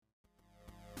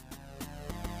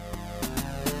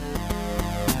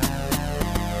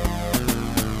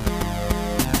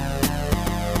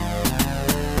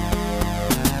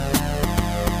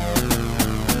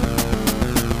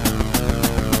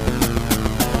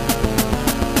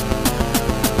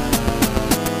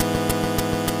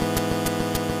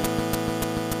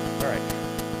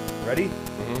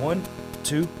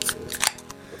2.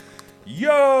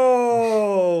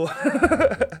 Yo!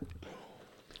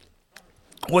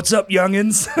 What's up,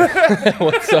 youngins?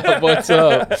 What's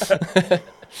up?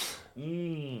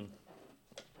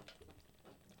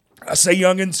 I say,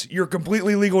 youngins, you're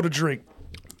completely legal to drink.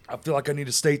 I feel like I need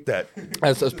to state that.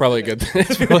 That's probably a good thing.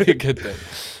 It's probably a good thing.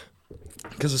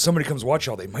 Because if somebody comes watch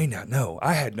y'all, they may not know.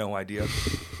 I had no idea.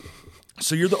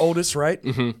 So you're the oldest, right?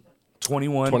 Mm-hmm.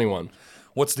 21? 21.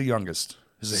 What's the youngest?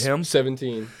 Is it him?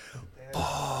 17.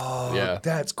 Oh, yeah.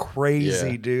 That's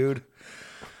crazy, Yeah. dude.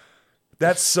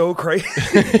 That's so crazy.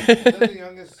 Is that the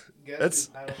youngest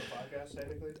guest we've had on the podcast,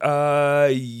 technically?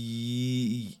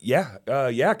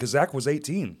 Yeah, because Zach was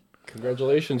 18.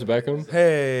 Congratulations, Beckham.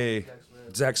 Hey,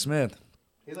 Zach Smith.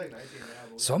 He's like 19 now.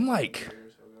 But So I'm like,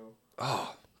 years ago.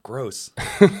 gross.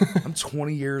 I'm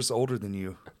 20 years older than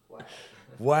you.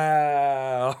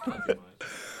 Wow.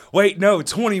 Wait, no,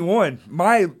 21.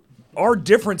 Our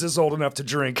difference is old enough to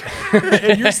drink,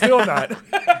 and you're still not.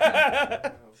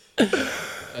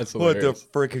 That's What the hilarious.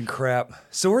 freaking crap?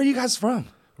 So where are you guys from?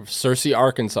 Searcy,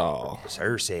 Arkansas.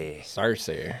 Cersei.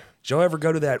 Searcy. Did y'all ever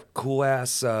go to that cool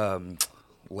ass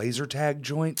laser tag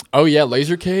joint? Oh yeah,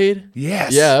 Lasercade.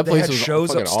 Yes. Yeah, that They place had was shows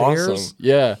fucking upstairs? awesome.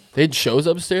 Yeah, they had shows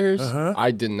upstairs. Uh-huh.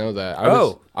 I didn't know that.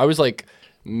 Oh. I was like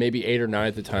maybe 8 or 9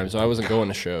 at the time, so I wasn't going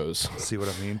to shows. See what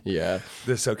I mean? Yeah,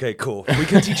 Okay, cool. We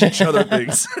can teach each other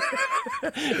things.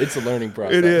 it's a learning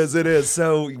process. It is.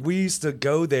 So we used to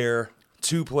go there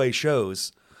to play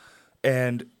shows,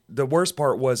 and the worst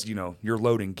part was, you're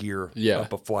loading gear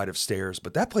up a flight of stairs.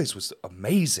 But that place was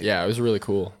amazing. Yeah, it was really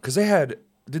cool. Because did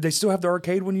they still have the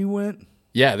arcade when you went?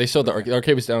 Yeah, they sold the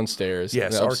arcade was downstairs.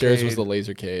 Yes, and upstairs was arcade.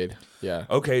 the Lasercade. Yeah,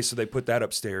 Okay, so they put that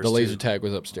upstairs. the too. laser tag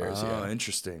was upstairs. Oh, Yeah,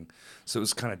 interesting. So it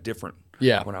was kind of different.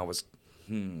 Yeah. When I was,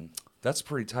 that's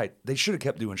pretty tight. They should have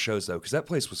kept doing shows though, because that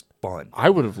place was fun.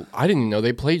 I didn't know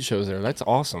they played shows there. That's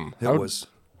awesome. It was.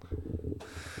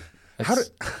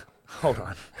 Hold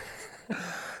on.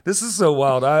 This is so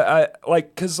wild.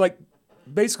 Because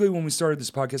basically when we started this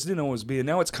podcast, I didn't know what it was being.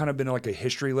 Now it's kind of been like a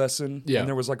history lesson. Yeah. And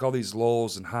there was like all these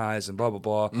lulls and highs and blah, blah,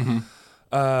 blah.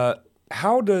 Mm-hmm.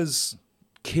 How does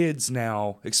kids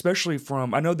now, especially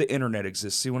I know the internet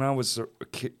exists. See, when I was a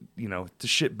kid, the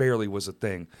shit barely was a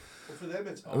thing. Well, for them,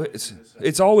 it's always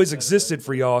It's always existed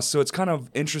for y'all, so it's kind of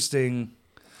interesting.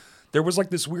 There was like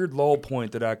this weird lull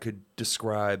point that I could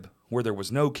describe where there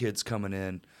was no kids coming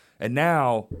in, and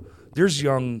now there's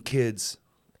young kids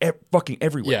fucking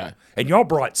everywhere. Yeah. And y'all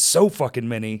brought so fucking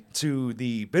many to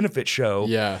the benefit show.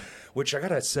 Yeah. Which I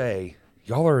gotta say,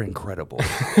 y'all are incredible.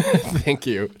 Thank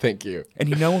you.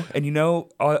 and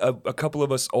a couple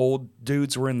of us old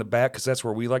dudes were in the back because that's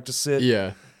where we like to sit.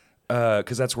 Yeah.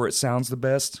 Because that's where it sounds the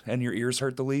best and your ears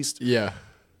hurt the least. Yeah.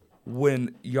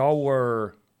 When y'all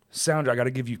were I got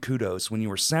to give you kudos. When you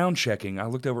were sound checking, I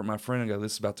looked over at my friend and go,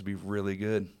 "This is about to be really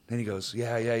good." And he goes,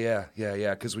 "Yeah."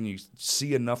 Because when you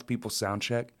see enough people sound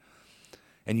check,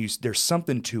 and there's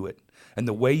something to it. And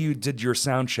the way you did your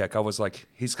sound check, I was like,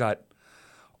 he's got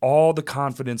all the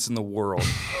confidence in the world.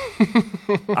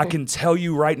 I can tell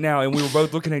you right now. And we were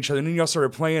both looking at each other, and then y'all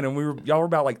started playing, and y'all were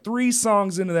about like 3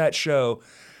 songs into that show.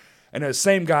 And the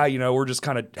same guy, we're just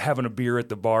kind of having a beer at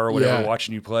the bar or whatever, Yeah.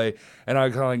 watching you play. And I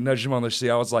kind of nudged him on the seat.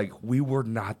 I was like, we were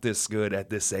not this good at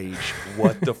this age.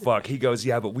 What the fuck? He goes,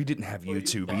 yeah, but we didn't have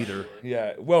YouTube either.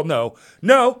 Yeah. Well, no,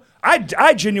 I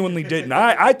genuinely didn't.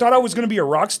 I thought I was going to be a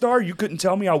rock star. You couldn't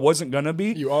tell me I wasn't going to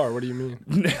be. You are. What do you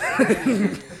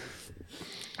mean?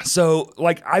 So,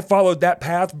 I followed that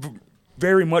path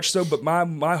very much so, but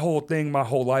my whole thing, my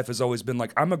whole life has always been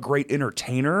like, I'm a great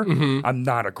entertainer. Mm-hmm. I'm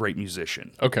not a great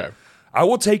musician. Okay. I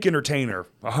will take entertainer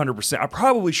 100%. I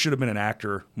probably should have been an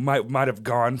actor. Might have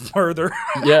gone further.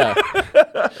 Yeah.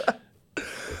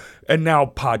 And now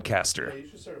podcaster. You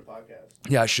should start a podcast.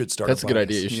 Yeah, I should start. That's a good podcast.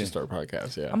 idea. You should Yeah. start a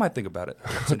podcast. Yeah. I might think about it.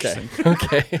 That's Okay. interesting.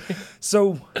 Okay.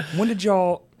 So, when did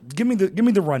y'all give me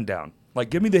the rundown?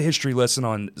 Give me the history lesson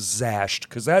on Zashed,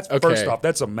 because that's first off,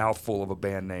 that's a mouthful of a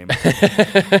band name.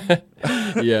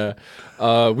 Yeah.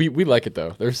 We like it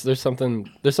though. There's something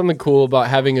cool about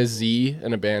having a Z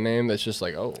in a band name that's just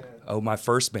like, oh. Oh, my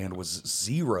first band was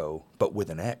Zero, but with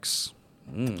an X.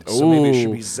 So maybe it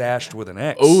should be Ooh. Zashed with an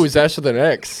X. Oh, is that with an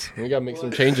X? We gotta make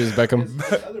some changes, Beckham.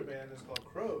 The other band is called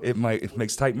Crows. It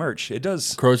makes tight merch. It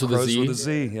does. Crows with a Z? With a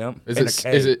Z, yeah. Is And it a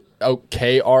K. is it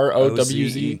KROWZ?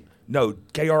 OZE. No,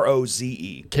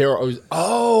 KROZE. KRO.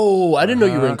 Oh, I didn't know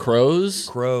you were in Crows.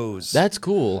 Crows. That's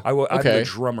cool. I'm okay. the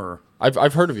drummer.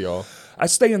 I've heard of y'all. I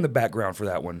stay in the background for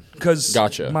that one because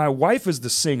Gotcha. my wife is the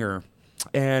singer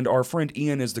and our friend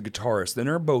Ian is the guitarist. And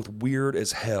they're both weird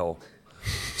as hell.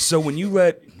 So when you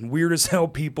let weird as hell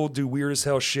people do weird as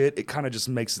hell shit, it kind of just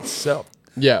makes it sell.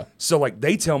 Yeah. So like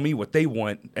they tell me what they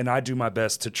want, and I do my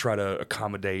best to try to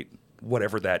accommodate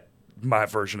whatever that my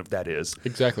version of that is.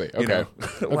 Exactly. Okay. know?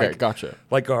 Okay. Like- Gotcha.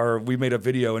 Like we made a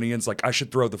video, and Ian's like, I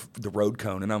should throw the road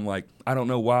cone, and I'm like, I don't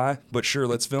know why, but sure,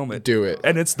 let's film it. Do it.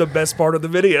 And it's the best part of the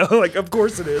video. Like, of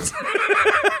course it is.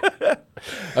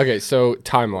 Okay. So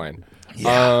timeline.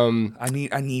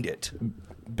 I need it.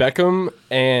 Beckham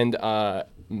and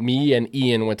me and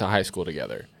Ian went to high school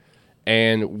together,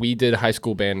 and we did high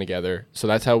school band together. So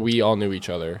that's how we all knew each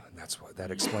other. That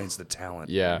explains the talent.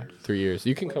 Yeah, 3 years.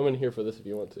 You can come in here for this if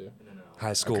you want to.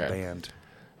 High school Okay. band.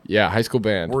 Yeah, high school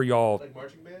band. Were y'all Like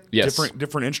marching band? Yes.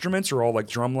 different instruments, or all like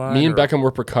drumline? Me and or- Beckham were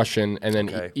percussion, and then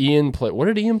Okay. Ian played. What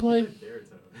did Ian play?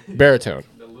 Baritone.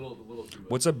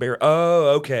 What's a bear?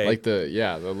 Oh, okay. Like the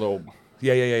little.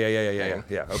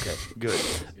 yeah. Okay, good.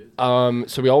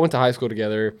 So we all went to high school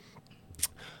together.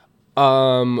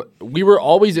 We were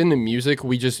always into music.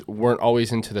 We just weren't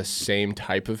always into the same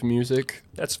type of music.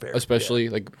 That's fair. Especially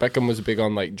like Beckham was big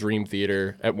on like Dream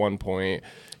Theater at one point.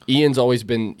 Ian's always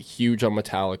been huge on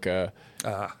Metallica.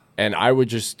 And I would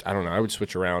just, I don't know, I would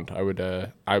switch around.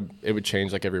 It would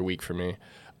change like every week for me.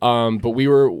 But we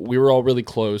were all really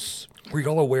close. Were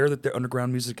y'all aware that the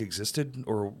underground music existed,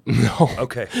 or No.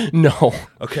 okay? No.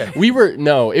 Okay.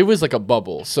 It was like a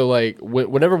bubble. So like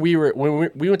whenever we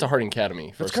went to Harding Academy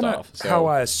That's first kind off. of So, how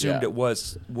I assumed yeah. it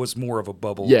was more of a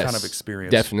bubble Yes, kind of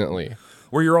experience. Definitely.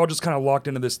 Where you're all just kind of locked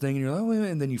into this thing, and you're like, oh,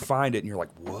 and then you find it, and you're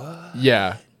like, what?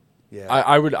 Yeah. Yeah.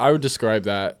 I would describe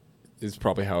that is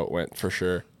probably how it went for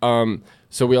sure.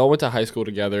 So we all went to high school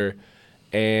together,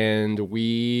 and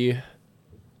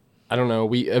I don't know.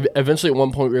 We eventually at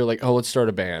one point we were like, oh, let's start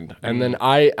a band. And then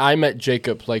I met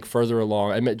Jacob like further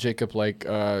along. I met Jacob like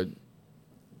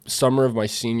summer of my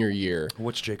senior year.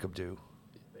 What's Jacob do?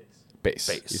 Bass.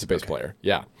 Bass, He's a bass okay. player.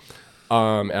 Yeah.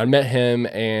 And I met him,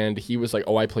 and he was like,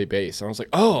 oh, I play bass. And I was like,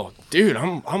 oh, dude,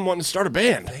 I'm wanting to start a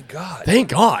band. Thank God. Thank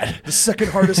God. The second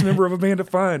hardest member of a band to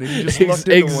find, and you just lucked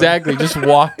into one. Exactly. Just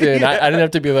walked in. I didn't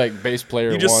have to be like bass player.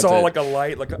 You just saw wanted. like a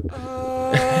light, like a.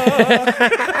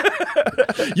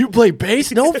 You play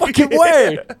bass? No fucking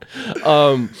way.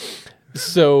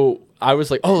 So I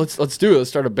was like, oh, let's do it. Let's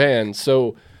start a band.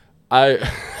 So our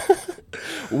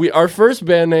first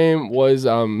band name was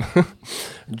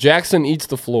Jackson Eats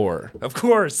the Floor. Of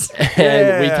course.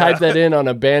 And we typed that in on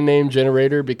a band name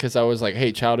generator because I was like,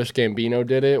 hey, Childish Gambino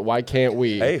did it. Why can't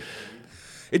we? Hey.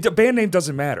 The band name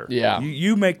doesn't matter. Yeah.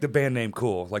 You make the band name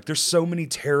cool. Like, there's so many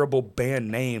terrible band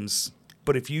names,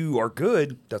 but if you are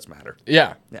good, doesn't matter.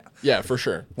 Yeah. Yeah. Yeah, for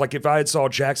sure. Like, if I had saw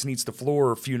Jackson Eats the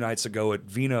Floor a few nights ago at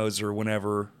Vino's or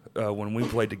whenever, when we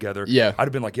played together, Yeah. I'd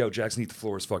have been like, yo, Jackson Eat the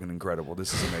Floor is fucking incredible.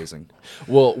 This is amazing.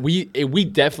 Well, we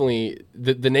definitely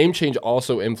the name change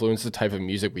also influenced the type of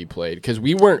music we played because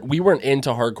we weren't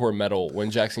into hardcore metal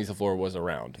when Jackson Eats the Floor was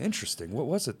around. Interesting. What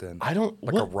was it then? I don't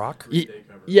Like a rock?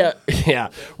 Yeah, yeah.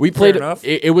 We played. enough.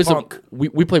 It was Punk. we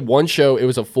played one show. It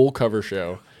was a full cover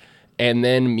show, and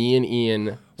then me and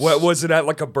Ian. What was it at,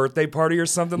 like a birthday party or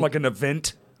something, like an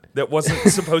event that wasn't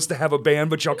supposed to have a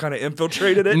band, but y'all kind of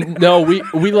infiltrated it? No,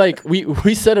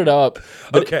 we set it up.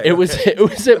 But Okay, it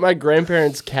was at my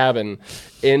grandparents' cabin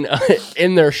in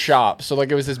their shop. So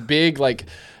like it was this big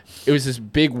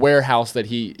warehouse that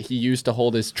he used to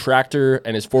hold his tractor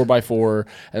and his 4x4,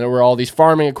 and there were all these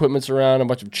farming equipments around, a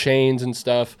bunch of chains and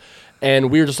stuff.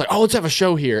 And we were just like, oh, let's have a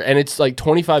show here. And it's like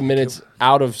 25 minutes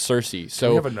out of Cersei. We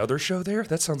So have another show there?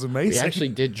 That sounds we amazing. actually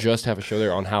did just have a show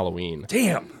there on Halloween.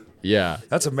 Damn. Yeah.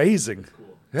 That's amazing.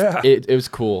 Yeah. It was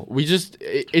cool. We just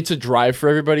it's a drive for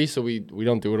everybody, so we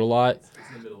don't do it a lot.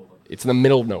 It's in the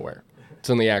middle of nowhere. It's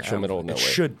in the actual middle of It nowhere.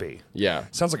 should be. Yeah.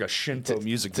 Sounds like a Shinto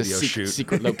music it's a video shoot.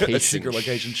 secret location. A secret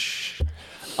location. Shh.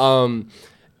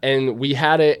 And we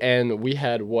had it, and we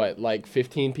had what, like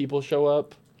 15 people show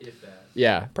up? If that.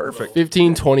 Yeah. Perfect.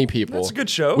 15, 20 people. That's a good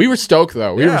show. We were stoked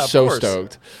though. We Yeah, were of so course.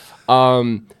 stoked.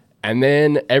 And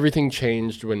then everything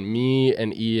changed when me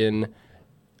and Ian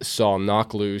saw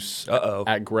Knock Loose Uh-oh.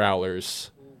 at Growlers.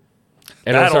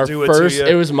 And That'll do it it was to our first. ya.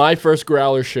 It was my first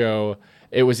Growler show.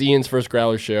 It was Ian's first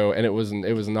Growler show, and it was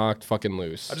knocked fucking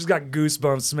loose. I just got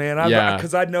goosebumps, man. Yeah.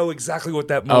 Because I know exactly what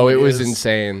that moment Oh, it was is.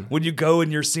 insane. When you go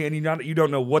and you're seeing, you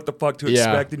don't know what the fuck to Yeah.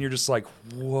 expect, and you're just like,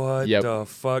 what Yep. the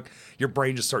fuck? Your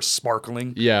brain just starts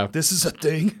sparkling. Yeah. This is a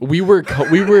thing. We were.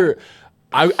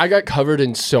 I got covered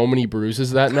in so many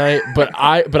bruises that night, but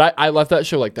I left that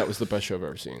show like that was the best show I've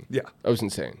ever seen. Yeah. That was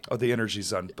insane. Oh, the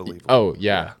energy's unbelievable. Oh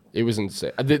yeah, it was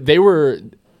insane. They were.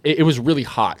 It was really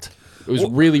hot. It was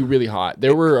really, really hot.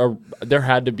 There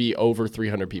had to be over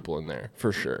 300 people in there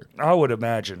for sure. I would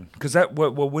imagine, because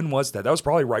when was that? That was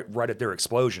probably right at their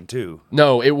explosion too.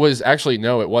 No, it was actually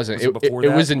it wasn't. Was it before it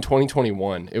that? was in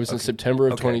 2021. It was in September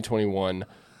of 2021,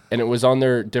 and it was on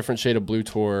their Different Shade of Blue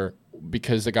tour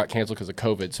because it got canceled because of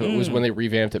COVID. So it was when they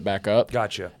revamped it back up.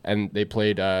 Gotcha. And they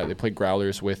played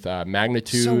Growlers with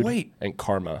Magnitude So wait. and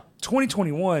Karma.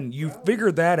 2021, you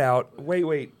figured that out.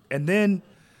 Wait, and then.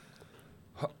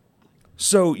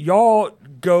 So y'all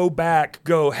go,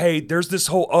 hey, there's this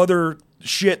whole other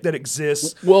shit that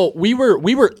exists. Well, we were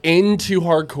into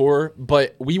hardcore,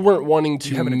 but we weren't wanting to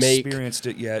You haven't make experienced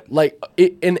it yet. like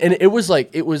it, and it was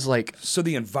like So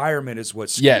the environment is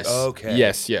what's yes, okay.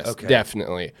 yes, Okay.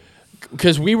 definitely,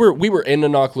 because we were into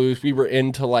Knock Loose, we were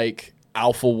into like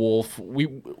Alpha Wolf, we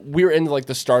were into like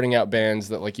the starting out bands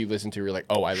that like you listen to, you're like,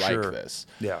 oh, I Sure. like this.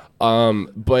 Yeah.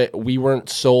 But we weren't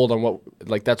sold on what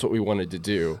like that's what we wanted to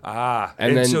do.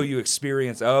 And then- until you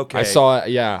experience okay. I saw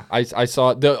I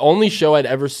saw the only show I'd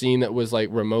ever seen that was like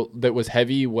remote that was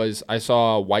heavy was I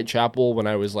saw Whitechapel when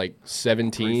I was like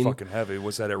 17. Pretty fucking heavy.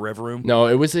 Was that at Rev Room? No,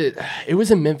 it was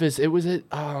in Memphis. It was at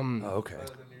Oh, okay.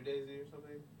 The New Daisy or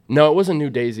something? no, it wasn't New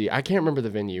Daisy. I can't remember the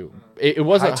venue. It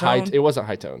wasn't High Tone? It wasn't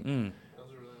High Tone.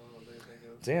 Those are really the ones I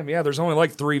think of. Damn, yeah, there's only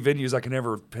like 3 venues I can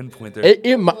ever pinpoint there. It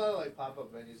A mi- lot of like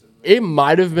pop-up venues. it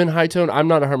might have been High Tone. I'm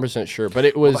not 100% sure, but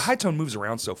it was the High Tone moves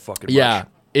around so fucking yeah. much.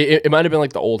 It might have been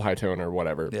like the old High Tone or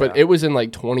whatever. But Yeah. it was in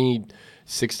like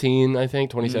 2016, I think,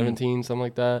 2017, something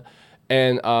like that.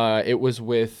 And it was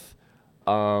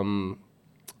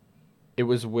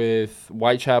with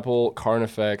Whitechapel,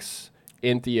 Carnifex,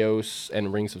 Entheos,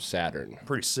 and Rings of Saturn.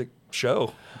 Pretty sick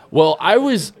show. Well,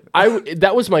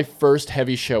 that was my first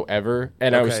heavy show ever,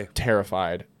 and I was Okay.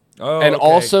 terrified. Oh, And okay.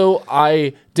 also,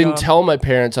 I didn't tell my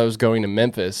parents I was going to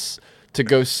Memphis to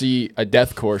go see a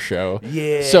deathcore show.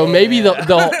 Yeah. So maybe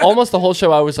the almost the whole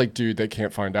show I was like, dude, they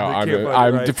can't find out. They can't find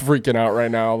I'm it, right. freaking out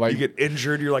right now. Like, You get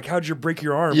injured, you're like, how'd you break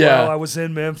your arm? Yeah. Well, I was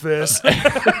in Memphis.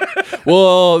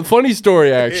 well, funny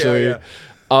story actually. yeah.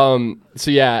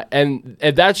 So yeah, and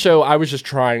at that show, I was just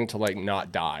trying to like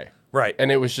not die. Right.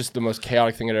 And it was just the most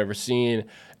chaotic thing I'd ever seen.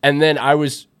 And then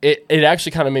it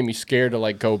actually kind of made me scared to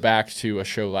like go back to a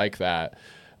show like that.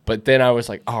 But then I was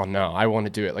like, oh no, I want to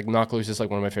do it. Like Knock Loose is like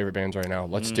one of my favorite bands right now.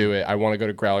 Let's do it. I want to go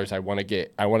to Growlers. I want to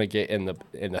get in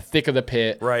the thick of the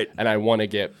pit. Right. And I want to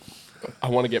get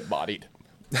bodied.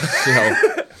 So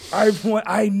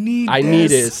I need I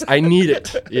this. need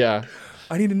it. Yeah.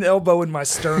 I need an elbow in my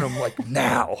sternum like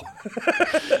now.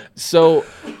 So,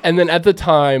 and then at the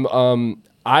time,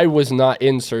 I was not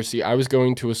in Searcy. I was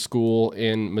going to a school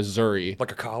in Missouri.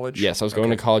 Like a college? Yes, I was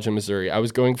going to college in Missouri. I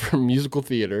was going for musical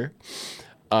theater.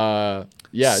 Yeah.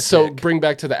 So Sick. bring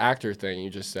back to the actor thing you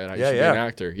just said. I should be yeah. an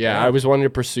actor. Yeah, I was wanting to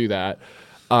pursue that.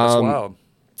 That's wild.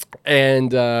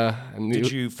 And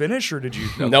Did you finish or did you?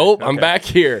 Okay, Nope, I'm okay. back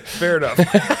here. Fair enough.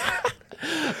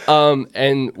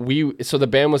 And so the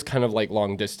band was kind of like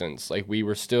long distance. Like we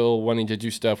were still wanting to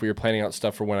do stuff. We were planning out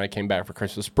stuff for when I came back for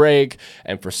Christmas break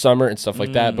and for summer and stuff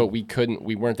like that. But we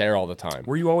weren't there all the time.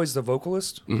 Were you always the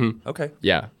vocalist? Mm-hmm. Okay.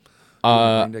 Yeah.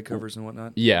 Green Day covers and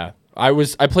whatnot. Yeah. I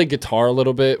played guitar a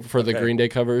little bit for the Okay. Green Day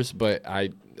covers, but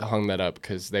I hung that up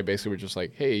because they basically were just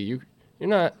like, hey, you're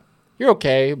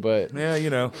okay, but Yeah, you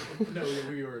know. No,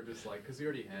 we were just like, because we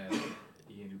already had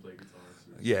Ian who played guitar.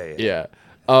 So. Yeah. yeah.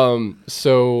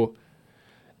 So,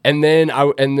 and then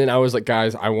I was like,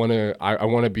 guys, I want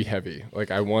to be heavy. Like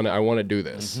I want to do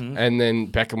this. And then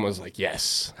Beckham was like,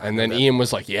 yes. And then Ian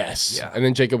was like, yes. Yeah. And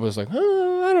then Jacob was like,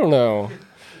 oh, I don't know.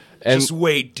 And Just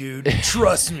wait, dude.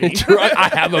 Trust me. I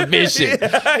have a vision.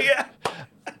 yeah.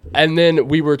 And then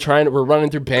we're running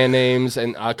through band names,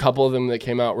 and a couple of them that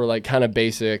came out were like kind of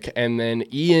basic. And then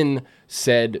Ian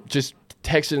said, just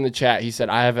texted in the chat. He said,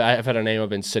 I have had a name I've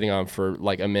been sitting on for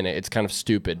like a minute. It's kind of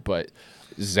stupid, but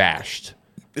Zashed.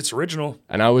 It's original.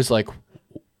 And I was like,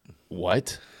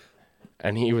 what?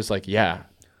 And he was like, yeah.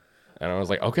 And I was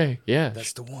like, okay, yeah.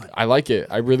 That's the one. I like it.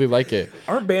 I really like it.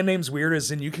 Aren't band names weird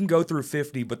as in you can go through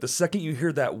 50, but the second you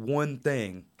hear that one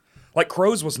thing, like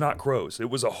Crows was not Crows. It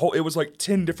was like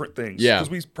 10 different things. Yeah. Because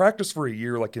we practiced for a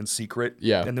year like in secret.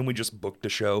 Yeah. And then we just booked a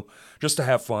show just to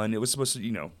have fun. It was supposed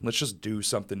to, let's just do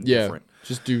something Yeah. different.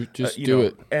 Just do You do know,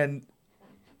 it. And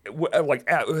it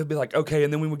would be like, okay,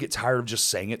 and then we would get tired of just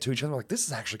saying it to each other. Like, this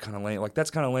is actually kind of lame. Like,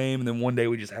 that's kind of lame. And then one day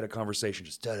we just had a conversation,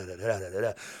 just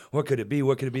da-da-da-da-da-da. What could it be?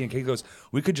 What could it be? And Kate goes,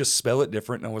 we could just spell it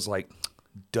different. And I was like,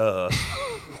 duh.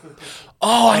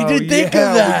 Oh, I did think yeah,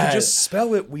 of that. We could just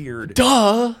spell it weird.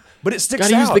 Duh. But it sticks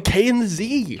Gotta out. use the K and the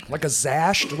Z. Like a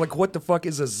Zash. Like, what the fuck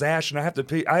is a Zash? And I have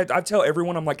to I tell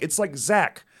everyone, I'm like, it's like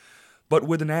Zach. but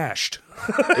with an ashed.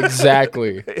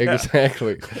 Exactly.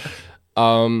 Exactly.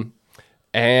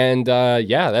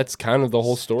 Yeah, that's kind of the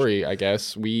whole story, I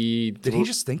guess. Did he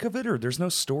just think of it, or there's no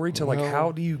story to like?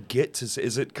 How do you get to?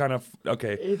 Is it kind of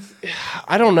okay?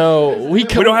 I don't know. We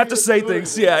don't have to say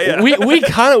things. Yeah. we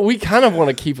kind of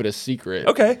want to keep it a secret.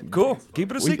 Okay, cool.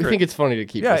 Keep it a secret. We think it's funny to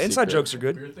keep. Yeah, it a inside secret. jokes are We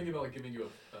good. were thinking about like giving you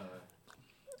a.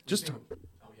 Just. Oh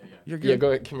yeah. You're good. Yeah, go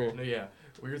ahead. Come here. No, yeah.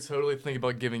 We were totally thinking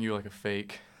about giving you like a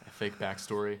fake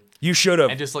backstory, You should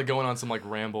have. and just like going on some like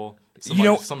ramble. Some, You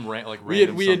like, know- some rant like We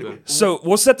random had- something. So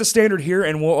we'll set the standard here,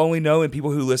 and we'll only know, and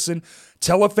people who listen,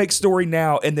 tell a fake story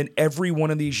now, and then every one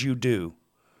of these you do,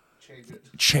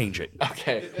 change it.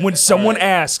 Okay. When someone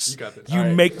asks, got this. you All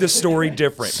right. make the story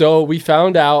different. So we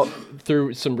found out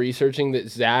through some researching that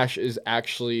Zash is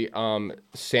actually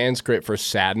Sanskrit for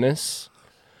sadness,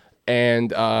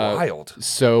 and Wild.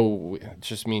 so it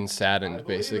just means saddened,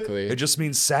 basically. It just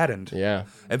means saddened. Yeah.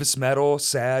 If it's metal,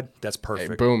 sad, that's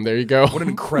perfect. Boom. There you go. What an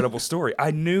incredible story.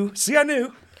 I knew. See, I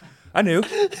knew.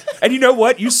 And you know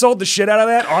what? You sold the shit out of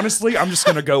that. Honestly, I'm just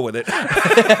going to go with it.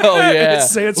 Hell yeah.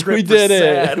 It's Sanskrit we for did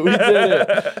sad. it. We did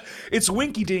it. It's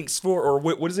Winky Dinks for, or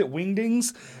what is it,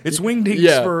 Wingdings? It's Wingdings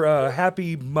Yeah. for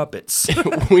Happy Muppets.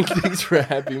 Wingdings for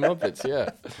Happy Muppets. Yeah.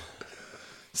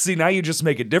 See, now you just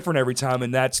make it different every time,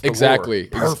 and that's the Exactly.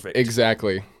 lore. Perfect.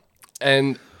 Exactly.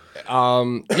 And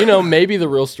maybe the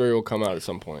real story will come out at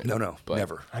some point. No, but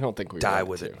never. I don't think we Die want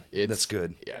with to. it. It's, That's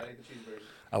good. Yeah.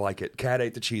 I like it. Cat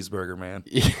ate the cheeseburger, man.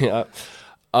 Yeah.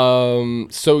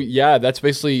 So yeah, that's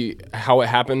basically how it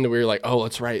happened. We were like, oh,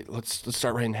 let's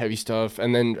start writing heavy stuff.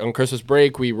 And then on Christmas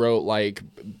break, we wrote like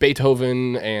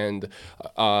Beethoven and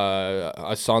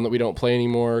a song that we don't play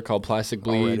anymore called Plastic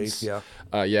Bleeds. Yeah.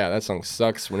 Yeah, that song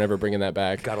sucks. We're never bringing that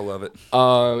back. Gotta love it.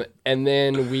 And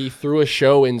then we threw a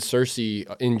show in Cersei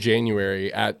in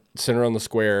January at Center on the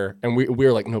Square, and we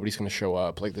were like, nobody's gonna show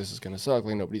up. Like, this is gonna suck.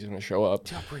 Like, nobody's gonna show up.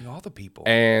 Yeah, bring all the people.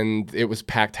 And it was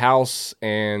packed house,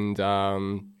 and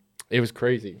it was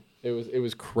crazy. It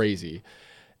was crazy.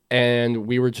 And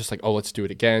we were just like, oh, let's do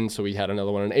it again. So we had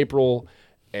another one in April,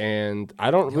 and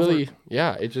I don't really,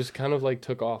 it just kind of like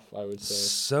took off, I would say.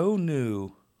 So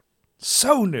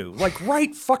new. Like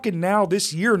right fucking now,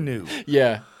 this year new.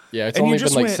 Yeah, it's And you only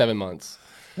just been like went- 7 months.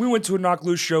 We went to a Knock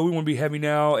Loose show. We want to be heavy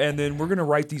now, and then we're gonna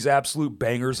write these absolute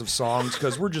bangers of songs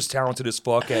because we're just talented as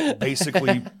fuck at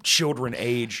basically children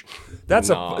age. That's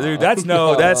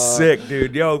that's sick,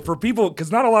 dude. Yo, for people,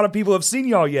 because not a lot of people have seen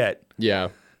y'all yet, Yeah,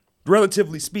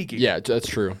 relatively speaking. yeah, that's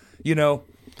true. You know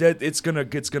that it's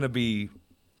gonna be.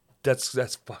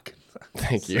 That's fucking.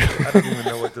 Thank you. I don't even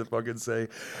know what to fucking say.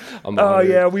 I'm Oh honored.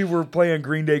 yeah, we were playing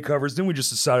Green Day covers. Then we just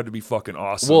decided to be fucking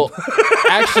awesome. Well,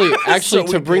 actually, So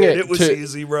to we bring did. it was to,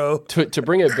 easy, bro. to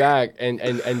bring it back and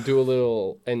do a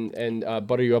little and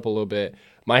butter you up a little bit.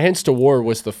 My Hands to War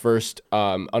was the first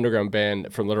underground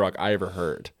band from Little Rock I ever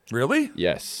heard. Really?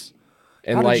 Yes.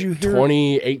 In How did like you hear-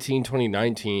 2018,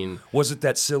 2019. Was it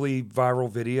that silly viral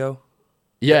video?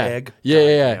 Yeah. egg?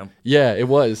 Yeah. Goddamn. Yeah, it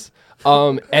was.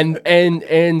 And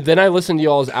then I listened to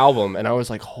y'all's album and I was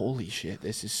like, holy shit,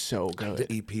 this is so good.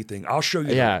 The EP thing. I'll show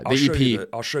you. Yeah, I'll the show you EP.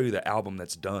 I'll show you the album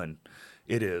that's done.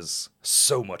 It is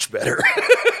so much better.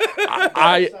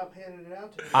 I Stop handing it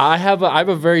out to me. I have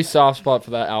a very soft spot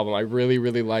for that album. I really,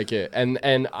 really like it. And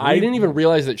I didn't even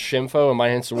realize that Shimfo and My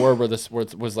Hands to War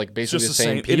was like basically just the the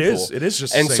same same- people. it is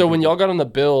just the And same so when people. y'all got on the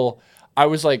bill, I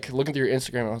was like looking through your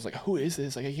Instagram and I was like, who is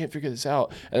this? Like, I can't figure this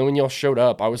out. And then when y'all showed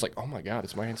up, I was like, oh my God,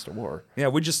 it's My Hands to War. Yeah,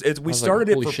 we was like, started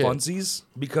it holy for shit. funsies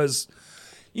because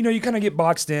you know you kind of get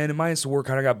boxed in, and my Insta work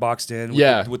kind of got boxed in with,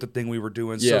 Yeah. with the thing we were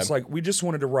doing. So Yeah. it's like we just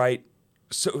wanted to write.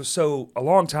 So a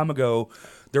long time ago,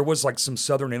 there was like some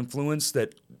Southern influence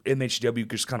that MHW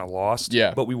just kind of lost.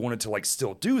 Yeah. but we wanted to like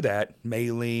still do that,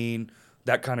 Maylene,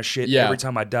 that kind of shit. Yeah. Every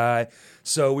time I die,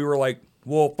 so we were like,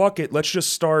 well, fuck it, let's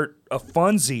just start a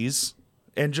funsies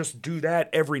and just do that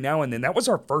every now and then. That was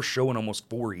our first show in almost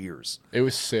 4 years. It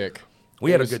was sick.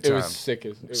 We It had a was- good It time. was sick.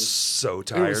 It was, So it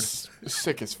tired. was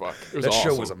sick as fuck. It was That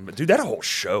awesome. show was dude. That whole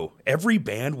show, every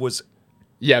band was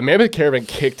Mammoth Caravan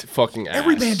kicked fucking ass.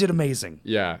 every band did amazing.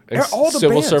 Yeah. And All the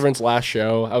Civil bands. Servant's last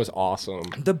show, that was awesome.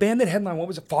 The band that headlined, what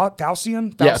was it,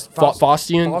 Faustian? Yeah,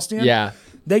 Faustian. Yeah.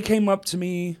 They came up to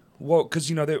me, well, because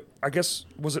you know, I guess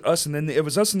was it us and then it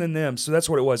was us and then them. So that's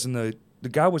what it was. And the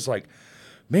guy was like,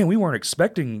 "Man, we weren't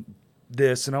expecting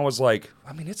this," and I was like,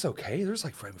 "I mean, it's okay. There's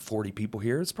like 40 people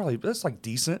here. That's like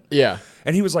decent." Yeah.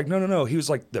 And he was like, no. He was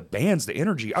like, the band's the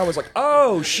energy. I was like,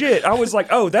 oh shit. I was like,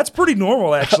 oh, that's pretty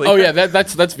normal actually. Oh yeah,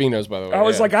 that's Vino's, by the way. I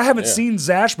was Yeah. like, I haven't Yeah. seen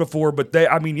Zash before, but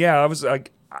I was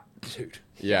like, dude,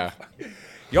 Yeah.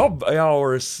 y'all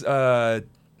were, I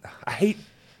hate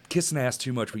kissing ass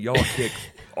too much, but y'all kick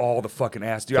all the fucking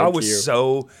ass, dude. I Thank was you.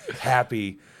 so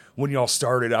happy when y'all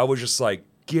started. I was just like,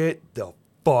 get the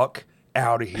fuck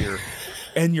out of here.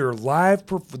 And your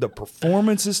the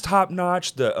performance is top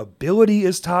notch. The ability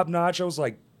is top notch. I was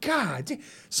like, God,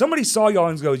 somebody saw y'all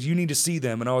and goes, you need to see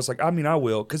them. And I was like, I mean, I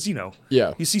will. Because,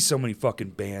 Yeah. you see so many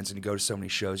fucking bands and you go to so many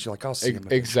shows. You're like, I'll see them.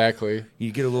 Exactly.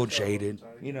 You get a little jaded.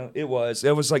 It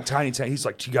was like Tiny Town. He's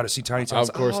like, you got to see Tiny Towns.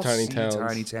 Of course, I'll Tiny see Towns.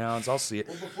 Tiny Towns. I'll see it.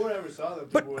 Well, before I ever saw them,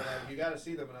 But- people were like, you got to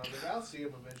see them. And I was like, I'll see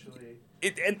them eventually.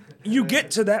 And you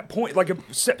get to that point, like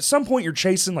at some point you're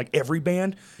chasing like every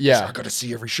band. Yeah. I got to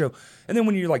see every show. And then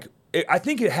when you're like, I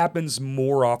think it happens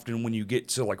more often when you get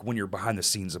to like when you're behind the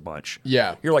scenes a bunch.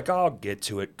 Yeah. You're like, oh, I'll get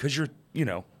to it because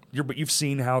but you've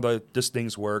seen how this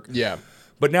things work. Yeah.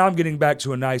 But now I'm getting back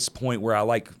to a nice point where I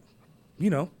like,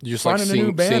 just like finding a new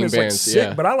seeing band is like bands, sick.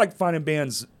 yeah. But I like finding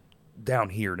bands down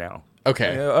here now.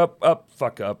 Okay.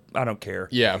 Fuck up. I don't care.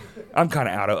 Yeah. I'm kind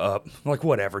of out of up. Like,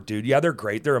 whatever, dude. Yeah, they're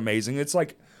great. They're amazing. It's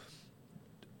like,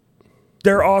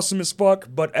 they're awesome as fuck,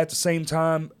 but at the same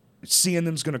time, seeing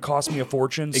them's going to cost me a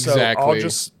fortune. Exactly. So I'll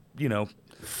just,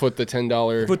 Foot the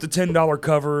 $10. put the $10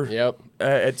 cover Yep.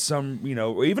 at some,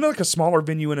 even like a smaller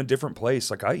venue in a different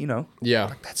place. Like,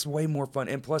 Yeah. that's way more fun.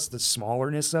 And plus, the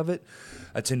smallerness of it,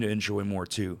 I tend to enjoy more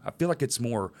too. I feel like it's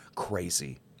more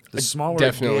crazy. The smaller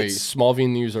Definitely. it gets, Small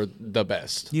venues are the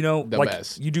best. The like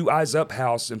best. you do Eyes Up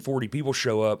House and 40 people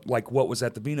show up, like what was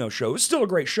at the Vino show. It was still a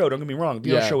great show, don't get me wrong. The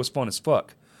Vino Yeah. show was fun as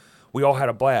fuck. We all had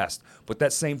a blast. But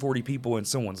that same 40 people in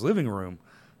someone's living room,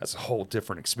 that's a whole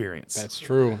different experience. That's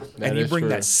true. And you bring true.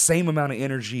 that same amount of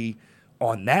energy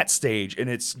on that stage, and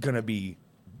it's going to be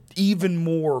even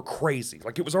more crazy.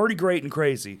 Like, it was already great and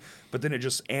crazy, but then it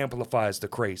just amplifies the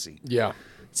crazy. Yeah.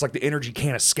 It's like the energy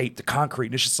can't escape the concrete,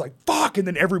 and it's just like, fuck, and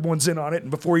then everyone's in on it,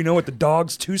 and before you know it, the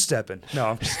dog's two-stepping. No,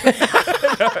 I'm just...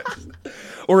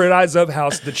 Or at Eyes Up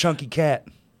House, the chunky cat.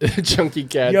 Chunky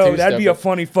cat. Yo, that'd be a two-stepping.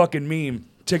 funny fucking meme.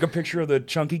 Take a picture of the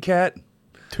chunky cat,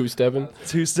 Two-stepping.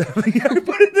 two-stepping, yeah,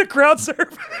 put it in the crowd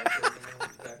surf.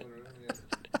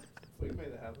 We can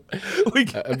make that happen. We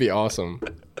That'd be awesome.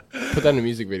 Put that in a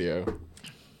music video.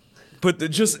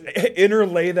 just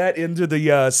interlay that into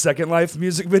the Second Life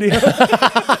music video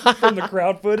from the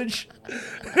crowd footage.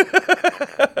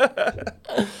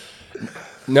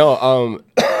 No,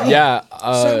 yeah. So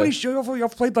how many shows? Y'all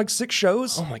played like 6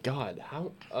 shows? Oh my God!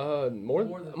 How? More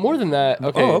than that.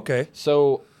 Okay. Oh, okay.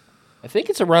 So, I think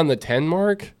it's around the 10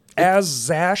 mark. As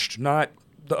Zashed, not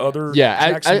the other.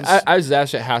 Yeah, Jacksons? as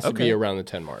Zash, it has to Okay. be around the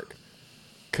 10 mark.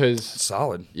 Cause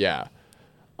Solid. yeah,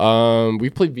 we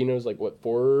played Vino's like what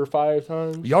 4 or 5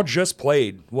 times. Y'all just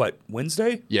played what,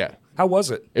 Wednesday? Yeah, How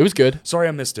was it? it was good. Sorry,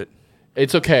 I missed it.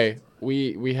 It's okay.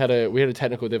 We had a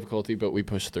technical difficulty, but we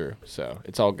pushed through, so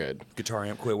it's all good. Guitar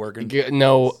amp quit working.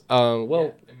 No,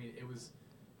 well, I mean, it was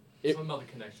It- something about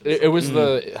the connection. it was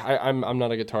I'm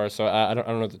not a guitarist, so I don't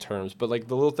know the terms, but like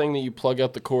the little thing that you plug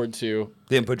up the cord to,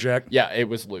 The input jack. yeah, it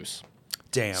was loose.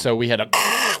 Damn. So we had a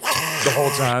the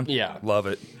whole time. Yeah. Love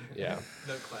it. yeah.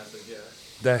 no classic, yeah.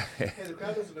 That, Hey, the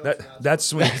crowd doesn't know it's not.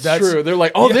 that's when That's true. They're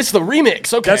like, oh, this is the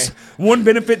remix. Okay. That's one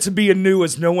benefit to being new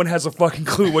is no one has a fucking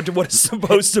clue what it's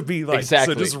supposed to be like.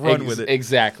 exactly. So just run with it.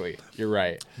 Exactly. You're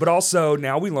right. But also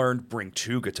now we learned bring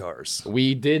 2 guitars.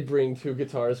 We did bring 2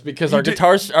 guitars because You our did-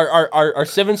 guitars, our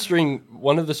 7-string,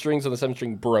 one of the strings on the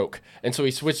 7-string broke, and so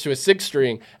we switched to a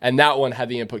 6-string, and that one had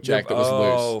the input jack that was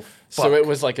Oh, loose. fuck. So it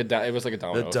was like a domino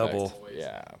The double. effect.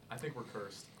 Yeah, I think we're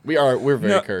cursed. we're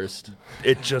very No. cursed.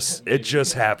 It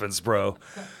just happens, bro.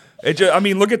 I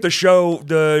mean, look at the show,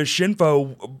 the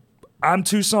Shinfo. I'm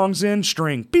 2 songs in,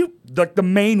 string, beep, like the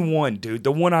main one, dude.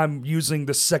 The one I'm using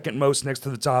the second most next to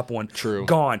the top one. True.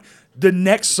 Gone. The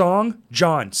next song,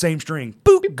 John, same string,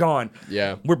 boop, gone.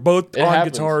 Yeah. We're both It on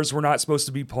happens. guitars. We're not supposed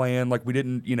to be playing. Like we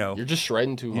didn't, You're just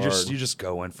shredding too hard. you're just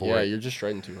going for yeah, it. you're just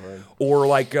shredding too hard. Or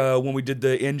like when we did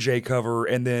the NJ cover,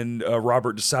 and then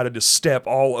Robert decided to step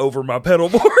all over my pedal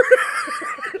board.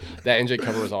 That NJ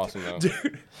cover was awesome though.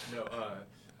 No,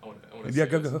 I want to. Yeah,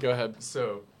 go. Go ahead.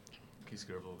 So, can you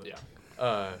scoot over a little bit?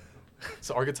 Yeah.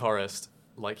 So our guitarist,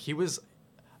 like he was,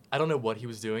 I don't know what he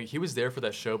was doing. He was there for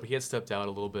that show, but he had stepped out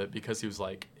a little bit because he was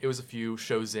like, it was a few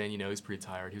shows in, he's pretty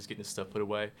tired. He was getting his stuff put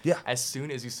away. Yeah. As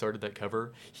soon as he started that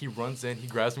cover, he runs in, he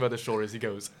grabs me by the shoulders, he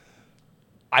goes,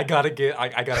 I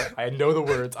know the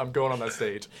words, I'm going on that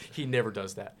stage. He never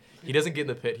does that. He doesn't get in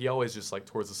the pit. He always just like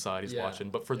towards the side, he's Yeah. watching.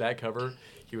 But for that cover,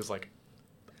 he was like,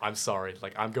 I'm sorry,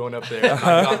 like I'm going up there.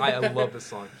 I love this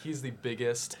song. He's the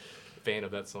biggest fan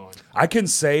of that song. I can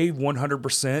say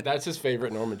 100%. That's his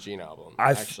favorite Norma Jean album.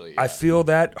 I Actually, I yeah. feel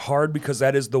that hard because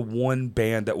that is the one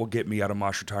band that will get me out of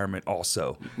Mosh retirement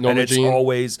also. Norma and it's Jean?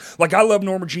 always like I love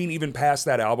Norma Jean even past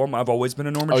that album. I've always been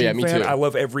a Norma Jean yeah, me fan. too. I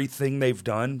love everything they've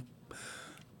done.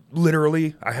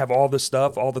 Literally, I have all the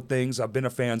stuff, all the things. I've been a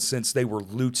fan since they were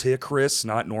Ludacris,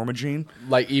 not Norma Jean.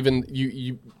 Like even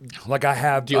you. Like I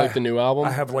have. Do you like the new album?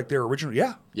 I have like their original.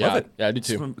 Yeah, Yeah, love it. yeah, I do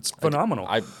too. It's phenomenal.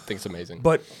 I think it's amazing.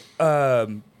 But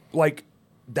like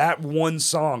that one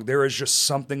song, there is just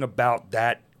something about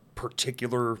that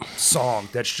particular song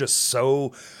that's just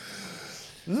so.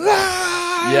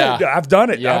 Yeah. I've done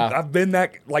it. Yeah. I've been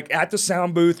that like at the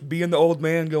sound booth, being the old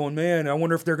man, going, man, I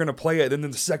wonder if they're gonna play it. And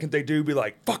then the second they do, be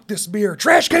like, fuck this beer,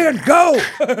 trash can, go.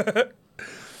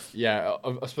 Yeah,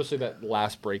 especially that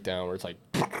last breakdown where it's like,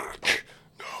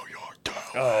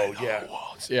 Oh yeah.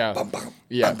 yeah,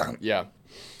 yeah.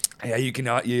 Yeah, you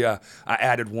cannot. Yeah, I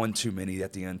added one too many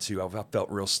at the end too. I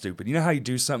felt real stupid. You know how you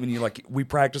do something, and you like, we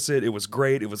practice it. It was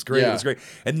great. It was great. It Yeah. was great.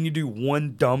 And then you do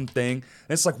one dumb thing, and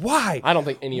it's like, why? I don't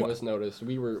think any of us noticed.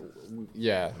 We were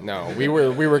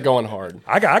going hard.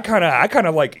 I kind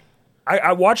of like.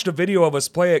 I watched a video of us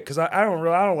play it because I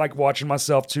don't like watching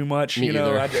myself too much. Me you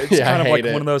know, either. It's Yeah, I kind of like hate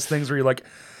it. one of those things where you're like,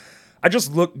 I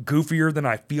just look goofier than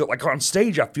I feel. Like on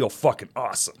stage, I feel fucking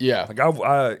awesome. Yeah. Like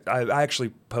I actually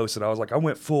posted. I was like, I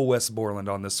went full Westmoreland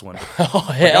on this one. Oh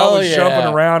Like, hell I was yeah!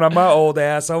 jumping around on my old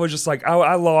ass. I was just like,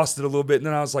 I lost it a little bit, and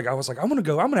then I was like,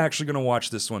 I'm actually gonna watch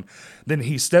this one. Then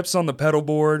he steps on the pedal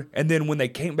board, and then when they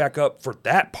came back up for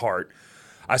that part,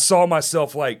 I saw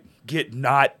myself like get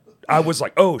not. I was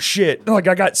like, oh shit! Like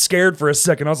I got scared for a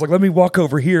second. I was like, let me walk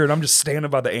over here, and I'm just standing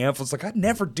by the amp. It's like I'd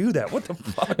never do that. What the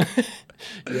fuck?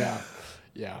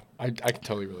 Yeah. I can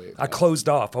totally relate. I closed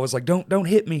off. I was like, don't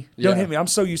hit me. Don't Yeah. hit me. I'm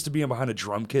so used to being behind a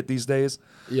drum kit these days.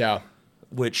 Yeah.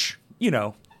 Which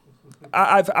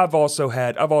I've also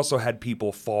had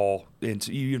people fall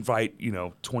into. You invite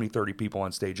 20, 30 people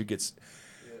on stage, it gets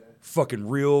fucking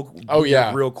real. Oh,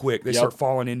 yeah. real quick. They Yep. start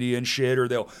falling into you and shit, or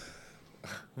they'll.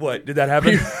 What did that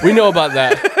happen? We know about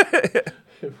that.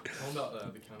 Tell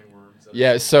about the Counting Worms.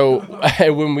 Yeah, so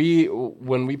when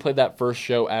we played that first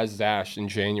show as Zash in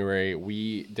January,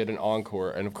 we did an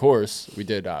encore, and of course we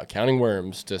did Counting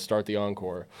Worms to start the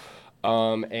encore,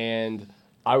 and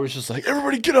I was just like,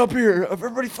 everybody get up here,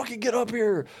 everybody fucking get up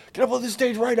here, get up on this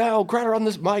stage right now, crowd around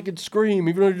this mic and scream,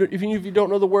 even if you don't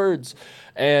know the words,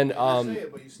 and Say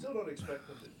it, but you still don't expect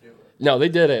them to do it. no, they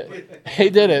did it, they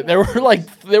did it.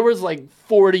 There was like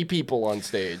 40 people on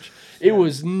stage. It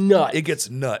was nuts. It gets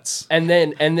nuts. And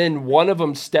then one of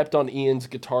them stepped on Ian's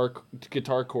guitar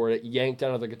cord, it yanked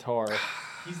out of the guitar.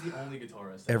 He's the only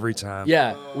guitarist. Every time.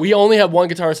 Yeah, we only had one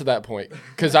guitarist at that point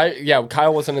because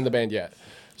Kyle wasn't in the band yet.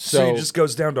 So So it just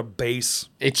goes down to bass.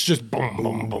 it's just boom,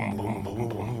 boom, boom, boom, boom,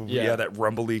 boom. Yeah, that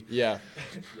rumbly. Yeah.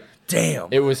 Damn.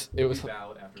 It was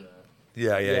Bowed after that.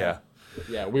 Yeah.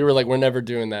 yeah. We were like, we're never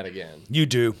doing that again. You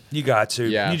do. You got to.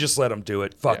 Yeah. You just let them do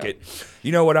it. Fuck Yeah. it.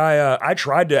 You know what? I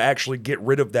tried to actually get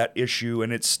rid of that issue,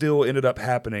 and it still ended up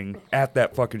happening at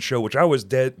that fucking show, which I was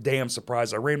damn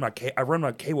surprised. I ran my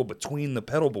cable between the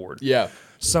pedal board. Yeah.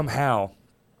 Somehow.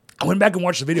 I went back and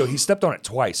watched the video. He stepped on it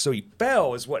twice, so he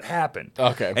fell is what happened.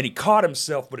 Okay. And he caught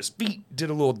himself, but his feet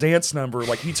did a little dance number.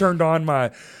 Like he turned on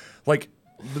my, like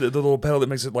the little pedal that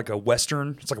makes it like a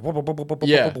western. It's like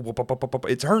Yeah.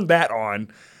 It turned that on,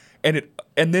 and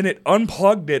then it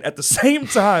unplugged it at the same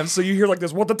time. So you hear like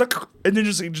this, and then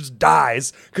it just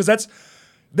dies because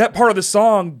that part of the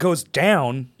song goes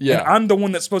down. Yeah. And I'm the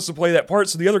one that's supposed to play that part,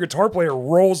 so the other guitar player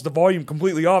rolls the volume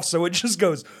completely off, so it just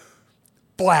goes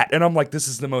flat. And I'm like, this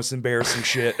is the most embarrassing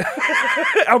shit.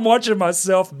 I'm watching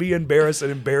myself be embarrassed and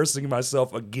embarrassing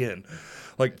myself again.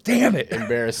 Like, damn it.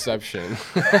 Embarrassception.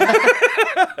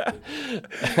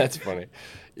 That's funny.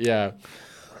 Yeah.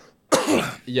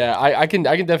 Yeah, I can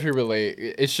definitely relate.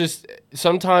 It's just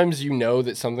sometimes you know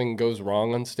that something goes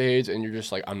wrong on stage and you're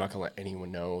just like, I'm not gonna let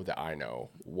anyone know that I know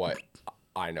what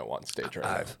I know on stage right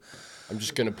now. I'm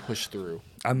just gonna push through.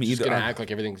 I'm just gonna act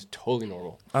like everything's totally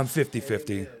normal. I'm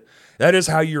 50-50. That is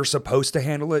how you're supposed to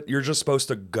handle it. You're just supposed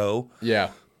to go.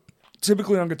 Yeah.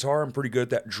 Typically on guitar, I'm pretty good at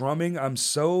that. Drumming, I'm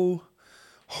so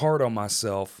hard on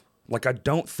myself. Like, I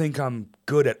don't think I'm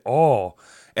good at all.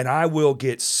 And I will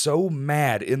get so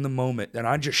mad in the moment and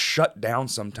I just shut down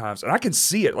sometimes. And I can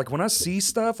see it. Like, when I see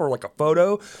stuff or like a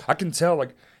photo, I can tell,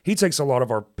 like, he takes a lot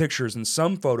of our pictures, and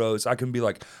some photos I can be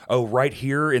like, oh, right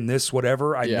here in this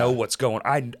whatever, I know what's going.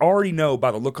 I already know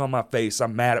by the look on my face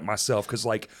I'm mad at myself because,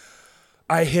 like,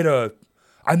 I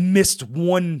missed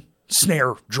one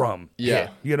snare drum Yeah. hit,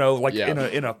 you know, like Yeah.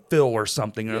 in a fill or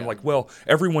something. And I'm Yeah. like, well,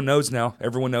 everyone knows now.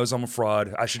 Everyone knows I'm a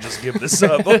fraud. I should just give this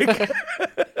up. Like,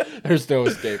 There's no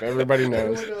escape. Everybody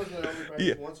knows. Everyone knows that I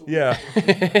only practice once a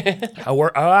week.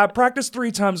 yeah. I practice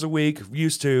 3 times a week.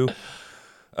 Used to.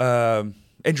 And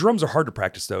drums are hard to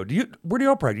practice though. Where do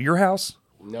y'all practice? Your house?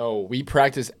 No, we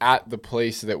practice at the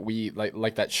place that we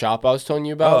like that shop I was telling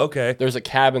you about. Oh, okay. There's a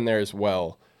cabin there as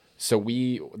well. So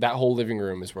that whole living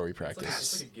room is where we practice.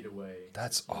 It's like a getaway.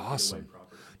 That's it's like a awesome. getaway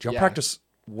property. Do y'all Yeah. practice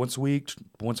once a week,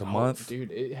 once a month?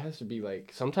 Dude, it has to be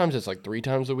like sometimes it's like 3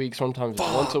 times a week, sometimes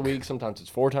it's once a week, sometimes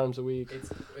it's 4 times a week.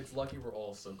 It's lucky we're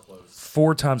all so close.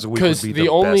 4 times a week would 'Cause be the the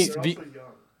only- best. You're The- also young.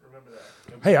 Remember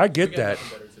that. Hey, I get that.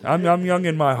 I'm young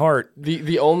in my heart.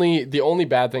 The only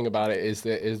bad thing about it is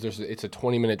it's a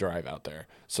 20-minute drive out there.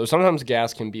 So sometimes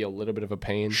gas can be a little bit of a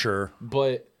pain. Sure.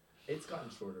 But It's gotten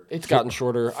shorter. it's gotten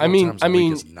shorter. 4 I mean, times a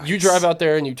week is nice. you drive out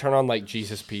there and you turn on like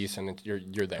Jesus Piece and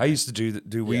you're there. I used to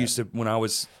we Yeah. used to, when I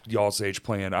was y'all's age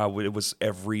playing, it was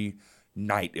every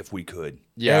night if we could.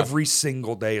 Yeah. Every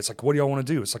single day. It's like, what do y'all want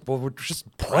to do? It's like, well, we're just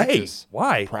play. Practice.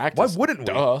 Why? Practice. Why wouldn't we?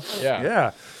 Duh. Yeah.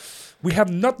 Yeah. We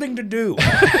have nothing to do.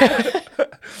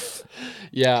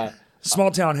 Yeah,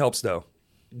 Small town helps though.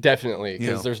 definitely,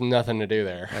 because know. there's nothing to do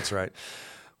there. That's right.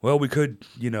 Well, we could,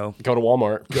 Go to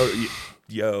Walmart. go,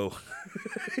 yo. Go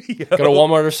to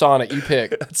Walmart or Sonic. You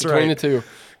pick. That's between right. the two.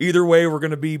 Either way, we're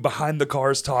going to be behind the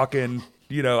cars talking.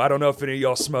 I don't know if any of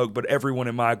y'all smoke, but everyone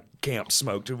in my camp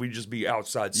smoked. And we'd just be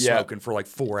outside Yep. smoking for like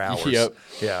 4 hours. Yep.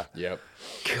 Yeah. Yep.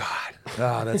 God.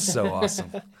 Oh, that's so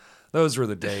awesome. Those were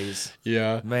the days.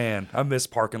 Yeah. Man, I miss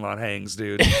parking lot hangs,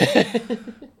 dude.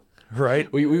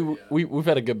 Right? We've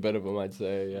had a good bit of them, I'd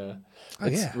say. Yeah.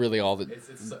 It's yeah. really all that It's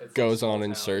goes like on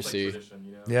in small town. It's like Searcy. tradition,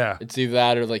 you know? Yeah. It's either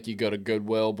that or like you go to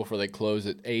Goodwill before they close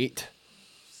at 8.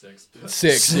 6.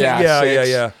 6. Yeah. Yeah, 6.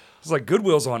 yeah. It's like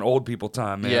Goodwill's on old people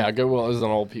time, man. Yeah, Goodwill is an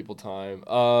old people time.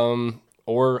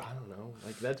 Or I don't know.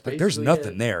 Like that's But there's basically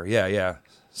nothing it. there. Yeah, yeah.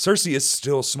 Cersei is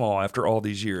still small after all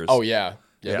these years. Oh yeah.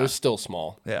 Yeah. They're still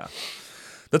small. Yeah.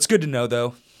 That's good to know,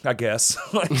 though. I guess.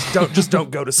 Like, don't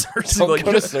go to Cersei. Don't like,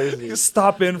 go to just, Cersei. just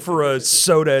stop in for a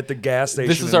soda at the gas station.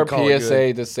 This is and our call it PSA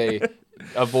good. to say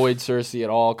avoid Cersei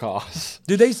at all costs.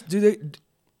 Do they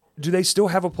still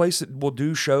have a place that will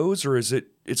do shows, or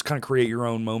it's kind of create your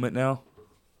own moment now?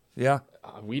 Yeah.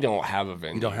 We don't have a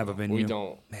venue. You don't have a venue. We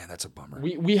don't. Man, that's a bummer.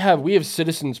 We have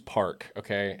Citizens Park,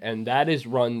 okay, and that is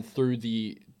run through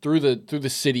the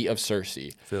city of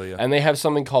Cersei. Feel ya. And they have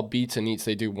something called Beats and Eats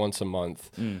they do once a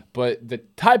month. But the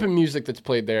type of music that's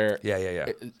played there, Yeah.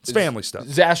 It's family stuff.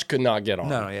 Zash could not get on.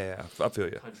 No, yeah. I feel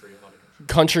you. Country, a lot of country.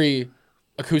 Country,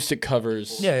 acoustic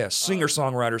covers, Yeah. Singer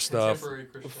songwriter stuff. Contemporary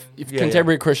Christian. Yeah,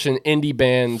 contemporary Christian, indie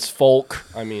bands, folk.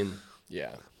 I mean, yeah.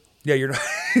 Yeah, you're not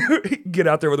get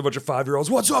out there with a bunch of 5-year-olds.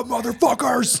 What's up,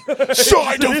 motherfuckers?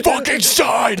 Side to fucking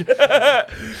side.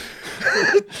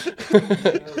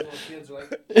 Kids are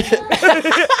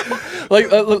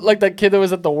like, like that kid that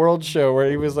was at the World Show where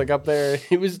he was like up there.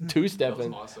 He was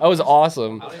two-stepping. That was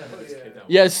awesome. I don't even know this kid that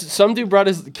Yes, some dude brought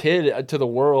his kid to the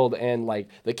World, and like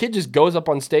the kid just goes up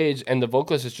on stage, and the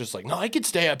vocalist is just like, "No, I can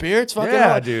stay up here. It's fucking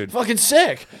Yeah, hot. dude. Fucking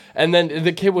sick." And then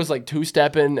the kid was like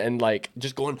two-stepping and like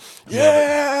just going,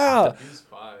 "Yeah!" He was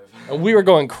 5. And we were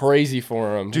going crazy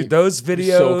for him, Dude, those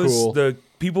videos, so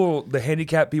cool. the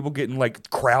handicapped people getting like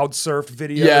crowd surfed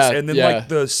videos, Yeah, and then yeah. like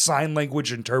the sign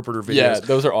language interpreter videos. Yeah,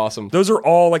 those are awesome. Those are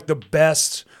all like the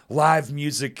best live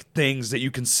music things that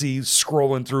you can see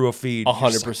scrolling through a feed. You're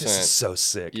just like, 100%. This is so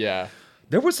sick. Yeah,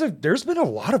 There's been a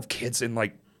lot of kids, and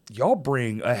like y'all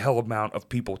bring a hell amount of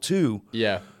people too.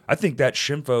 yeah. I think that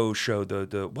Shimfo show,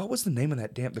 the what was the name of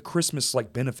that the Christmas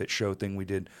like benefit show thing we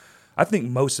did. I think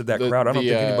most of that crowd, I don't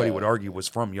think anybody would argue, was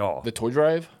from y'all. The toy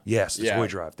drive. Yes, the Yeah. Toy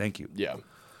Drive. Thank you. Yeah,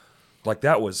 Like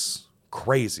that was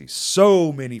crazy.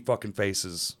 So many fucking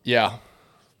faces. yeah.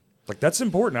 Like that's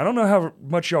important. I don't know how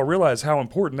much y'all realize how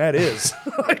important that is.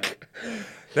 Like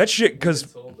that shit, because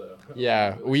Told, though.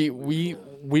 Yeah, we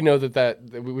know that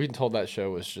we've been told that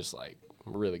show was just like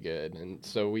really good, and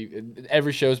so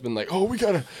every show's been like, oh, we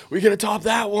gotta top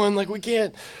that one. Like we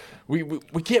can't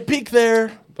peak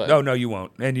there. But no, you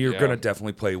won't, and you're Yeah. gonna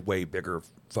definitely play way bigger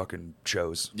fucking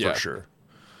shows Yeah. for sure.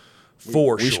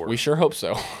 For we sure. we sure hope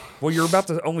so. Well, you're about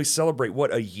to only celebrate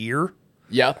what, a year?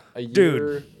 Yeah, a Dude.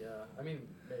 year. Yeah. I mean,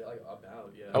 like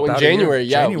about, yeah. Oh, in About a year. January,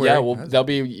 yeah, January. yeah. Well, that'll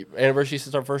be anniversary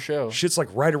since our first show. Shit's like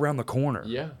right around the corner.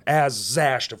 Yeah. As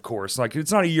Zashed, of course. Like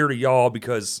it's not a year to y'all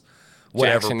because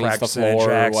whatever, Jackson needs the practicing floor,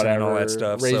 Jackson whatever. and all that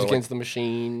stuff. Rage so, like, Against the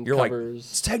Machine you're like, covers.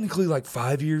 it's technically like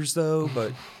 5 years though,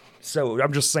 but So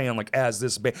I'm just saying, like, as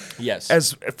this band, Yes.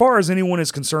 as far as anyone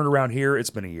is concerned around here, it's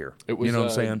been a year. It was, you know what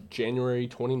I'm saying? January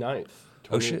 29th.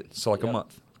 Oh shit! So like a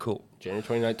month. Cool. January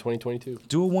 29th, 2022.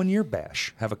 Do a 1 year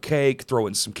bash. Have a cake. Throw it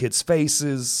in some kids'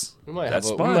 faces. We might That's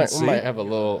have fun. we see? might have a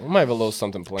little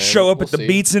something planned. Show up We'll at the see.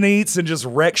 Beats and Eats and just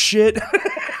wreck shit.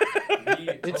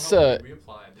 It's, we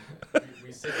applied.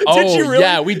 We said, Oh, Did you really?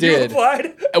 yeah, we You did.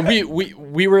 applied?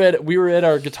 We were at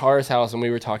our guitarist house and we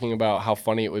were talking about how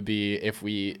funny it would be if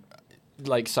we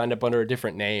like signed up under a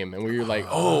different name and we were like,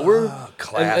 oh, we're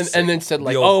classic. and then said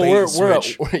like, The old oh, bait we're and we're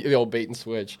switch. the old bait and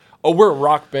switch. Oh, we're a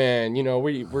rock band, you know,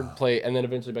 we're play. And then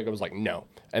eventually Becca was like, no,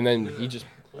 and then he just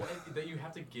well, that you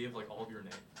have to give like all of your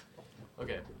name.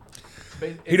 Okay.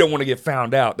 He don't want to get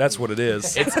found out. That's what it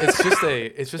is.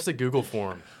 It's just a Google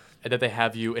form that they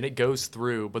have you, and it goes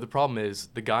through. But the problem is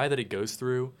the guy that it goes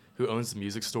through, who owns the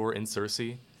music store in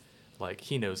Searcy, like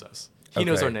he knows us. He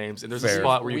knows Okay. our names, and there's Fair. a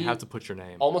spot where you We- have to put your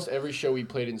name. almost every show we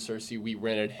played in Cersei, we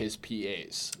rented his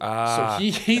PAs. Ah. So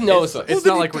he knows us. It's then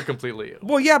not he- like we're completely.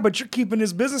 Well, yeah, but you're keeping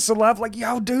his business alive. Like,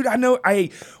 yo, dude, I know.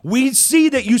 We see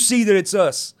that you see that it's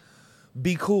us.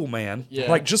 Be cool, man.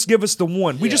 Yeah. Like, just give us the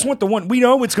one. We just Yeah. want the one. We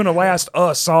know it's gonna last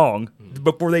a song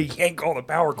before they yank all the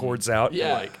power cords out.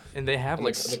 Yeah. Like, and they have And,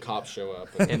 like, like the cops show up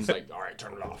and it's like, all right,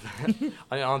 turn it off.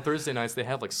 on Thursday nights they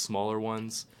have like smaller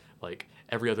ones. Like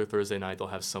every other Thursday night they'll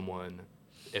have someone,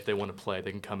 if they want to play,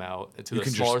 they can come out to You the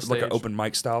can smaller just like stage. an open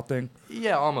mic style thing.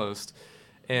 Yeah, almost.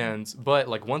 But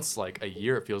like once like a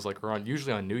year it feels like, or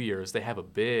usually on New Year's they have a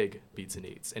big Beats and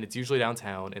Eats, and it's usually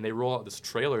downtown, and they roll out this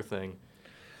trailer thing,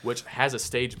 which has a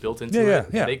stage built into Yeah, it.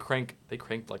 yeah. And they crank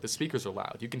like the speakers are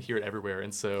loud. You can hear it everywhere,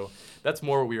 and so that's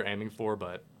more what we were aiming for,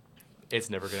 but it's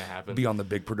never gonna happen. Be on the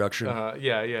big production.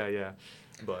 Yeah.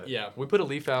 But Yeah. we put a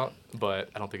leaf out, but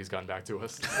I don't think he's gotten back to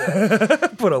us.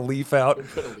 Put a leaf out.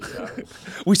 Put a leaf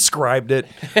out. We scribed it.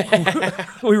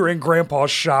 We were in Grandpa's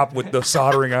shop with the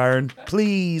soldering iron.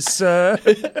 Please, sir.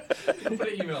 Put an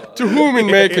email out. To whom it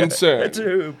may concern,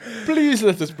 Dude, please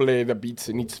let us play the Beats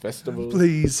and Eats Festival.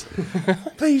 please.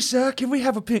 Please, sir, can we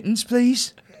have a pittance,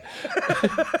 please?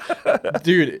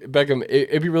 Dude, Beckham,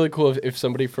 it'd be really cool if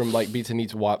somebody from like Beats and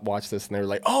Eats watched this and they were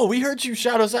like, "Oh, we heard you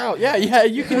shout us out. Yeah,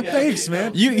 you can. Thanks,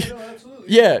 man. You, No, absolutely.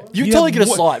 yeah, you totally have get a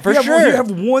one- slot for yeah, sure. well, you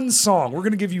have one song. We're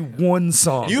gonna give you one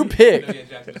song. You pick. Yeah,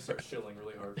 Jackson just starts chilling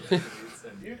really hard. For the Beats,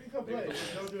 and You can come play.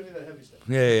 Just don't do any of that heavy stuff.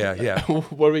 Yeah.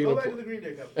 What are we Go gonna? back to Play? the Green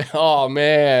Day cover. Oh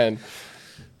man.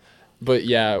 But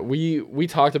yeah, we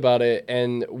talked about it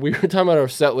and we were talking about our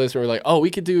set list and we are like, oh,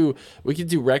 we could do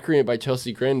Recreant by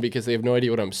Chelsea Grin because they have no idea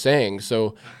what I'm saying.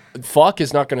 So fuck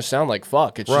is not gonna sound like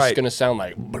fuck. It's Right. just gonna sound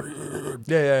like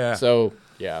Yeah. so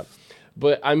yeah.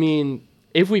 But I mean,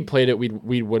 if we played it,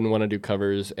 we wouldn't want to do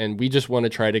covers and we just want to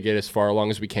try to get as far along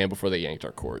as we can before they yanked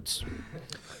our chords.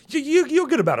 You'll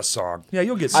get about a song. Yeah,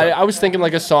 you'll get some. I was thinking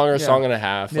like a song or a Yeah. song and a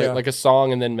half. Yeah. Like a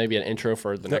song and then maybe an intro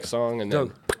for the next song and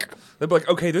then They'll be like,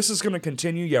 okay, this is gonna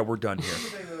continue. Yeah, we're done here. Here's the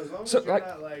thing, though, as long So, as you're like-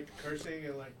 not like cursing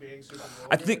and like being super vulgar,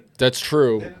 I think that's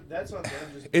true. then that's on them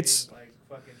just It's- being like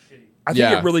fucking shitty. I think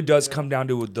Yeah. it really does come down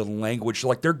to the language.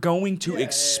 Like they're going to Yeah.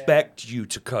 expect you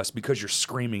to cuss because you're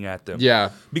screaming at them. Yeah.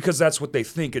 Because that's what they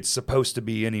think it's supposed to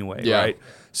be anyway, Yeah. right?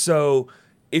 So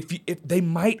if they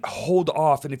might hold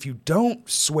off, and if you don't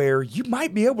swear, you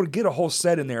might be able to get a whole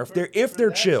set in there if they're For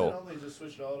that shit, chill. only just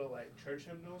switch it all to like church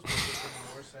hymnals, but just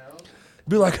with more sound.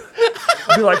 Be like,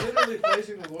 Literally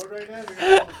praising the Lord right now. You're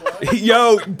gonna have to play.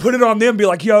 yo, put it on them. Be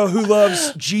like, yo, who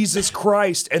loves Jesus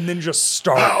Christ? And then just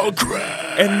start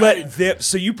and let them.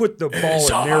 So you put the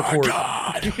ball in their court.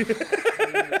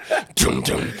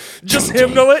 Just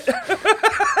hymnal it.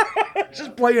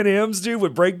 Just playing hymns, dude,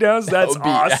 with breakdowns. That's That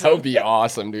awesome. would be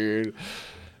awesome, dude.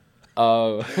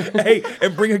 Hey,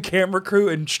 and bring a camera crew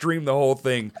and stream the whole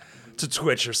thing to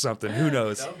Twitch or something. Who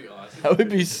knows? That would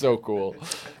be so cool.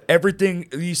 Everything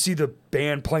you see the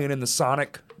band playing in the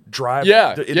Sonic Drive,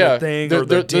 Yeah, in yeah. the thing, They're, or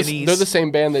the they're, Denny's. they're the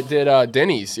same band that did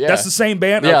Denny's. Yeah, That's the same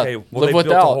band. Yeah, Okay, well Live they built the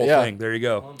Without, whole yeah. thing. There you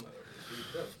go.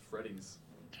 Freddy's.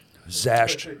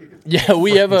 Zashed. Yeah,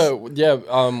 we have a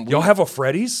Y'all have a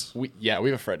Freddy's? we have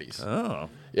a Freddy's. Oh,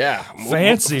 Yeah,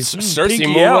 fancy. Cersei Pinky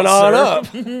moving out, on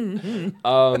sir.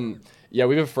 up. Yeah,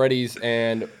 we have a Freddy's,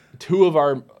 and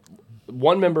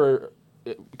one member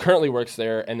currently works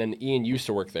there, and then Ian used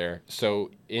to work there.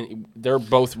 So they're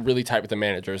both really tight with the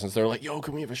managers, and so they're like, "Yo,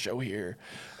 can we have a show here?"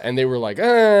 And they were like,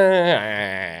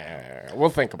 "We'll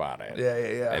think about it."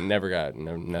 Yeah. And never got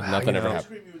nothing ever know. happened.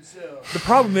 Scream you would sell. The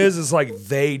problem is like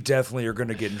they definitely are going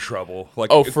to get in trouble.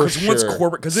 Like, Oh, for 'cause sure. Once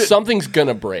corporate, because Something's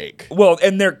gonna break. well,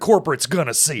 and their corporate's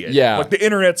gonna see it. Yeah. like the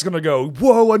internet's gonna go,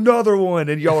 whoa, another one,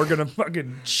 and y'all are gonna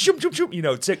fucking shoop, shoop, shoop,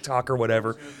 TikTok or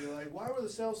whatever. You'd be like, Why were the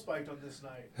sales spiked on this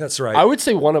night? That's right. I would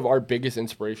say one of our biggest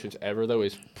inspirations ever, though,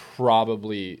 is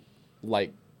probably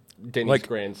like Denny's Like,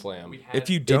 Grand Slam. if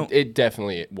you don't, It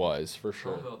definitely was for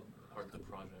sure. What about part of the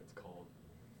project called?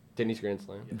 Denny's Grand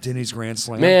Slam. Denny's Grand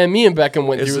Slam. Man, me and Beckham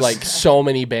went Is through this- like so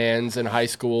many bands in high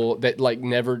school that like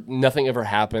nothing ever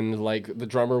happened. Like the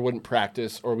drummer wouldn't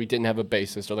practice, or we didn't have a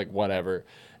bassist, or like whatever.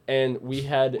 And we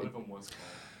had One of them was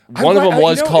called. one of them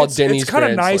was you know, called it's, Denny's It's kind of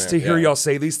Grand nice Slam, to hear yeah. y'all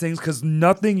say these things because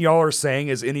nothing y'all are saying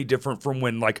is any different from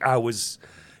when like I was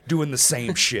doing the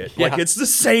same shit. Like Yeah. it's the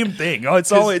same thing. Oh,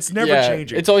 it's never Yeah,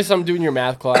 changing. It's always something doing your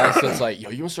math class that's like, yo,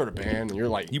 you want to start a band? And you're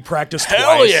like, you practice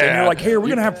Hell twice, yeah. and you're like, "Hey, are we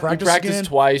You- gonna have you practice practice again?"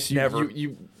 twice. Never.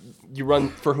 You run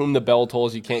for whom the bell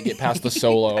tolls. You can't get past the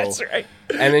solo. That's right,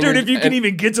 And then dude. you're- If you can and-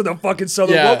 even get to the fucking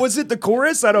solo, Yeah. what was it? The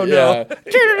chorus? I don't Yeah. know.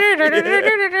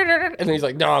 And then he's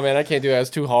like, no, man, I can't do that. It's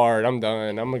too hard. I'm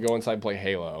done. I'm going to go inside and play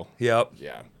Halo. Yep.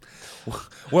 Yeah.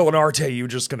 Well, in our day, you're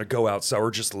just gonna go outside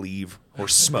or just leave or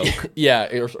smoke.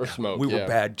 Yeah, or smoke. We were yeah.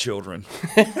 bad children.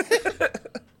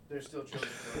 There's still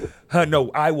children. No,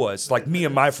 I was. Like me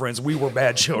and my friends, we were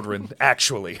bad children,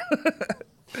 actually.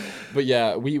 But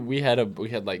yeah, we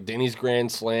had like Denny's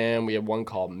Grand Slam. We had one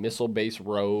called Missile Base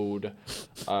Road.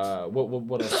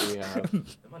 What else do we have?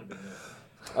 That might have been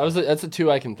it. That's the two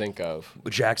I can think of.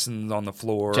 Jackson's on the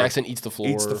floor. Jackson eats the floor.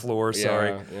 Eats the floor,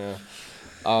 sorry. Yeah.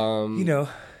 You know,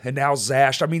 and now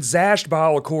Zashed. I mean, Zashed by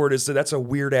all accord that's a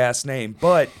weird ass name,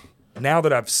 but now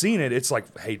that I've seen it, it's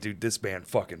like, hey, dude, this band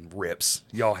fucking rips.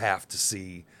 Y'all have to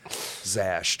see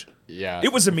Zashed. Yeah.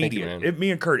 It was Thank you, immediate. man. Me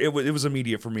and Kurt, it was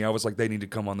immediate for me. I was like, they need to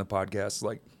come on the podcast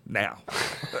like now.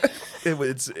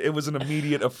 it was an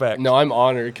immediate effect. No, I'm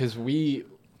honored because me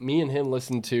and him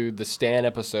listened to the Stan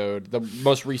episode, the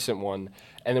most recent one,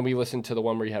 and then we listened to the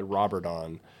one where you had Robert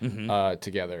on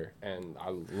together, and I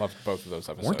loved both of those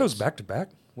episodes. Weren't those back to back?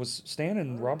 Was Stan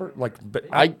and Robert like? But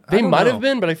They don't might know. have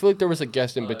been, but I feel like there was a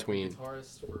guest in between. The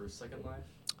guitarist for Second Life.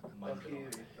 might have been on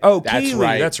it. Oh, That's Keely,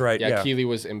 right. That's right. Yeah, Keely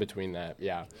was in between that.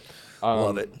 Yeah.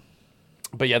 love it.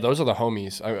 But yeah, those are the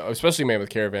homies, especially Man with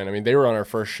Caravan. I mean, they were on our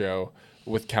first show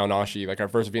with Kaunashi, like our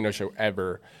first Vino show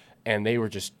ever. And they were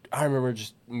I remember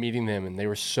just meeting them and they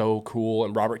were so cool.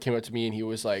 And Robert came up to me and he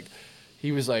was like,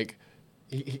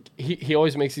 he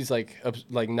always makes these like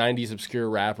 90s obscure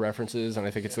rap references. And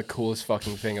I think it's the coolest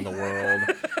fucking thing in the world.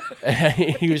 And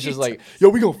he was just like, yo,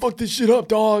 we gonna fuck this shit up,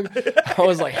 dog. I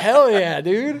was like, hell yeah,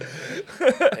 dude.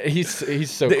 He's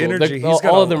so The cool. energy, All, he's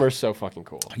got all a- of them are so fucking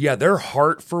cool. Yeah, their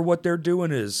heart for what they're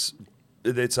doing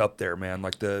it's up there, man.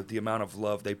 Like the amount of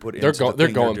love they put into They're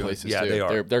thing going doing. places. Yeah, too. they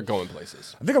are. They're going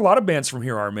places. I think a lot of bands from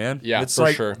here are, man. Yeah, it's for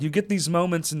like sure. you get these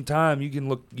moments in time. You can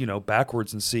look,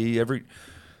 backwards and see every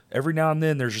now and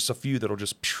then. There's just a few that'll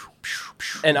just pew, pew,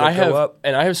 pew, And they'll I go up.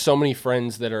 have so many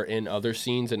friends that are in other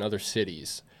scenes in other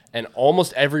cities, and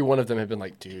almost every one of them have been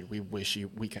like, "Dude, we wish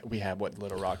we had what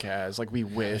Little Rock has. Like, we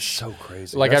wish." So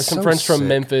crazy. Like, I have That's some so friends from sick.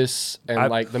 Memphis, and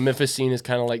I- the Memphis scene is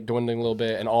kind of like dwindling a little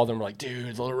bit, and all of them are like,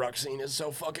 "Dude, the Little Rock scene is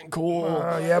so fucking cool."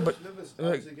 Yeah, but Memphis like,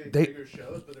 obviously getting they- bigger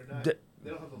shows, but they're not. they- They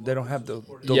don't have the. they don't have the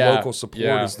support. the Yeah, local support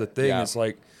yeah, is the thing. yeah. It's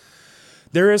like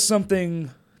there is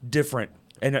something different,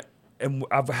 and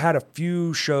I've had a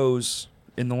few shows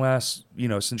in the last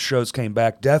since shows came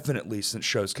back. Definitely since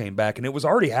shows came back, and it was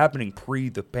already happening pre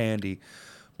the pandy,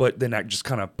 but then I just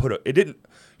kind of it didn't.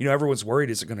 Everyone's worried,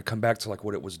 is it going to come back to like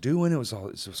what it was doing? It was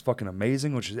fucking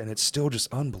amazing, and it's still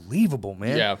just unbelievable,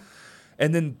 man. Yeah,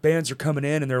 And then bands are coming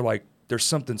in and they're like, there's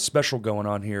something special going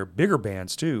on here. Bigger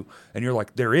bands too. And you're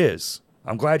like, there is.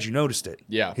 I'm glad you noticed it.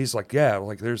 Yeah. He's like, yeah,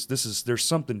 like there's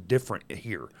something different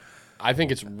here. I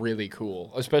think it's really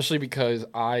cool, especially because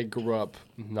I grew up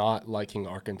not liking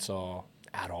Arkansas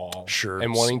at all. Sure.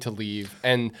 And wanting to leave.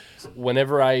 And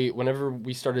whenever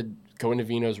we started going to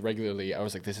Vino's regularly, I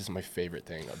was like, this is my favorite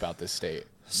thing about this state.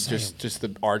 Just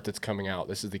the art that's coming out.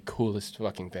 This is the coolest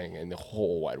fucking thing in the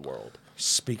whole wide world.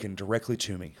 Speaking directly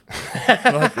to me.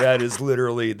 Like that is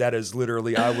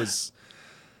literally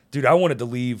I wanted to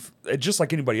leave just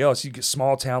like anybody else. You get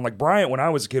small town. Like Bryant, when I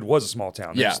was a kid, was a small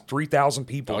town. There's Yeah. 3,000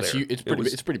 people Oh, it's there. hu-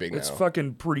 it's pretty big It's now.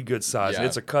 fucking pretty good size. Yeah.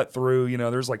 It's a cut through,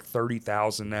 there's like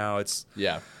 30,000 now. It's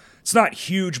not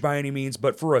huge by any means,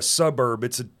 but for a suburb,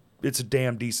 it's a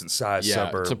damn decent sized Yeah.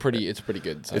 suburb. It's a pretty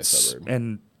good size suburb.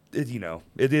 And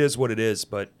it is what it is.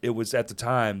 But it was at the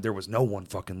time there was no one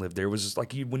fucking lived there. It was just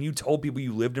like when you told people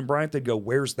you lived in Bryant, they'd go,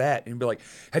 "Where's that?" And you'd be like,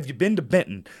 "Have you been to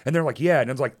Benton?" And they're like, "Yeah."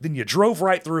 And it's like, then you drove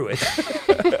right through it.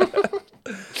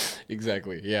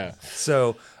 Exactly. Yeah.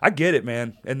 So I get it,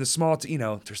 man. And the small,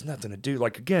 there's nothing to do.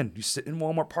 Like again, you sit in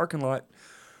Walmart parking lot,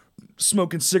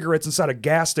 smoking cigarettes inside a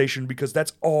gas station because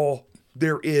that's all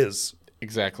there is.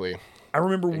 Exactly. I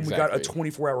remember when we got a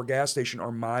Exactly. 24-hour gas station,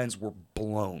 our minds were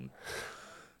blown.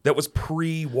 That was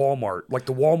pre-Walmart. Like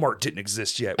the Walmart didn't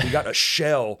exist yet. We got a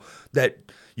Shell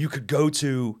that you could go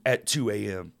to at 2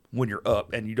 a.m. when you're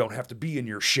up, and you don't have to be in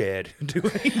your shed doing.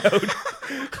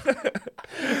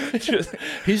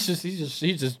 He's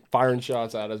just firing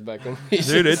shots at us, Beckham.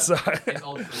 Dude, it's It's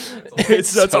all true. it's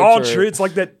so all true. true. It's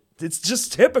like that. It's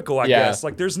just typical, I Yeah. guess.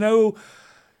 Like there's no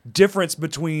difference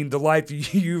between the life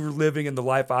you're living and the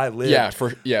life I live. yeah,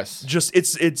 yes. Just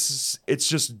it's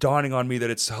just dawning on me that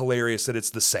it's hilarious that it's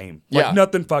the same. Like Yeah.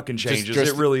 nothing fucking changes.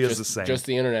 It really is the same. Just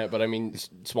the internet, but I mean,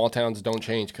 small towns don't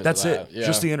change because That's of it. that. Yeah.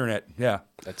 Just the internet. Yeah.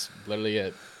 That's literally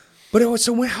it. But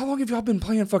how long have y'all been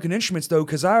playing fucking instruments though?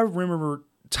 Because I remember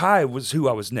Ty was who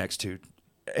I was next to,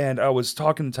 and I was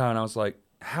talking to Ty, and I was like,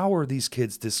 "How are these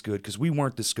kids this good? Because we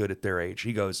weren't this good at their age."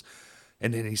 He goes,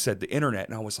 and then he said the internet,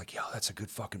 and I was like, "Yo, that's a good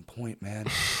fucking point, man."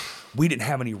 We didn't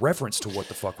have any reference to what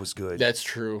the fuck was good. That's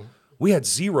true. We had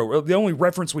zero. The only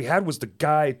reference we had was the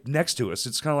guy next to us.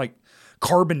 It's kind of like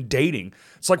carbon dating.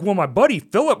 It's like, well, my buddy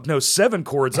Philip knows 7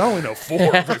 chords. I only know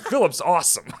 4. But Philip's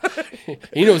awesome.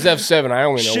 He knows F7. I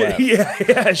only know Shit, F.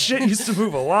 yeah. Shit used to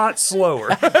move a lot slower.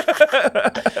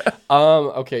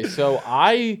 Okay, so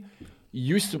I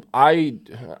used to. I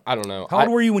don't know. How old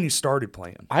were you when you started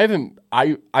playing?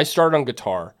 I started on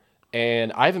guitar,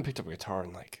 and I haven't picked up a guitar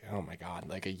in like, oh my god,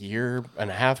 like a year and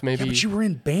a half maybe. Yeah, but you were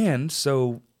in band,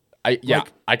 so I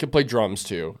could play drums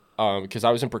too. Because I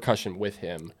was in percussion with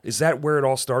him. is that where it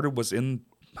all started? Was in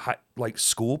like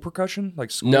school percussion,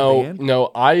 like school band? No,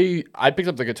 I picked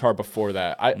up the guitar before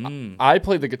that. I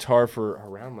played the guitar for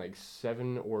around like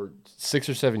 6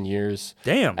 or 7 years.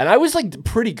 Damn. And I was like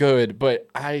pretty good, but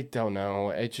I don't know.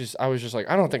 I was just like,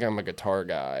 I don't think I'm a guitar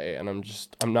guy, and I'm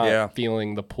not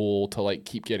feeling the pull to like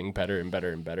keep getting better and better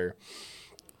and better.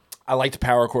 I liked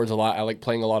power chords a lot. I like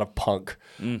playing a lot of punk.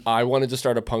 I wanted to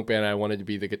start a punk band. I wanted to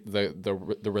be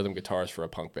the rhythm guitarist for a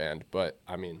punk band, but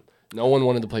I mean, no one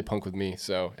wanted to play punk with me,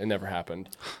 so it never happened.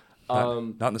 Not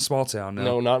in the small town, no.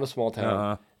 No, not in a small town.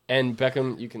 Uh-huh. And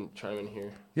Beckham, you can chime in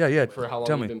here. Yeah. For how long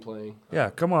Tell you've me. been playing. Yeah,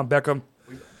 come on, Beckham.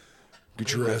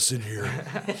 Get your ass in here.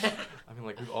 I mean,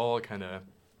 like we've all kind of.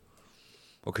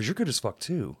 Well, because you're good as fuck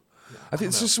too. I think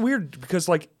it's just weird because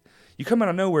like you come out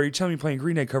of nowhere, you tell me you're playing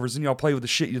Green Day covers, and y'all play with the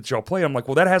shit that y'all play. I'm like,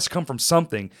 well, that has to come from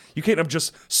something. You can't have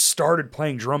just started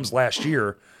playing drums last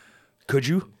year. Could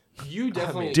you? You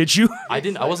definitely Did you? I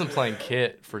wasn't playing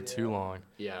kit for too long.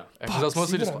 Yeah. Because I was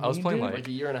mostly just I was playing Like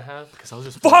a year and a half, because I was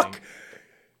just Fuck!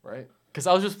 right? Because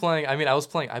I was just playing. I mean,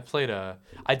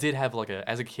 I did have like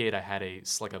as a kid, I had a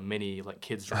mini like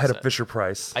kids drum I had a set. Fisher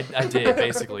Price. I did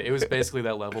basically. It was basically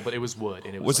that level, but it was wood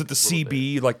and it Was like, it the a little bit.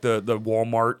 CB, like the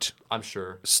Walmart? I'm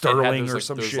sure. Sterling It had or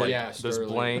some those, shit? Like, Yeah, those Sterling,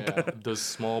 blank, yeah. those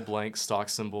small blank stock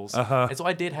symbols. Uh-huh. And so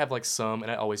I did have like some,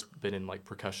 and I always been in like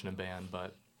percussion and band,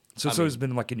 but So it's always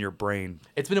been like in your brain.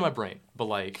 it's been in my brain. But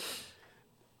like,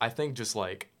 I think just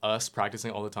like us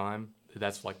practicing all the time,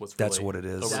 that's like what's That's really what it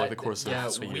is. over like the course yeah,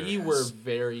 of a year. we were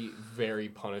very, very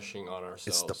punishing on ourselves.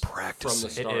 It's the from practicing. the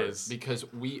It start. is. Because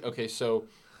so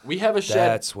we have a shed.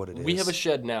 That's what it We have is. a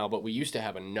shed now, but we used to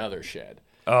have another shed,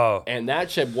 Oh, and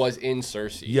that shed was in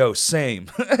Searcy. yo, same.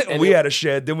 We had a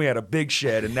shed, then we had a big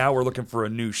shed, and now we're looking for a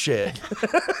new shed.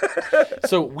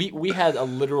 So we had a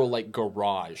literal like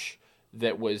garage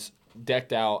that was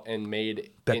decked out and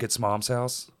made. Beckett's mom's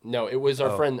house. No, it was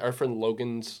our friend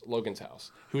Logan's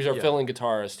house, who's our Yeah. fill-in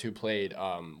guitarist who played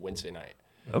Wednesday night.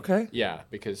 Okay. Yeah,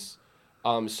 because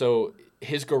so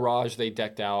his garage they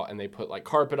decked out and they put like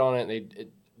carpet on it and they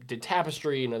did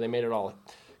tapestry, they made it all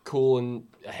cool and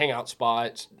hangout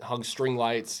spots, hung string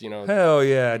lights, Hell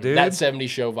yeah, dude. that 70s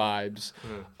show vibes.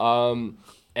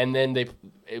 And then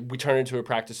we turned into a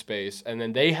practice space, and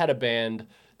then they had a band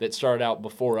that started out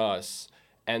before us,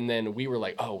 and then we were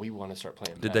like, oh, we want to start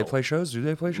playing Did metal. they play shows? Do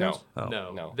they play shows? No.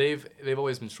 Oh. No, they've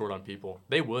always been short on people.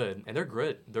 They would, and they're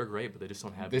great. They're great, but they just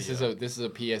don't have. This is a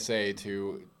PSA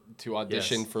to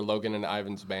audition Yes. for Logan and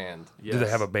Ivan's band. Do they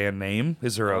have a band name?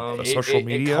 Is there a It- social it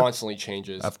media? constantly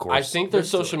changes. Of course. I think their They're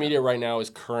still social media right now is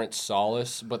Current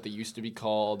Solace, but they used to be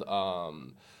called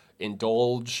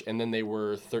Indulge, and then they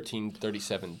were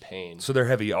 1337 Pain. So they're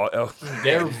heavy. Oh.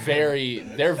 They're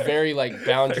very like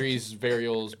boundaries,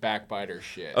 varials, backbiter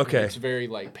shit. Okay. It's very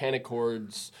like panic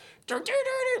chords,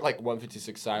 like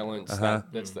 156 silence. Uh-huh.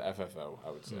 That's the FFO, I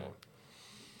would say.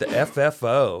 The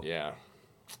FFO. Yeah.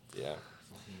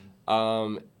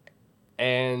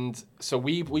 And so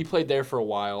we played there for a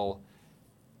while,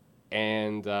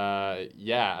 and I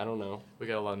don't know. We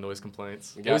got a lot of noise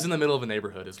complaints. We It got- was in the middle of a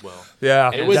neighborhood as well.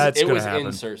 Yeah, It was that's it gonna was happen.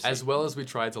 in Cersei. As well as we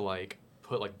tried to like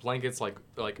put like blankets like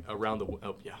around the.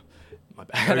 Oh yeah, my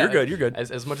bad. No, you're good. You're good.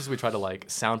 As much as we try to like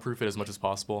soundproof it as much as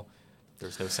possible,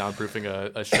 there's no soundproofing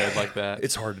a shed like that.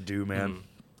 It's hard to do, man.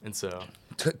 And so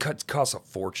Costs a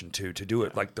fortune too to do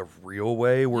it like the real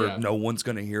way where Yeah. no one's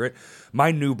gonna hear it.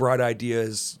 My new bright idea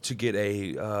is to get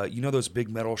a those big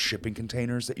metal shipping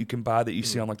containers that you can buy that you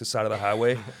see on like the side of the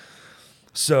highway.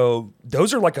 So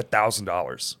those are like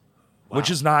 $1,000, which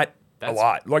is not a That's-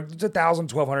 lot. Like it's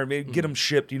 1,000, 1,200. Maybe get them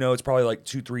shipped. It's probably like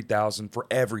 2,000-3,000 for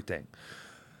everything.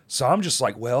 So I'm just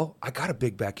like, well, I got a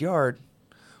big backyard.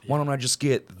 Why don't I just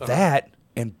get that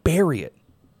and bury it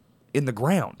in the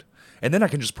ground, and then I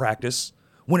can just practice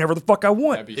whenever the fuck I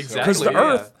want. That'd be so Because the Exactly,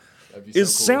 yeah. earth That'd be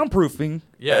is so cool. soundproofing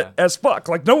Yeah. as fuck.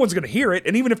 Like no one's gonna hear it,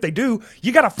 and even if they do,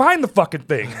 you gotta find the fucking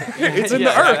thing. It's in the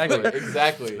Yeah, earth.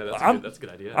 Exactly. No, that's a good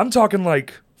idea. I'm talking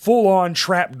like full on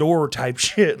trap door type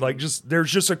shit. Like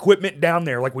there's just equipment down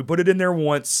there. Like we put it in there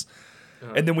once,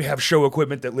 and then we have show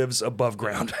equipment that lives above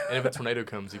ground. and if a tornado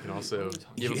comes, you can also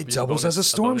give It a doubles bonus- as a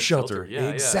storm bonus shelter. Yeah,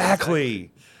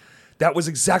 exactly. That was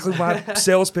exactly my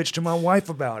sales pitch to my wife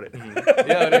about it.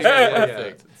 Yeah,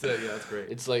 Perfect. So, yeah, that's great.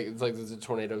 It's like there's a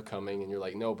tornado coming, and you're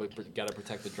like, no, but you gotta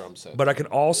protect the drum set. But I can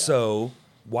also,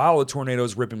 while a tornado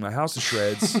is ripping my house to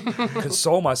shreds,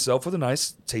 console myself with a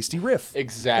nice, tasty riff.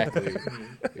 exactly,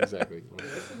 exactly.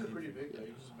 This is pretty big though.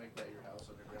 You just make that your house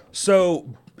underground.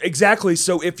 So, exactly.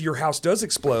 So, if your house does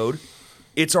explode,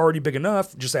 it's already big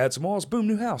enough. Just add some walls. Boom,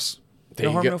 new house. There No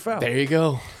you harm, go. no foul. There you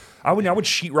go. I would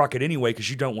sheetrock it anyway because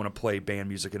you don't want to play band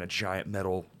music in a giant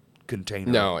metal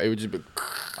container. No, it would just be.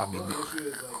 I mean, The issue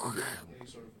is like getting any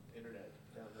sort of internet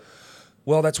down there.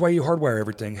 well, that's why you hardwire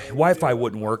everything. Wi-Fi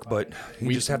wouldn't work, but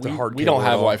you just have to hard. We don't cable it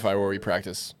have all. Wi-Fi where we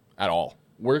practice at all.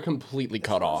 We're completely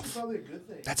cut It's off. probably a good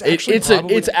thing. That's actually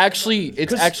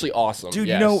It's actually awesome, dude.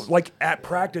 yes. Like at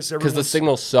practice, because the everyone's-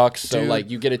 signal sucks. So Dude.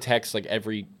 like you get a text like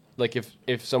every like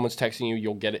if someone's texting you,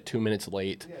 you'll get it 2 minutes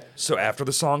late. So after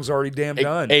the song's already damn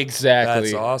done.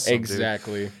 Exactly. That's awesome. dude.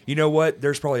 Exactly. You know what?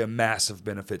 There's probably a massive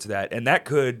benefit to that, and that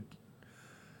could,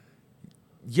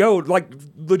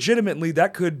 legitimately,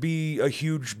 that could be a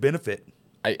huge benefit.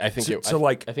 I think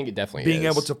I think it definitely being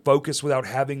is. able to focus without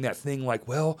having that thing like,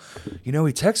 well, he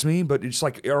texts me, but it's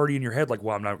like already in your head, like,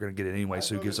 well, I'm not going to get it anyway,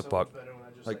 so who gives a fuck? Better when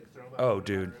I just, Like, throw 'em out oh, in my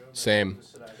dude. room Same. and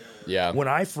just sit out there and work. Yeah. When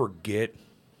I forget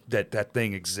that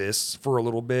thing exists for a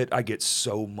little bit, I get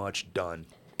so much done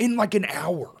in like an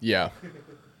hour. Yeah.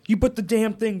 You put the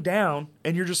damn thing down,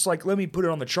 and you're just like, let me put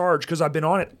it on the charge because I've been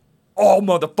on it all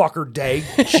motherfucker day.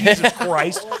 Jesus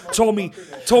Christ. Told me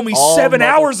All 7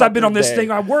 hours I've been on motherfucker this day.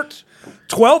 thing. I worked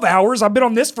 12 hours. I've been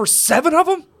on this for 7 of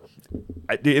them.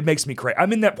 It makes me crazy.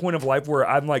 I'm in that point of life where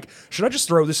I'm like, should I just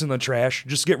throw this in the trash?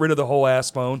 Just get rid of the whole ass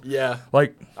phone? Yeah.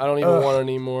 Like, I don't even want it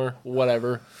anymore.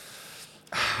 Whatever.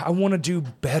 I want to do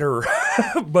better,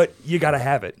 but you got to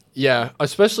have it. Yeah,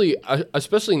 especially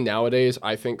nowadays,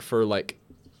 I think for like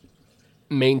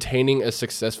maintaining a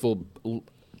successful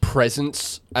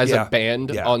presence as Yeah, a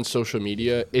band yeah. on social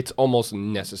media, it's almost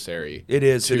necessary. It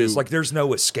is. to- Like, there's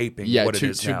no escaping Yeah, what it to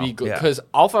is now. be good Yeah. because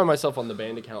I'll find myself on the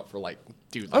band account for like,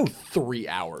 dude, like Oh. 3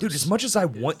 hours. Dude, as much as I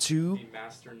want to, The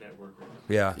master network.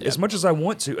 yeah, as much as I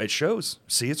want to, it shows.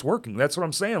 See, it's working. That's what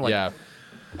I'm saying. Like, yeah,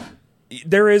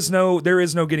 there is no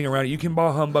getting around it. You can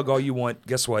bah humbug all you want.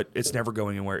 Guess what? It's never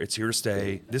going anywhere. It's here to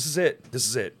stay. This is it.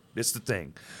 It's the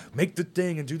thing. Make the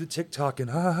thing and do the TikTok and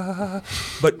ha ha ha. ha.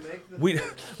 But we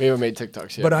we haven't made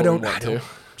TikToks yet. but I we don't, want I don't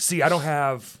see. I don't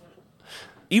have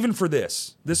even for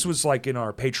this. This was like in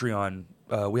our Patreon.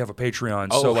 We have a Patreon,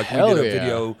 Oh, so like we hell did a yeah.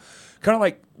 video, kind of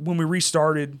like when we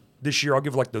restarted this year. I'll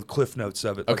give like the cliff notes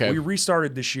of it. Like, Okay. we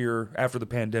restarted this year after the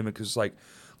pandemic. Because like,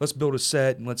 let's build a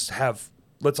set and let's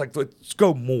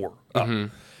go more. up.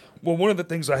 Mm-hmm. Well, one of the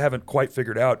things I haven't quite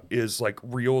figured out is like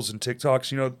reels and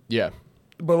TikToks. Yeah,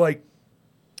 But like,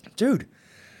 dude,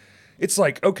 it's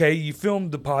like, okay, you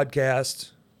filmed the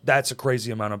podcast. That's a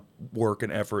crazy amount of work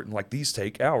and effort. And like these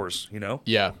take hours,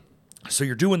 yeah, So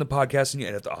you're doing the podcast and you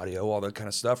edit the audio, all that kind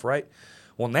of stuff, right?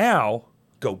 Well, now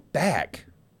go back,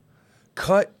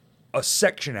 cut a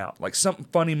section out, like some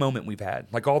funny moment we've had,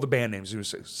 like all the band names. You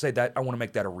say that, I want to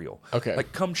make that a reel. Okay.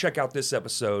 Like, come check out this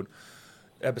episode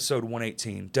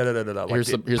 118. Da da da da da. Like, Here's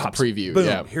the it here's the pops, preview, Boom.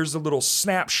 yeah. Here's a little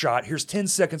snapshot. Here's 10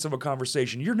 seconds of a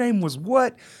conversation. Your name was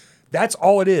what? That's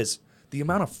all it is. The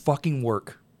amount of fucking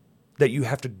work that you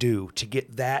have to do to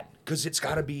get that, because it's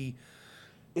got to be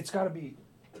this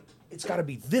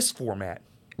format.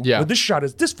 Yeah. But this shot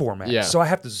is this format. Yeah. So I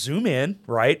have to zoom in,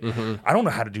 right? I don't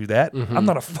know how to do that. I'm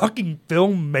not a fucking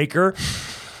filmmaker.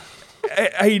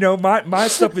 My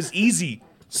stuff is easy.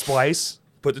 Splice,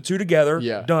 put the two together,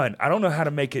 Yeah. done. I don't know how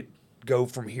to make it go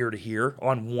from here to here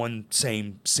on one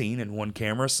same scene and one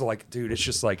camera. So like, dude, it's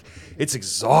just like, it's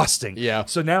exhausting. Yeah.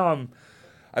 So now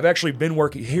I've actually been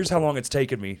working. Here's how long it's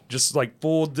taken me. Just like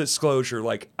full disclosure.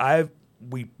 Like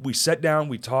we sat down,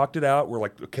 we talked it out. We're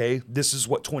like, okay, this is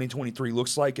what 2023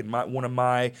 looks like. And one of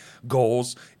my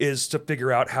goals is to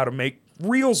figure out how to make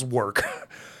Reels work.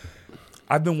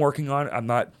 I've been working on it. I'm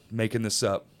not making this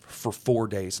up for 4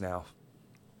 days now.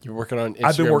 You're working on Instagram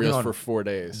I've been working Reels on for 4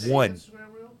 days. One.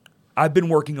 Instagram reel? I've been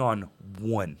working on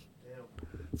one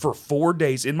for 4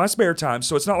 days in my spare time.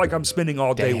 So it's not like I'm spending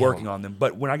all day Damn. working on them.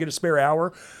 But when I get a spare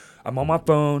hour, I'm on my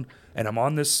phone and I'm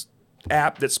on this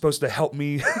app that's supposed to help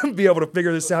me be able to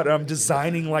figure this out. And I'm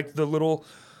designing like the little,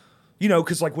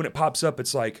 because like when it pops up,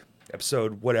 it's like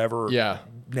episode whatever, Yeah.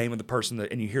 name of the person,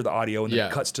 and you hear the audio and then Yeah.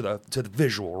 it cuts to the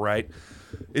visual, right?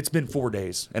 It's been 4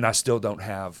 days and I still don't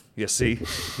have. You see,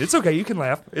 it's okay. You can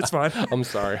laugh. It's fine. I'm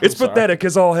sorry. It's I'm sorry. pathetic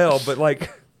as all hell, but like,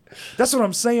 that's what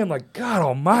I'm saying. Like, God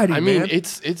Almighty, I mean, man.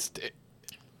 it's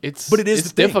But it is it's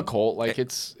the thing. difficult. Like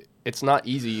it's not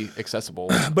easy accessible.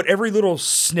 But every little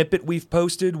snippet we've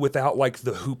posted without like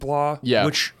the hoopla, Yeah.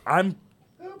 which I'm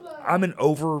an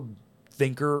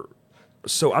overthinker,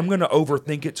 so I'm gonna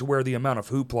overthink it to where the amount of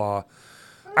hoopla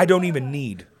I don't even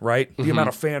need, right? The amount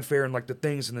of fanfare and like the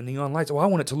things and the neon lights. Oh, I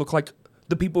want it to look like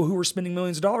the people who are spending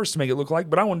millions of dollars to make it look like,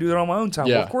 but I want to do that on my own time.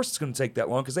 Well, Yeah. of course it's gonna take that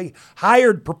long because they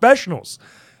hired professionals.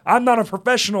 I'm not a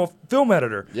professional film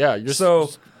editor. Yeah, you're so.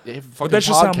 But that's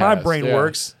just how my brain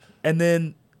works. And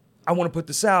then I want to put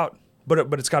this out, but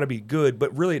it's got to be good.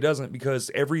 But really, it doesn't, because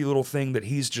every little thing that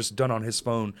he's just done on his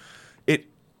phone,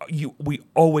 we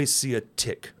always see a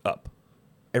tick up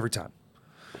every time.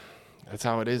 That's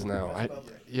how it is now.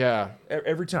 Yeah,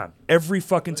 Every time, every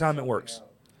fucking time it works.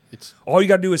 it's All you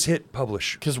got to do is hit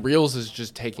publish. because Reels is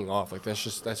just taking off. Like that's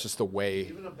just the way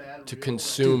Even a bad to reel,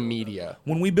 consume media.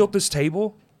 When we built this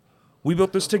table, we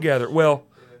built this together. Well,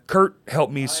 Kurt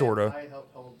helped me sorta. I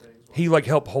helped hold things. He like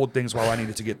helped hold things while I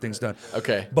needed to get things done.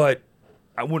 Okay. But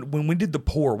when we did the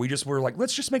pour, we just were like,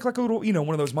 let's just make like a little,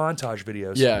 one of those montage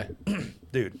videos. Yeah.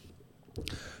 Dude,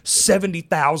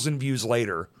 70,000 views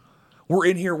later, we're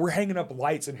in here, we're hanging up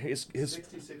lights, and his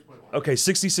 66.1. okay,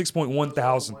 66.1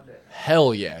 thousand. One day.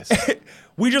 Hell yes.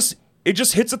 It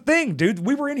just hits a thing, dude.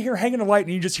 We were in here hanging a light,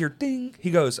 and you just hear ding. He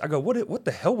goes, I go, what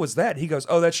the hell was that? He goes,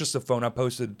 oh, that's just the phone. I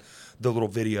posted the little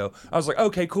video. I was like,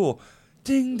 okay, cool.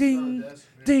 Ding ding.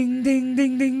 Ding ding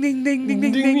ding ding ding ding ding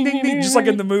ding ding ding ding, just like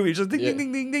in the movie, just ding Yeah. ding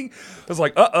ding ding ding. I was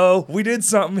like, we did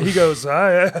something. He goes,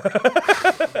 I know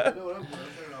what I'm doing. I'm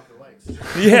turning off the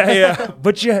lights. yeah,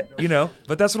 but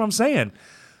but that's what I'm saying.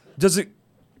 Does it?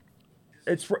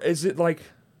 Is it like?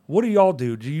 What do y'all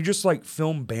do? Do you just like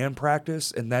film band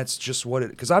practice and that's just what it?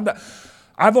 Because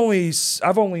I've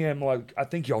only am like, I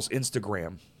think y'all's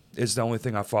Instagram is the only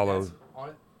thing I follow.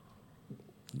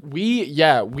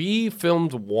 We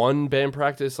filmed one band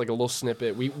practice, like a little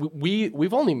snippet.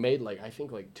 We've only made like I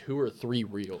think like 2 or 3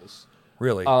 reels.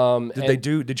 Really?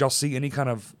 Did y'all see any kind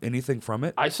of anything from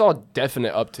it? I saw a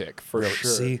definite uptick for Really?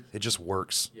 sure. See, it just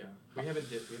works. Yeah, we haven't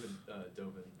dove into it very hard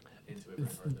though.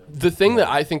 The thing that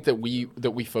I think that we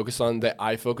focus on, that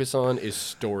I focus on, is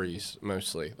stories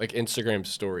mostly, like Instagram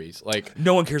stories. Like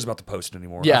No one cares about the post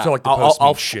anymore. yeah, I feel like the post I'll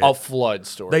means shit. I'll flood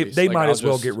stories. They Like, might I'll as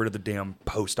well just- get rid of the damn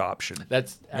post option.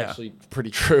 That's actually pretty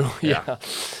true. Yeah.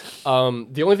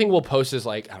 The only thing we'll post is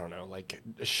like, I don't know, like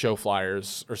show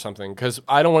flyers or something, because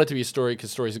I don't want it to be a story,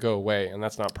 because stories go away and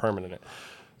that's not permanent.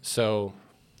 So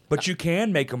But you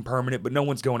can make them permanent, but no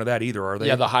one's going to that either, are they?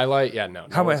 yeah, the highlight. Yeah, no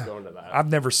one's going to that. I've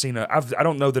never seen I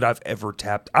don't know that I've ever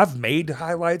tapped. I've made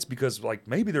highlights because like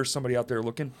maybe there's somebody out there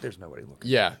looking. There's nobody looking.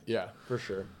 Yeah, for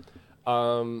sure.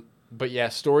 But yeah,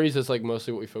 stories is like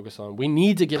mostly what we focus on. We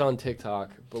need to get on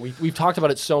TikTok, but we've talked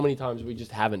about it so many times, we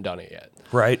just haven't done it yet.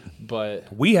 Right. But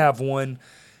We have one,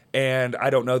 and I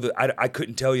don't know that I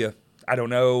couldn't tell you. I don't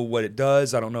know what it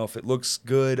does. I don't know if it looks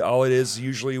good. All it is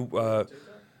usually.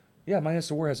 Yeah, my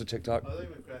Insta War has a TikTok. I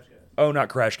think we crashed it. Oh, not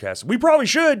Crashcast. We probably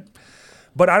should,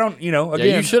 but I don't. Again,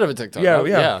 yeah, you should have a TikTok.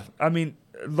 Yeah. I mean,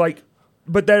 like,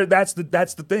 but that's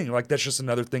the thing. Like, that's just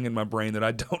another thing in my brain that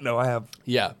I don't know I have.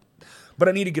 Yeah. But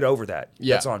I need to get over that.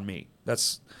 Yeah. That's on me. That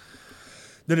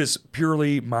is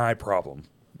purely my problem.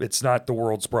 It's not the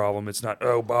world's problem. It's not,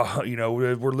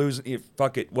 we're losing.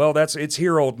 Fuck it. Well, it's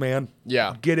here, old man.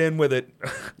 Yeah. Get in with it.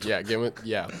 Yeah.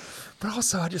 Yeah. But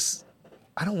also, I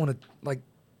don't want to, like,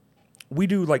 we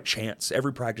do like chants.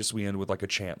 Every practice we end with like a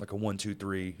chant, like a 1, 2,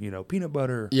 3, peanut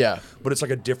butter. Yeah. But it's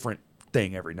like a different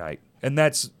thing every night. And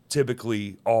that's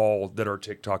typically all that our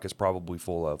TikTok is probably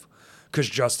full of. because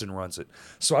Justin runs it.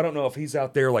 So I don't know if he's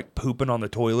out there like pooping on the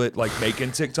toilet, like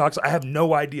making TikToks. I have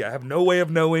no idea. I have no way of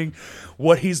knowing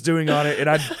what he's doing on it, and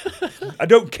I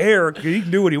don't care. He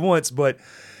can do what he wants, but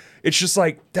it's just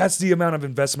like that's the amount of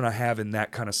investment I have in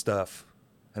that kind of stuff.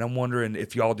 And I'm wondering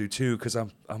if y'all do too, because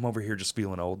I'm over here just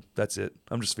feeling old. That's it.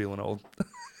 I'm just feeling old.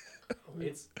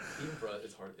 It's even for us,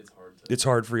 it's hard. To, It's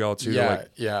hard for y'all too. Yeah, Like,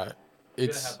 yeah. you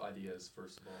It's gotta have ideas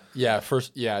first of all.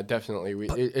 yeah, definitely.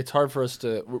 It's hard for us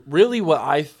to really. What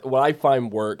I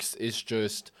find works is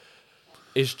just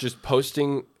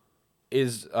posting.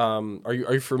 Are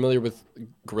you familiar with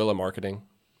guerrilla marketing?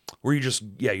 where you just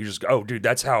oh dude,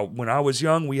 that's how when I was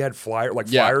young we had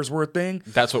Yeah. flyers were a thing.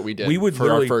 That's what we did. We would for our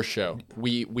literally- first show.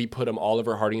 We put them all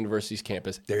over Harding University's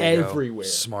campus, There you everywhere. go.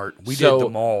 Smart. We did the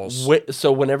malls.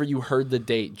 So whenever you heard the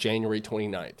date, January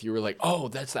 29th, you were like, "Oh,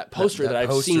 that's that poster that I've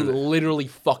poster seen that- literally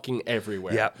fucking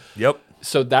everywhere." Yep.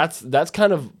 So that's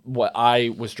kind of what I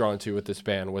was drawn to with this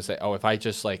band was that if I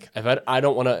just like if I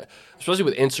don't want to, especially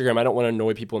with Instagram, I don't want to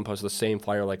annoy people and post the same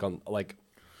flyer like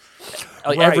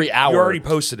Right. every hour. You already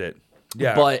posted it.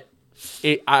 Yeah. But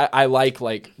I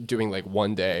like doing like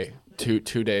one day, two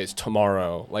days,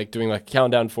 tomorrow, like doing like a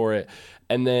countdown for it,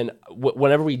 and then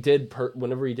whenever we did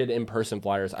in person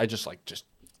flyers, I just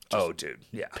oh dude,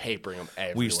 yeah. papering them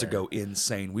everywhere. We used to go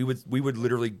insane. We would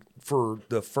literally for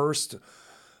the first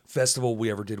festival we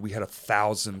ever did, we had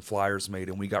 1,000 flyers made,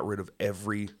 and we got rid of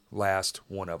every last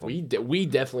one of them. We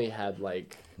definitely had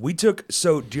like We took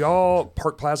do y'all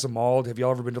Park Plaza Mall? Have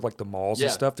y'all ever been to like the malls and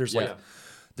Yeah. stuff?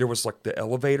 There was like the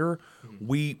elevator.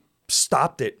 We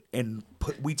stopped it and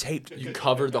we taped you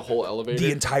covered the whole elevator.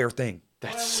 the entire thing.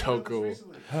 That's so cool.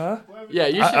 Huh? Yeah,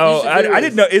 you should. I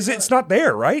didn't know. It's not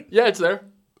there, right? Yeah, it's there.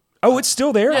 Oh, it's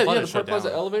still there. Yeah, thought the it shut Park Plaza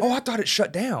down. elevator. Oh, I thought it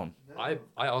shut down. I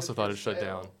also thought it shut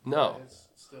down. No. It's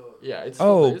still. Yeah, it's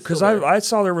Oh, still because there. I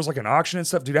saw there was like an auction and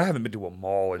stuff. Dude, I haven't been to a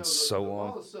mall in No, so the long.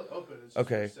 mall is still open. It's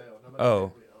Okay. just for sale. No matter Oh.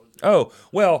 what we own. Oh,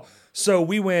 well, so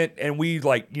we went and we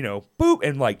boop,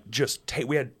 and just tape.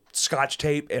 We had scotch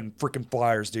tape and freaking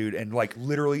flyers, dude, and like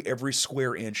literally every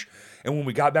square inch. And when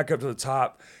we got back up to the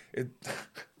top,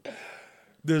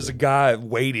 there's a guy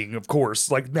waiting, of course.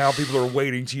 Like now people are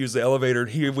waiting to use the elevator,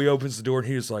 and we opens the door, and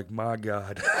he was like, my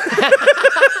God.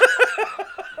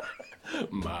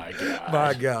 My God.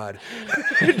 My God.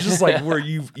 Just like where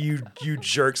you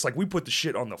jerks. Like we put the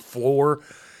shit on the floor.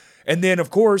 And then of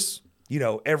course,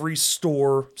 every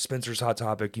store, Spencer's Hot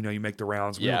Topic, you make the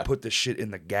rounds. We Yeah. would put this shit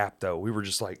in the Gap though. We were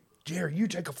just like, Jerry, you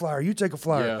take a flyer, you take a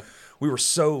flyer. Yeah. We were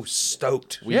so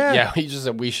stoked. Yeah, he just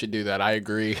said we should do that. I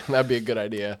agree. That'd be a good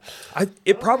idea.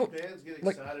 It probably Bands get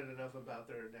like- excited enough about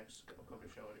their next upcoming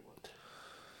show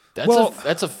anymore.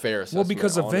 That's a fair assessment.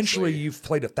 because eventually honestly. you've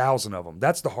played 1,000 of them.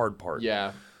 That's the hard part.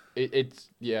 Yeah.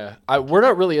 We're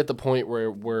not really at the point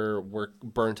where we're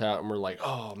burnt out and we're like,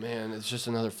 oh man, it's just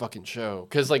another fucking show.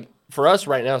 Because like for us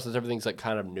right now, since everything's like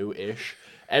kind of new-ish,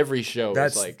 every show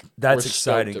That's is like that's we're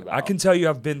exciting. stoked I about. can tell you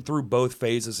I've been through both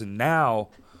phases, and now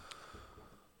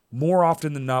more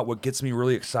often than not, what gets me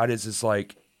really excited is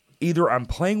like either I'm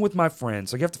playing with my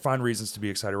friends. Like you have to find reasons to be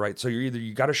excited, right? So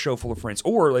you got a show full of friends,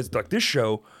 or it's like this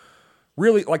show.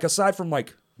 Really, like aside from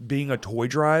like being a toy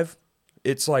drive,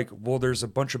 it's like, well, there's a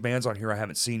bunch of bands on here I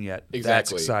haven't seen yet. That's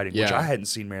Exactly. exciting. Which Yeah. I hadn't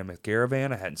seen Mammoth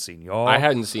Caravan. I hadn't seen y'all. I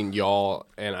hadn't seen y'all,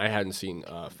 and I hadn't seen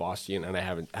Faustian, and I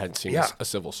hadn't seen Yeah. a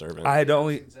Civil Servant. I had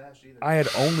only Zash either. I had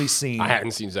only seen I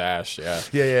hadn't seen Zash. Yeah.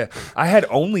 Yeah. I had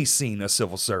only seen a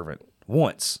Civil Servant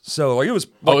once. So like it was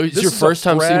Oh, like, it's this your is a first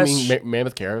time fresh- seeing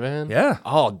Mammoth Caravan? Yeah.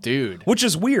 Oh, dude. Which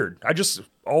is weird. I just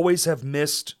always have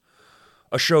missed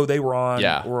a show they were on,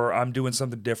 Yeah. or I'm doing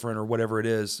something different or whatever it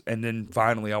is. And then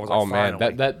finally I was like, Oh man,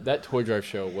 finally. that Toy Drive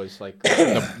show was like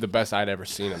the best I'd ever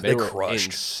seen them. They were crushed.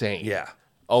 insane. Yeah.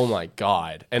 Oh my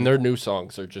god, and their new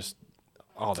songs are just,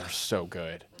 they're so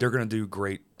good. They're going to do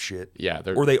great shit. Yeah,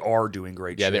 Or they are doing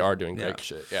great shit. they are doing great Yeah.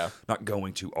 shit. Yeah, Not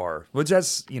going to are. Which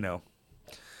that's,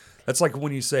 that's like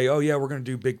when you say, oh yeah, we're going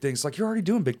to do big things. Like you're already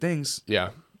doing big things, yeah.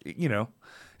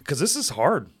 because this is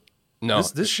hard. No,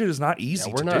 This shit is not easy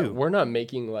we're to not do. we're not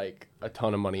making like a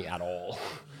ton of money at all.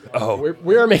 Oh,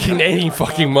 We are making any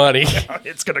fucking money.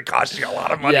 it's going to cost you a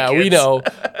lot of money. Yeah, we kids. know,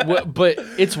 but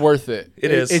it's worth it.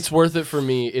 It is. It's worth it for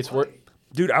me. It's worth.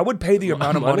 Dude, I would pay the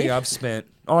amount of money Money? I've spent.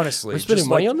 Honestly, We're spending just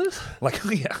money like, on this? Like,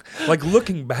 yeah, like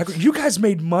looking back, you guys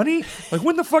made money. Like,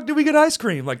 when the fuck did we get ice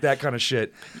cream? Like that kind of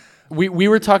shit. We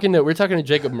were talking to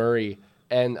Jacob Murray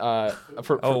and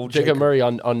for Oh, Jacob Jacob. Murray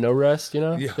on No Rest,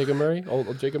 Yeah. Jacob Murray,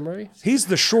 old Jacob Murray. He's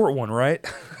the short one, right?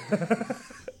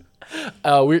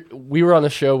 We were on the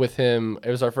show with him. It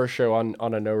was our first show on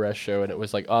a No Rest show, and it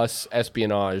was like us,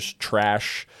 espionage,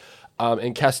 trash,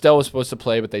 And Castell was supposed to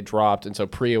play, but they dropped, and so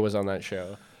Priya was on that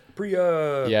show.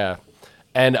 Priya. Yeah.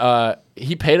 And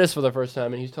he paid us for the first time,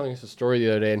 and he was telling us a story the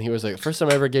other day, and he was like, the first time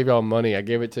I ever gave y'all money, I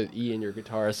gave it to Ian, your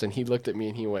guitarist, and he looked at me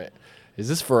and he went, is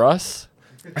this for us?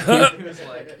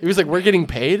 He was like, we're getting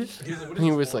paid? And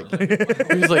he was like,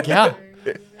 yeah.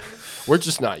 We're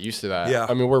just not used to that. Yeah.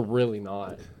 I mean, we're really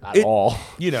not at all.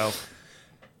 You know.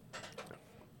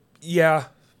 Yeah.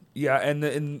 Yeah,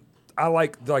 and I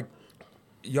like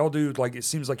y'all do, like, it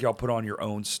seems like y'all put on your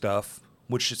own stuff,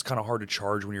 which is kind of hard to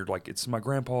charge when you're like, it's my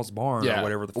grandpa's barn or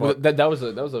whatever the fuck. Well, that was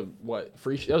a what,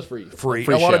 free? That was free. Free.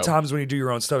 Free A lot of show. times when you do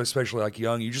your own stuff, especially like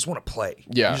young, you just want to play.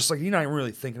 Yeah. You're just like, you're not even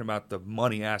really thinking about the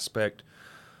money aspect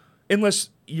unless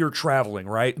you're traveling,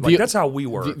 right? Like, that's how we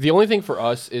were. The only thing for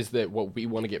us is that what we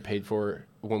want to get paid for,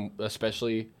 when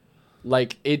especially,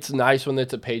 like, it's nice when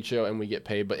it's a paid show and we get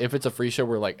paid, but if it's a free show,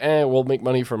 we're like, we'll make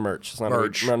money from merch. It's not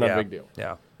merch. not a big deal.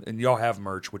 Yeah. And y'all have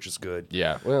merch, which is good.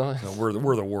 Yeah. Well, You know, we're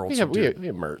the world. we have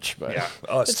merch, but Yeah,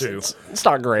 us too. It's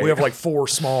not great. We have like 4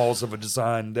 smalls of a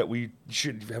design that we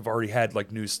should have already had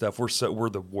like new stuff.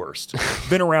 We're the worst.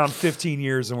 Been around 15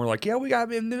 years and we're like, yeah, we got. I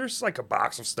mean, there's like a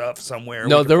box of stuff somewhere.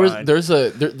 No, we can find. there's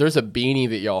a beanie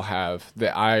that y'all have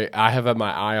that I have had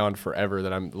my eye on forever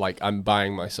that I'm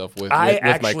buying myself with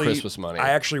my Christmas money. I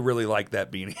actually really like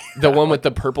that beanie. The one with the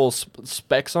purple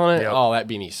specks on it. Yep. Oh, that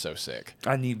beanie's so sick.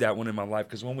 I need that one in my life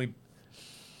because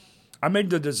I made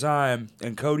the design,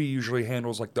 and Cody usually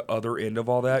handles like the other end of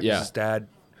all that. 'Cause Yeah. his dad,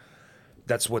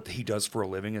 that's what he does for a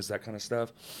living, is that kind of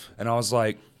stuff. And I was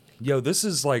like, yo, this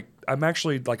is like, I'm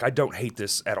actually like, I don't hate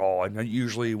this at all. And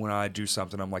usually when I do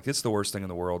something, I'm like, it's the worst thing in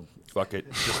the world. Fuck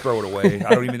it, just throw it away.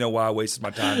 I don't even know why I wasted my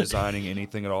time designing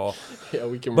anything at all. Yeah,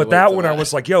 we can. But relate that to one, I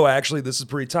was like, yo, actually, this is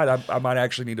pretty tight. I might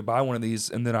actually need to buy one of these.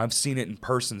 And then I've seen it in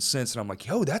person since, and I'm like,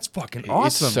 yo, that's fucking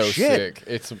awesome. It's so shit.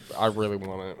 sick. I really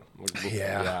want it.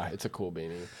 Yeah. It's a cool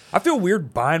beanie. I feel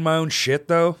weird buying my own shit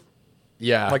though.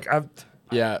 Yeah. Like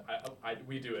yeah.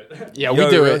 We do it. Yeah, Yo, we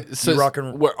do really? it. So You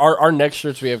rockin'? our next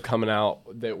shirts we have coming out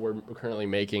that we're currently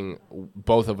making,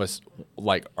 both of us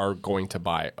like are going to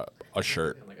buy a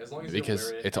shirt Like, as long as you don't because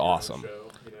wear it it's at your own awesome. show,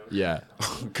 you know? Yeah.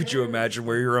 Could you imagine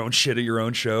wear your own shit at your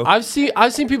own show? I've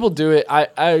seen people do it.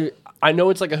 I know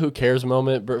it's like a who cares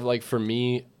moment, but like for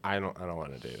me, I don't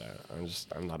want to do that.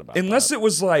 I'm not about Unless that. it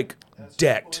was like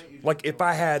decked. Like if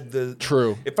I had the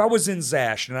True. If I was in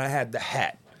Zash and I had the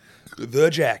hat, the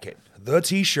jacket, the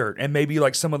t-shirt, and maybe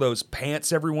like some of those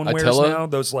pants everyone wears Attila? now,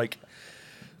 those like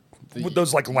with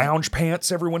those like lounge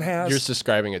pants everyone has. You're just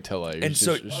describing Attila. You're And just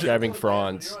so- describing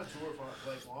Franz. When you're on tour for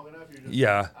like long enough, you're just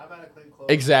Yeah. I'm out of clean clothes.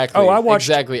 Exactly. Oh, I watched-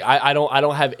 Exactly. I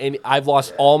don't have any. I've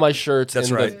lost all my shirts That's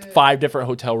in right. the 5 different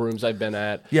hotel rooms I've been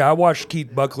at. Yeah, I watched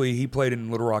Keith Buckley. He played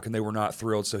in Little Rock and they were not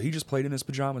thrilled, so he just played in his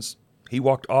pajamas. He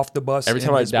walked off the bus. Every in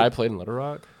time I his die, I played in Little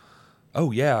Rock.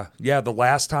 Oh yeah, yeah. The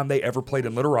last time they ever played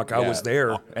in Little Rock, I Yeah. was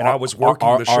there and I was working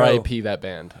the show. R.I.P. that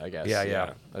band, I guess.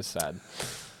 Yeah. That's sad.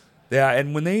 Yeah,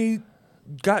 and when they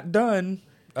got done,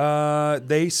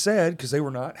 they said, because they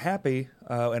were not happy,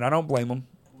 and I don't blame them.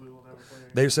 We will never play again.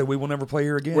 They said we will never play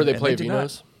here again. Where they and play did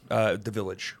not. Vino's? The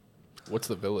Village. What's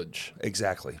the Village?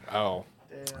 Exactly. Oh,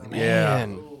 Damn. Yeah.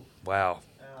 man. Ooh, Wow.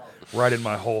 ouch. Right in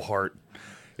my whole heart.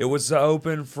 It was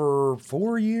open for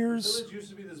 4 years. Village used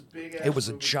to be this big ass It was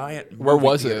a movie giant. theater. Movie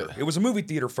was theater. it? It was a movie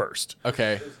theater first,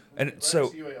 Okay. and Right so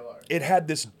next to UALR. it had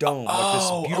this dome, like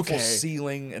Oh, this beautiful okay.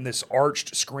 ceiling and this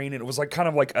arched screen, and it was like kind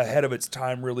of like ahead of its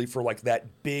time, really, for like that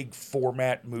big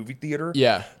format movie theater.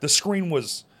 Yeah. The screen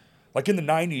was like in the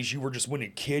 90s. You were just, when a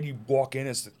kid, you walk in,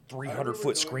 it's the I remember 300-foot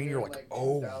going screen. there You're in, like,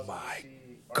 oh 2000 my to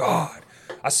see- god!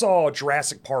 I saw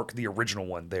Jurassic Park, the original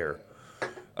one, there.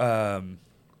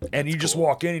 And you just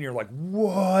walk in and you're like,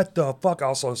 what the fuck? I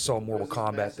also saw Mortal There's this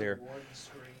Kombat massive there.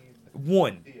 one-screen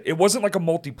One. theater. It wasn't like a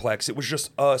multiplex. It was just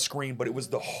a screen, but it was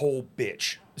the whole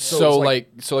bitch. So, it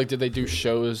was did they do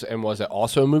shows and was it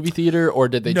also a movie theater or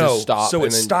did they no. just stop? So and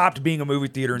it then- stopped being a movie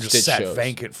theater and just did sat shows.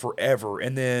 vacant forever.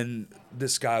 And then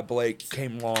this guy Blake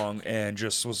came along and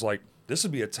just was like, this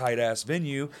would be a tight ass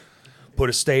venue. Put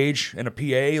a stage and a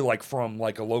PA like from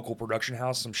like a local production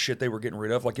house, some shit they were getting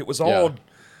rid of. Like it was all Yeah.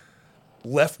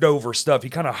 leftover stuff. He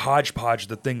kind of hodgepodged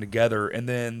the thing together. And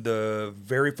then the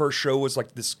very first show was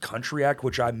like this country act,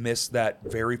 which I missed that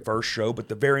very first show. But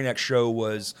the very next show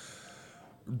was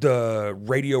the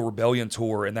Radio Rebellion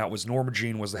tour, and that was Norma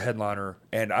Jean was the headliner.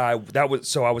 And I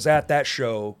was at that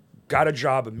show, got a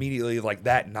job immediately like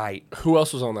that night. Who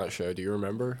else was on that show? Do you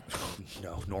remember?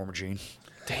 No, Norma Jean.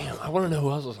 Damn, I want to know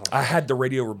who else was on. I had the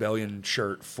Radio Rebellion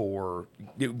shirt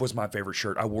it was my favorite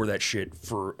shirt. I wore that shit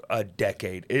for a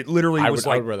decade. It literally was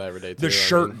I like would wear that every day too. the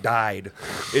shirt died.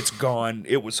 It's gone.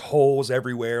 It was holes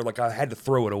everywhere. Like I had to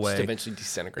throw it away. Just eventually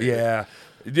disintegrated. Yeah,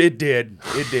 it did.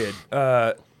 It did.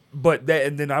 But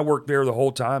and then I worked there the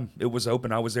whole time. It was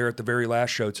open. I was there at the very last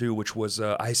show too, which was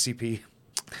ICP.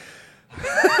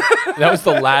 That was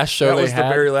the last show That they was had? the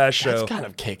very last show. That's kind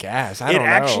of kick ass. It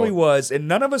actually was, and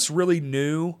none of us really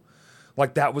knew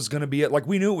like that was going to be it. Like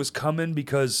we knew it was coming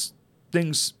because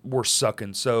things were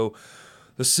sucking. So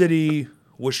the city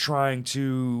was trying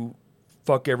to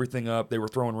fuck everything up. They were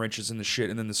throwing wrenches in the shit,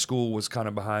 and then the school was kind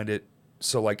of behind it.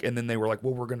 So like, and then they were like,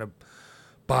 "Well, we're gonna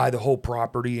buy the whole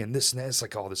property and this and that." It's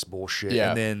like all this bullshit.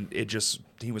 Yeah. And then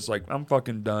he was like, "I'm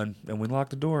fucking done," and we locked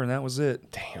the door, and that was it.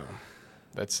 Damn.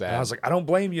 That's sad. And I was like, I don't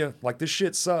blame you. Like, this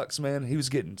shit sucks, man. He was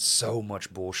getting so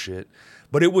much bullshit.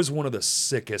 But it was one of the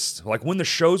sickest. Like, when the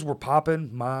shows were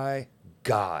popping, my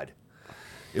God,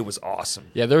 it was awesome.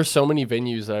 Yeah, there are so many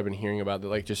venues that I've been hearing about that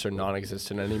like just are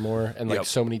non-existent anymore, and like Yep.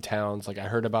 so many towns. Like I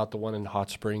heard about the one in Hot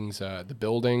Springs, the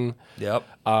building, Yep.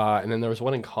 and then there was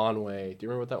one in Conway. Do you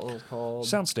remember what that one was called?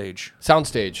 Soundstage.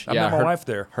 Soundstage. I Yeah, met my wife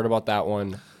there. Heard about that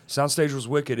one. Soundstage was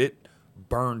wicked. It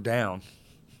burned down.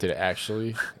 Did it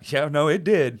actually? Yeah, no, it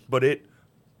did. But it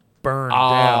burned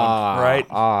Ah, down, right?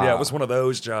 ah. Yeah, it was one of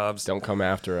those jobs. Don't come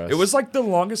after us. It was like the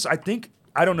longest, I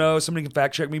don't know, somebody can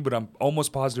fact check me, but I'm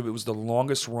almost positive it was the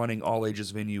longest running all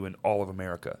ages venue in all of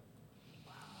America.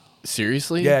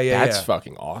 Seriously? Yeah, yeah, That's yeah.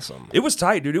 fucking awesome. It was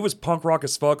tight, dude. It was punk rock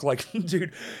as fuck. Like,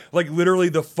 dude, like literally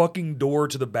the fucking door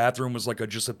to the bathroom was like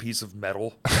just a piece of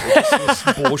metal. It was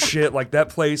bullshit. Like that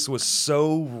place was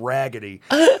so raggedy.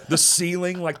 The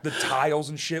ceiling, like the tiles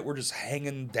and shit were just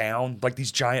hanging down. Like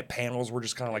these giant panels were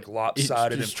just kind of like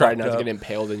lopsided Just and try fucked not to up. get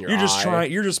impaled in your You're just eye.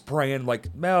 you're just praying like,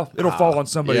 well, it'll fall on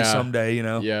somebody yeah. someday, you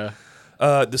know? Yeah.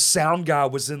 The sound guy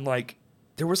was in like,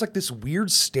 there was like this weird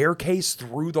staircase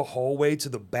through the hallway to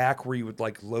the back where you would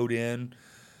like load in,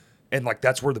 and like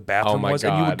that's where the bathroom my was.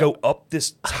 And you would God. go up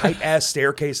this tight ass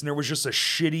staircase, and there was just a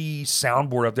shitty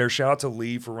soundboard up there. Shout out to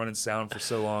Lee for running sound for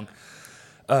so long.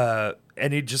 And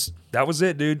that was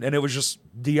it, dude. And it was just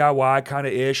DIY kind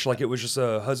of ish. Like it was just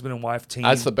a husband and wife team.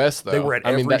 That's the best, though. They were at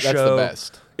I mean, every that's the show.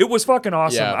 best. It was fucking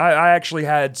awesome. Yeah. I actually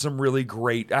had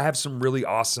I have some really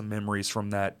awesome memories from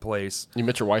that place. You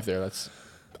met your wife there. That's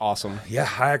awesome. Yeah,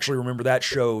 I actually remember that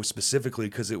show specifically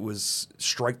because it was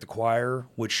Strike the Choir,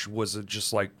 which was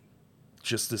just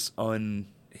this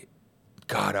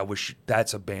God, I wish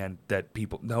that's a band that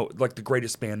people know, like the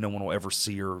greatest band no one will ever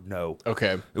see or know.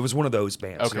 Okay. It was one of those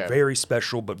bands. Okay. Very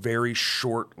special, but very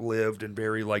short-lived and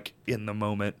very like in the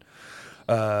moment.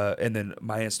 And then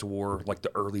My Hands to War, like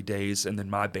the early days, and then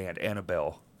my band,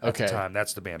 Annabelle. At the Okay. time,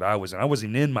 that's the band I was in. I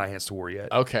wasn't in My Hands to War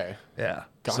yet. Okay. Yeah.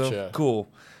 Gotcha. So, cool.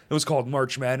 It was called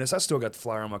March Madness. I still got the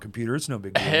flyer on my computer. It's no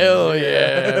big deal. Hell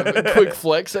yeah. Quick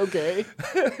flex. Okay.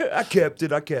 I kept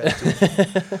it. I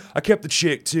kept the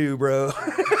chick too, bro.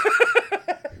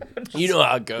 You know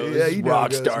how it goes. Yeah, you know Rock how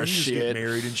it goes. star You just get shit.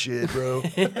 married and shit, bro.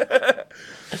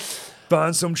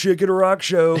 Find some chick at a rock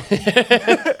show.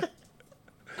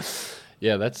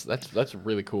 Yeah, that's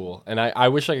really cool. And I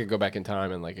wish I could go back in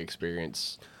time and like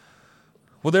experience.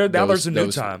 Well, now Those- there's a new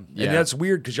those- time, yeah. and that's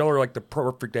weird because y'all are like the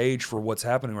perfect age for what's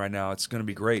happening right now. It's going to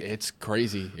be great. It's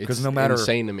crazy. It's 'Cause no matter-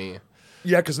 insane to me.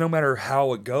 Yeah, because no matter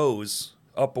how it goes,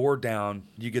 up or down,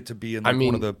 you get to be in like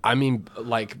one of the.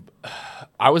 like,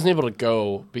 I wasn't able to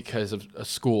go because of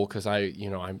school because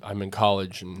I'm in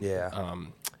college and Yeah.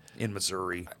 In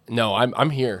Missouri. no, I'm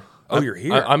here. Oh, you're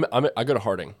here? I go to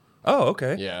Harding. Oh,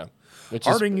 okay. Yeah. Which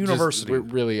Harding is University.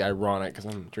 really ironic because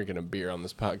I'm drinking a beer on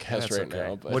this podcast That's right okay.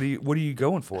 now. But What are you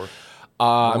going for?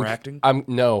 I'm More acting?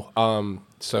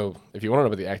 So if you want to know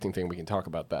about the acting thing, we can talk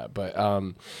about that. But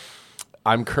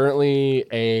I'm currently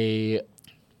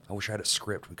I wish I had a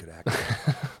script we could act.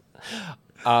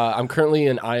 I'm currently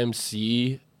an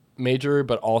IMC major,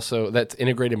 but also that's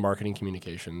integrated marketing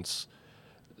communications.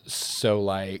 So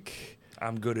like,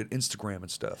 I'm good at Instagram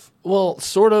and stuff. well,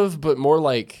 sort of, but more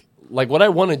like what I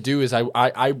want to do is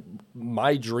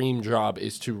my dream job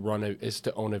is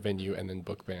to own a venue and then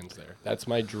book bands there. That's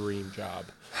my dream job.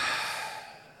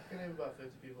 I can name about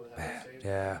 50 people that have the same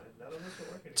Yeah. job, and none of us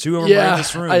are working. 2 of them are in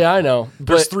this room. I know.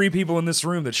 There's But 3 people in this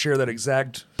room that share that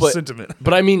exact but, sentiment.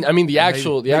 But I mean the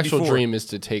actual maybe 4. dream is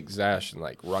to take Zash and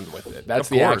like run with it. That's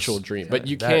Of the course. actual dream. Yeah, But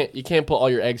you that- can't put all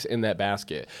your eggs in that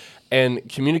basket. And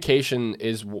communication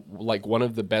is like one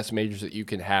of the best majors that you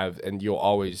can have, and you'll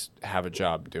always have a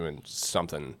job doing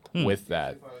something with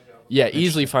that. Yeah,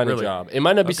 easily find Really? a job. It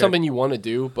might not be Okay. something you want to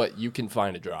do, but you can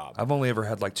find a job. I've only ever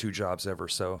had like 2 jobs ever,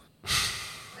 so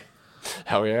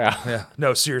Hell yeah. Yeah.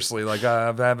 No, seriously. Like I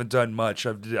haven't done much.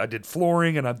 I did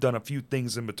flooring and I've done a few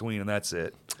things in between, and that's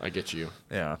it. I get you.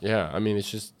 Yeah. Yeah, I mean,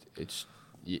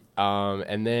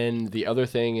 and then the other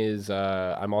thing is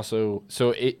I'm also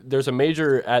there's a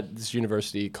major at this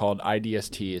university called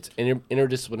IDST. It's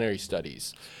interdisciplinary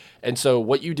studies, and so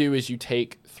what you do is you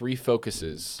take 3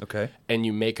 focuses, Okay. and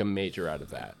you make a major out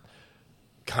of that.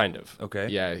 Kind of. Okay.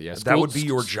 Yeah, yeah. That would be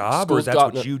your job, or that's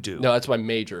what you do? No, that's my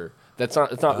major. It's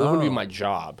not. That wouldn't be my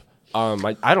job. I don't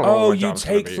know. Oh, what my you job's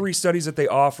gonna take be. 3 studies that they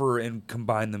offer and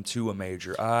combine them to a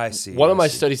major. I see. One of I my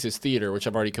see. studies is theater, which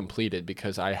I've already completed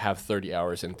because I have 30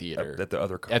 hours in theater. At the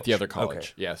other college. At the other college,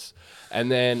 Okay. yes. And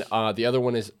then the other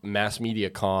one is mass media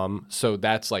comm. So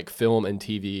that's like film and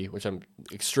TV, which I'm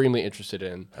extremely interested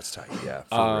in. That's tight. Yeah.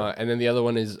 for real. And then the other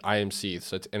one is IMC,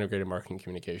 so it's integrated marketing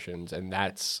communications, and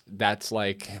that's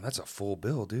like Damn, that's a full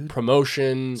bill, dude.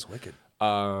 promotion. That's wicked.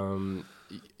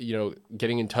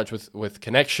 Getting in touch with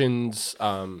connections,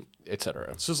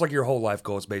 etc. So it's like your whole life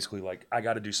goal is basically like, I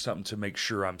got to do something to make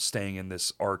sure I'm staying in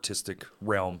this artistic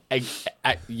realm.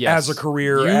 Yes. As a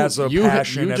career, as a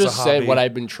passion, you as a just said hobby. what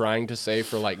I've been trying to say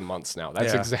for like months now.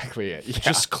 That's Yeah. exactly it. Yeah.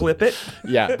 Just clip it.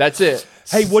 yeah, that's it.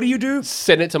 Hey, what do you do?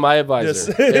 Send it to my advisor.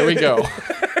 Yes. There we go.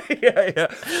 Yeah.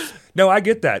 No, I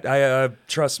get that. I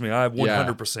trust me. I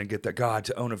 100% get that. God,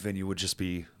 to own a venue would just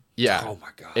be. Yeah. Oh my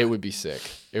God. It would be sick.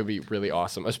 It would be really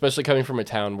awesome, especially coming from a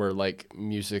town where like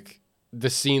music, the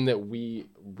scene that we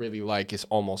really like is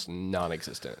almost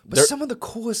non-existent. But some of the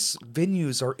coolest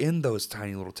venues are in those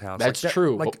tiny little towns. That's that,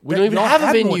 true, Like but we don't even y'all have a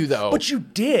had venue, one, though. But you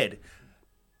did.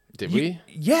 Did we?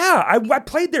 Yeah, I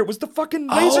played there. It was the fucking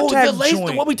laser tag the laser,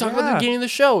 joint. what we talked about at the Yeah. beginning of the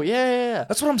show. Yeah.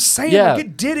 That's what I'm saying. Yeah. Like,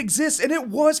 it did exist, and it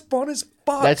was fun as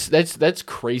fuck. That's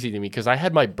crazy to me because I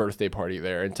had my birthday party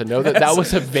there, and to know that that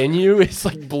was a venue is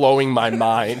like blowing my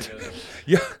mind.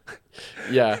 Yeah.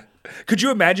 Yeah. Could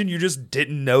you imagine you just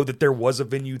didn't know that there was a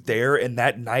venue there, and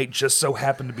that night just so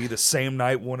happened to be the same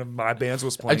night one of my bands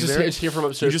was playing there? I just hear from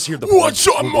upstairs. You just hear the "What's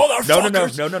up,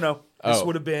 motherfuckers?" No. This Oh,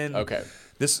 would have been okay.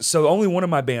 So only one of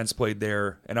my bands played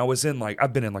there, and I was in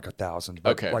I've been in like 1,000.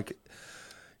 But Okay. like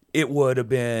it would have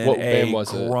been What a band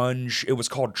was it? grunge. It was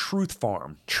called Truth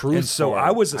Farm. Truth and so Farm.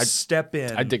 I was a step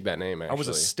in. I dig that name. Actually, I was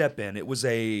a step in. It was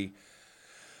a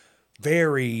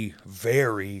very,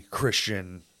 very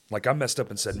Christian. Like I messed up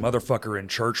and said "motherfucker" in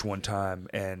church one time,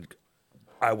 and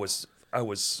I was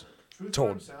Truth told.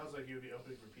 Farm sounds like you would be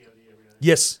opening for POD every night.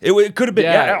 Yes, it could have been.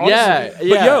 Yeah, honestly.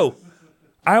 yeah. But yo,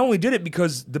 I only did it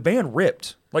because the band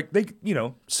ripped. Like they,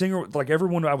 singer, like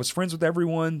everyone. I was friends with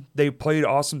everyone. They played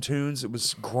awesome tunes. It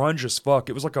was grunge as fuck.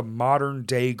 It was like a modern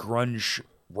day grunge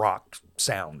rock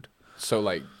sound. So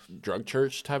like drug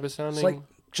church type of sounding. It's like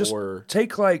just or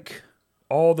take like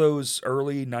all those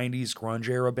early '90s grunge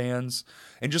era bands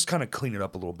and just kind of clean it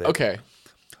up a little bit. okay.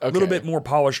 A little bit more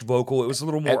polished vocal. It was a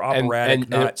little more And- operatic, and-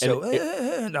 not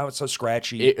and not so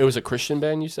scratchy. It was a Christian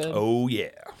band, you said? Oh yeah,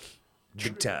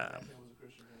 big time.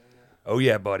 Oh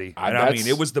yeah, buddy. And I that's- mean,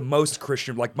 it was the most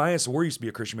Christian. Like my War used to be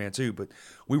a Christian band too, but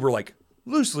we were like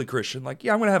loosely Christian. Like,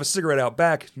 yeah, I'm gonna have a cigarette out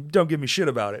back. Don't give me shit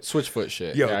about it. Switchfoot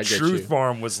shit. Yo, yeah, I get Truth you.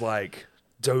 Farm was like,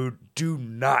 do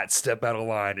not step out of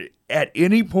line at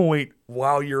any point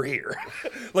while you're here.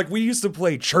 Like we used to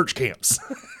play church camps,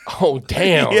 Oh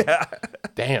damn. yeah,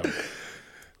 Damn.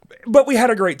 but we had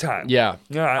a great time. Yeah.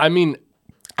 Yeah, I mean,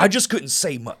 I just couldn't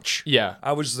say much. yeah.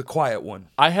 I was the quiet one.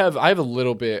 I have a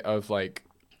little bit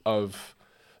of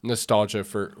nostalgia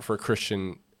for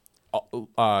Christian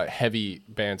heavy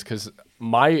bands because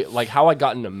how I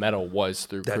got into metal was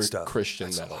through That stuff. Christian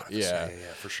That's a metal. lot of us. Yeah.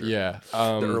 Yeah, for sure. Yeah.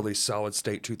 The early Solid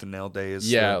State Tooth and Nail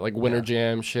days. Yeah, so, like Winter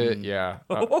Jam shit. Yeah.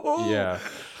 Yeah.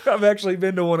 I've actually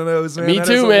been to one of those, man. Me That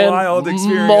too, is a man. Wild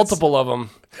experience. Multiple of them.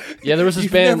 Yeah, there was this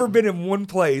You've band. never been in one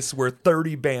place where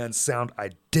 30 bands sound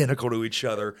identical to each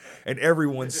other and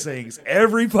everyone sings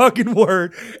every fucking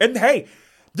word. And hey,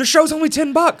 the show's only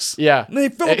 $10. Yeah. And they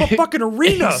fill up a fucking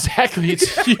arena. Exactly.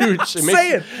 It's huge.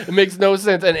 Saying. It makes no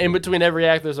sense. And in between every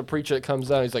act, there's a preacher that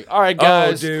comes out. He's like, all right, Oh,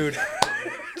 guys, dude.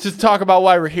 just talk about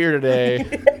why we're here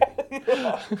today.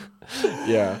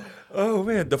 Yeah. Oh,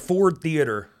 man. The Ford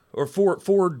Theater or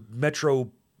Ford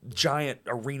Metro giant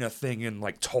arena thing in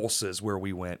like Tulsa is where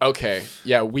we went. Okay.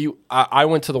 Yeah. I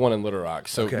went to the one in Little Rock.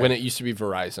 So Okay. when it used to be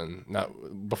Verizon,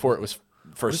 not before it was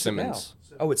first Simmons.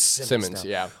 Oh, it's Simmons. Simmons, now.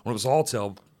 yeah. When it was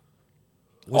Altel.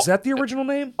 Was that the original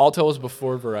name? Altel was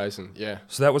before Verizon. Yeah.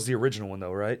 So that was the original one,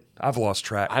 though, right? I've lost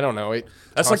track. I don't know. It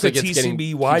That's like the constantly gets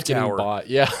TCB keeps getting tower. bought.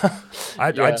 Yeah. I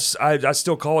Yeah. I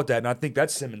still call it that, and I think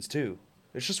that's Simmons too.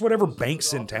 It's just whatever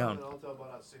bank's in town. And Altel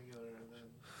bought out Singular, and then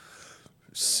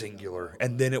Singular,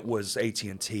 and then it was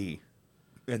AT&T,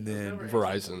 and then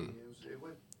Verizon. It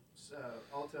went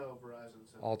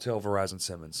Altel, Verizon,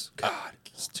 Simmons. God,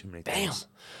 it's too many things.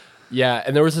 Yeah,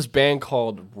 and there was this band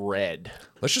called Red.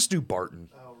 Let's just do Barton.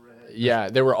 Yeah,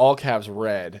 they were all caps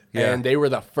Red, Yeah. and they were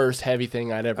the first heavy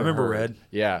thing I'd ever remember heard. Red.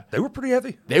 Yeah, They were pretty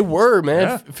heavy. they were,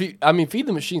 man. Yeah. I mean, Feed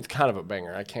the Machine's kind of a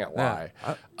banger. I can't lie.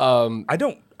 I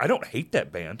don't hate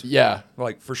that band. Yeah,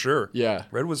 Like for sure. yeah.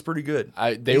 Red was pretty good.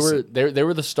 They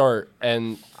were the start,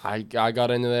 and I got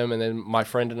into them, and then my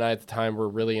friend and I at the time were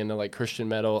really into like Christian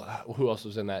metal. Who else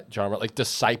was in that genre? Like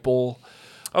Disciple,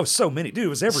 Oh, so many, dude. It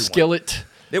was everyone. Skillet.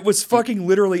 It was fucking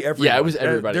literally everyone. Yeah, it was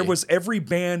everybody. There was every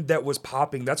band that was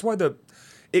popping. That's why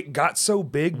it got so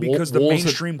big because the Wolves had-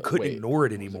 mainstream couldn't wait, ignore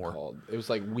it what was anymore. called? It was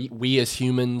like we as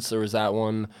humans. There was that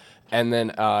one, and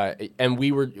then and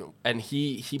we were, and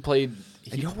he played.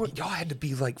 And y'all had to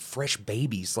be like fresh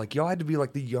babies. Like y'all had to be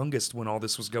like the youngest when all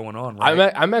this was going on,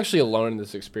 right? I'm actually alone in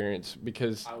this experience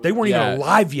because They weren't even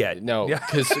alive yet. No, Yeah.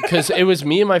 because it was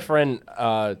me and my friend.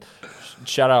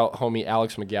 Shout out, homie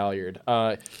Alex McGalliard.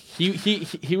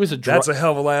 He was a That's a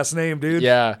hell of a last name, dude.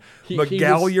 yeah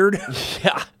McGalliard.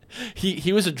 Yeah,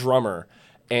 he was a drummer,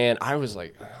 and I was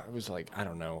like I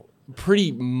don't know,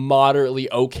 pretty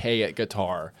moderately okay at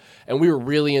guitar, and we were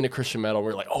really into Christian metal. We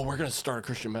were like, oh, we're gonna start a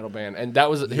Christian metal band, and that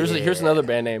was here's another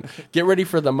band name. Get ready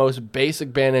for the most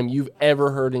basic band name you've ever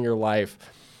heard in your life.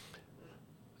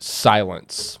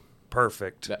 Silence.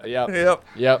 Perfect. Yep. Yep.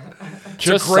 Yep. It's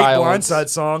Just a great Silence. Blindside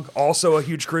song. Also a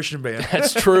huge Christian band.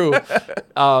 That's true.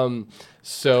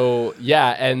 So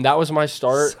yeah, and that was my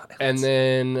start, and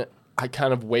then I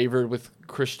kind of wavered with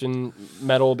Christian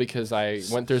metal because I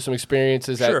went through some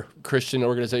experiences Sure. at Christian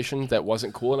organizations that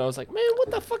wasn't cool, and I was like, man,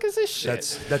 what the fuck is this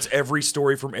shit? That's every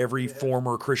story from every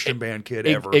former Christian band kid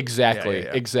E- ever. Exactly, Yeah, yeah,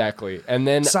 yeah. exactly. And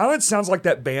then Silence sounds like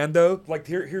that band though. Like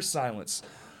here's Silence.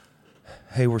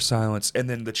 Hey, we're Silence, and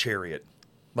then the Chariot.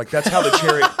 Like that's how the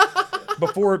Chariot.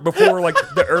 Before like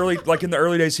the early in the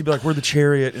early days, he'd be like, "We're the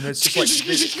Chariot," and it's just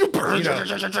like, you know.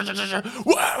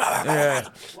 Yeah,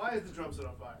 Why is the drum set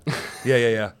on fire?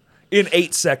 yeah. In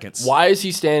 8 seconds. why is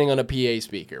he standing on a PA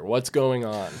speaker? What's going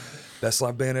on? Best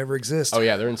live band ever exist. Oh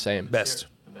yeah, they're insane. Best.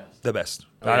 The best.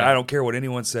 yeah. I don't care what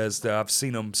anyone says. I've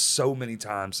seen them so many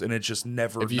times, and it's just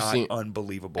never Have you not seen-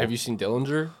 unbelievable. Have you seen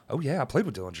Dillinger? Oh yeah, I played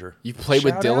with Dillinger. You played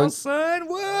with Shout Dylan? out, son.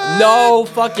 What? No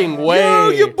fucking way. Yo,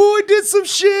 your boy did some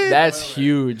shit. That's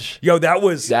huge. Yo, that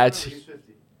was. That's He's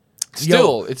 50.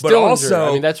 still, it's but Dillinger. also,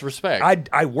 I mean, that's respect.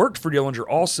 I worked for Dillinger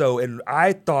also, and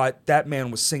I thought that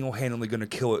man was single-handedly going to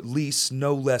kill at least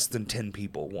no less than 10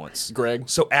 people once. Greg?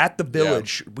 So at the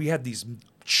Village, we had these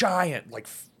giant, like,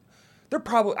 they're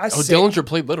probably. Dillinger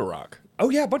played Little Rock. Oh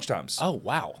yeah, a bunch of times. Oh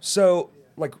wow. So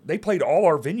like they played all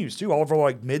our venues too, all of our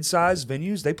like mid-sized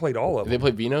venues. They played all of They them.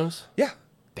 played Vinos. Yeah.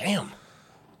 Damn.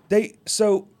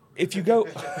 So if you go,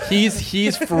 He's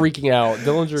freaking out.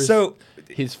 Dillinger is So,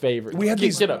 his favorite. we had Get-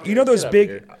 these. get up You here. know those Get up big.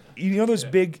 here. You know those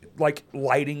big like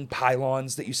lighting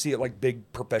pylons that you see at like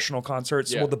big professional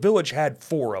concerts. Yeah. Well, the Village had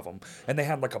 4 of them, and they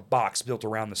had like a box built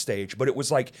around the stage. But it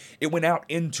was like it went out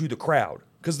into the crowd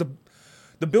because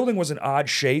the building was an odd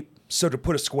shape. So to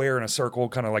put a square in a circle,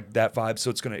 kind of like that vibe, so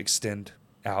it's going to extend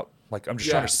out. Like I'm just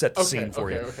trying to set the scene for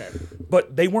you. Okay.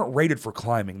 But they weren't rated for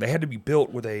climbing. They had to be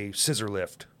built with a scissor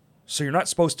lift. So you're not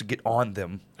supposed to get on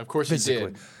them. Of course you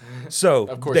physically. did. So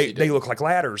Of course they you did. look like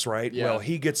ladders, right? Yeah. Well,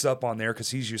 he gets up on there because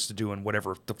he's used to doing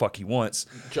whatever the fuck he wants.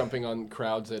 Jumping on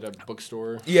crowds at a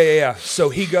bookstore. Yeah. So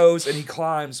he goes and he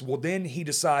climbs. Well, then he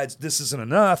decides this isn't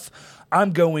enough.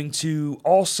 I'm going to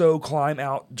also climb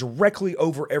out directly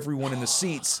over everyone in the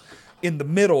seats in the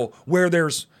middle where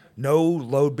there's no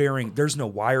load bearing, there's no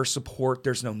wire support,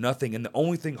 there's no nothing. And the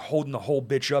only thing holding the whole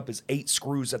bitch up is 8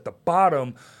 screws at the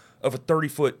bottom of a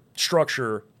 30-foot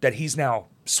structure that he's now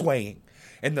swaying.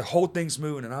 And the whole thing's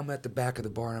moving, and I'm at the back of the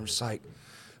bar, and I'm just like,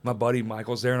 my buddy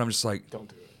Michael's there, and I'm just like, Don't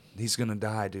do it. he's gonna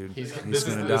die, dude. He's This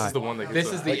gonna is die. the one that gets This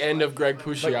us. is the end of Greg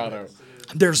Puciato.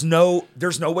 There's no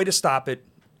way to stop it.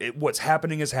 What's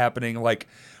happening is happening. Like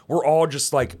we're all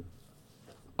just like,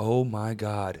 oh my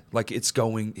god, like he's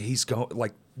going,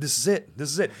 like this is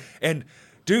it. And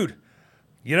dude,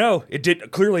 you know, it didn't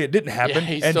happen. Yeah,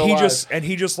 he's and still he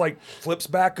alive. just like flips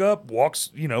back up, walks,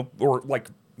 or like,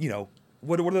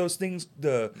 what are those things?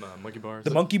 The Monkey bars.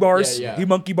 monkey bars. Yeah. He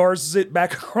monkey bars it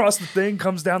back across the thing,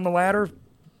 comes down the ladder,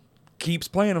 keeps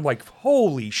playing. I'm like,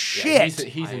 holy shit.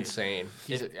 He's insane.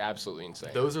 He's absolutely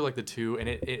insane. Those are like the two, and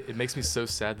it makes me so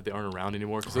sad that they aren't around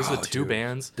anymore because those are the two dude.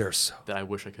 bands They're so that I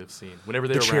wish I could have seen whenever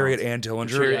they The were Chariot around. and Dillinger?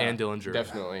 The Chariot Yeah, and Dillinger,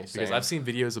 definitely, because same. I've seen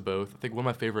videos of both. I think one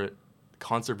of my favorite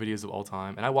concert videos of all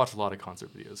time, and I watch a lot of concert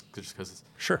videos just because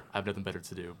Sure. I have nothing better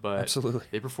to do. But Absolutely.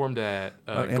 they performed at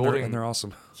and Golden. they're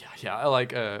awesome. Yeah, I like.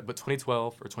 But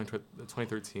 2012 or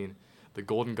 2013, the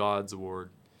Golden Gods Award.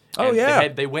 Oh, And yeah.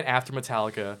 they went after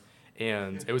Metallica,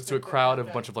 and it was to a crowd of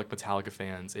a bunch of like Metallica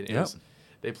fans. And it Yep. was,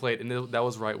 they played, and that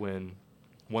was right when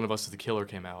One of Us Is the Killer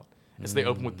came out. And so they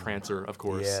opened with Prancer, of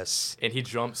course. Yes. And he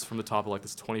jumps from the top of like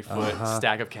this 20-foot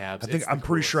stack of cabs. I'm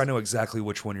pretty sure I know exactly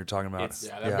which one you're talking about. It's-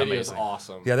 Yeah, that video is amazing.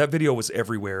 awesome. Yeah, that video was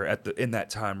everywhere in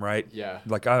that time, right? Yeah.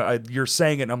 Like you're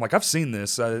saying it, and I'm like, I've seen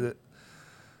this.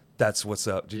 That's what's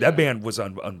up, dude. Yeah. That band was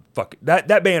fucking.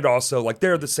 That band also, like,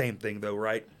 they're the same thing though,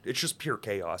 right? It's just pure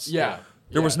chaos. Yeah.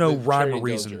 There was no the rhyme Cherry or and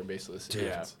reason. Dillinger, basically. Dude.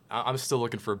 Yeah. I'm still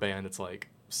looking for a band that's like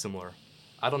similar.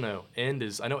 I don't know.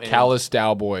 I know End. Callous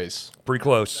Dow Boys. Pretty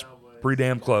close. Pretty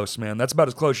damn close, man. That's about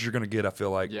as close as you're gonna get. I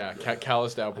feel like. Yeah,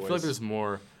 Callous Dow I Boys. feel like there's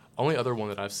more. Only other one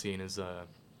that I've seen is a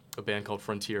band called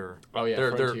Frontier. Oh, yeah,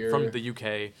 they're Frontier. from the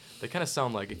UK. They kind of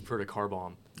sound like if you've heard of Car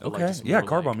Bomb. but, like, Okay. just Yeah, more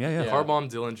Car like- Bomb. Yeah. Car Bomb,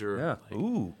 Dillinger. Yeah. like-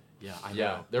 Ooh. Yeah, I know.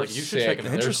 Yeah, they're like, you should sick. check them out.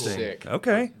 They're Interesting. sick.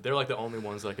 Okay. They're like the only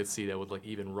ones that I could see that would like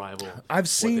even rival. I've what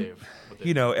seen, they've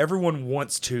you know, everyone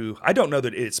wants to. I don't know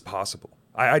that it's possible.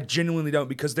 I genuinely don't,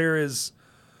 because there is.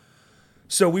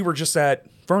 So we were just at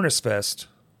Furnace Fest,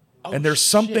 and there's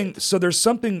something. shit. So there's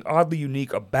something oddly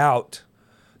unique about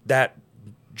that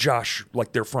Josh,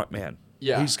 like their front man.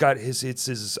 Yeah. He's got it's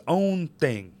his own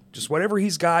thing. Just whatever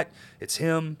he's got, it's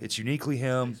him. It's uniquely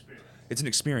him. It's an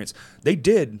experience. They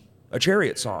did a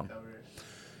Chariot song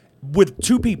with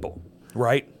two people,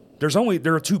 right?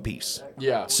 They're a two-piece.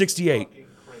 Yeah. 68.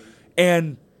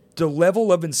 And the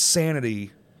level of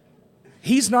insanity,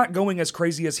 he's not going as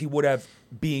crazy as he would have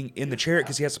being in the Chariot,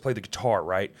 because he has to play the guitar,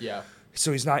 right? Yeah.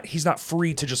 So he's not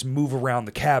free to just move around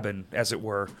the cabin, as it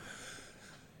were.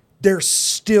 There's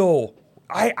still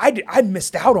I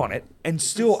missed out on it, and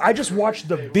still I just watched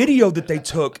the video that they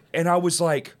took, and I was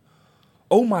like,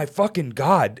 oh my fucking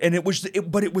god! And it was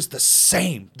the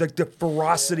same, like the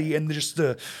ferocity and just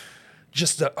the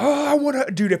oh, I want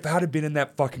to, dude. If I'd have been in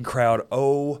that fucking crowd,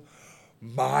 oh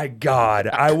my god,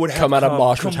 I would have Come out of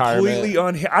mosh completely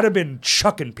I'd have been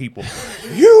chucking people.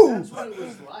 That's what it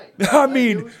was like. I Like,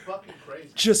 mean, it was fucking crazy.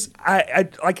 just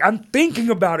I'm thinking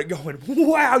about it, going,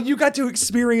 wow, you got to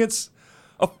experience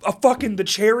a fucking the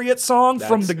Chariot song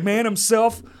from the man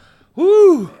himself.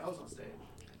 Woo, I was on stage.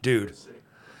 dude. It was sick.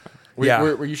 Yeah.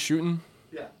 Were you shooting?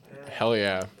 Yeah. Hell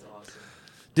yeah. It's awesome.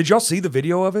 Did y'all see the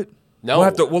video of it? No.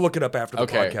 We'll look it up after the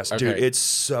Okay, podcast, okay. dude. It's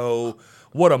so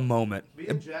what a moment. Me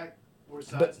and Jack were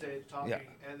side stage talking, yeah.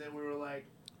 and then we were like,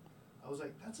 I was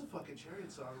like, that's a fucking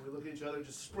Chariot song. We look at each other,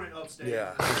 just sprint upstage.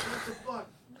 Yeah. What the fuck?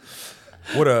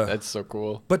 What a That's so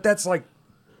cool. But that's like,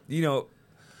 you know,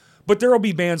 but there'll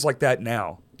be bands like that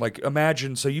now. Like,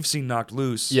 imagine, so you've seen Knocked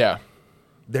Loose. Yeah.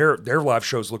 Their live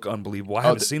shows look unbelievable. I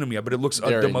haven't seen them yet, but it looks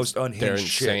the most unhinged They're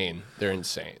shit. insane. They're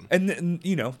insane. And then,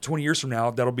 you know, 20 years from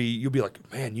now, you'll be like,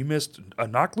 man, you missed a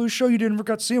Knocked Loose show? You didn't ever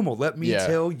got to see them? Well, let me Yeah.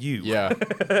 tell you. Yeah.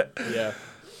 Yeah.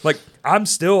 Like, I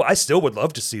still would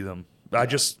love to see them. I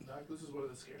just, Knocked Loose is one of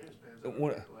the scariest bands. I've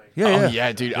What- ever, like, yeah, Oh yeah.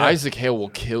 yeah, dude. Isaac Hale will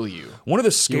kill you. One of the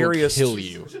He will scariest. kill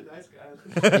you. such a nice guy.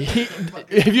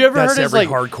 Have you ever That's heard his every like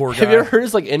hardcore Have you guy. ever heard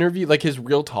his like interview, like his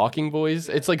real talking voice?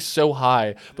 It's like so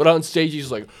high, but on stage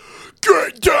he's like,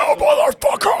 "Get down,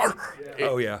 motherfucker!"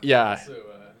 Oh, yeah. Yeah, So,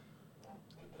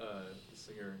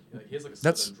 singer, he has like a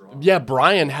That's- southern drawl. yeah.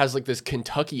 Brian has like this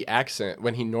Kentucky accent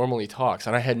when he normally talks,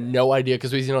 and I had no idea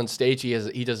because when he's on stage,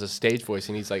 he does a stage voice,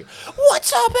 and he's like,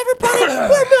 "What's up, everybody?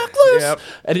 We're Knocked Loose," Yep.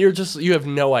 and you have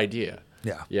no idea.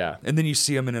 Yeah. Yeah. And then you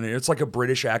see him it's like a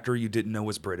British actor you didn't know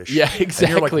was British. Yeah, And you're like,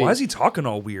 exactly. why is he talking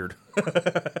all weird?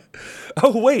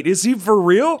 Oh, wait, is he for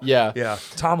real? Yeah. Yeah.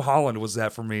 Tom Holland was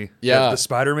that for me. Yeah. The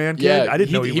Spider-Man kid. Yeah, I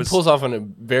didn't know he was. pulls off on a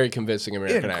very convincing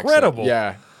American Incredible.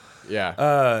 accent. Yeah,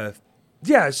 yeah.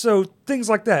 Yeah, so things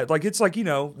like that. Like, it's like, you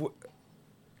know,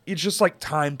 it's just like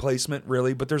time placement,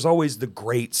 really. But there's always the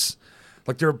greats.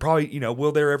 Like, there probably, you know,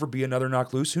 will there ever be another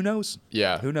Knocked Loose? Who knows?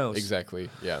 Yeah. Who knows? Exactly.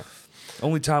 Yeah.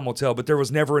 Only time will tell. But there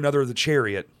was never another The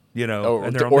Chariot, you know. Oh,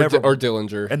 and or, there'll never, or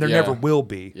Dillinger. and there Yeah. never will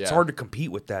be. It's Yeah. hard to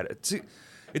compete with that.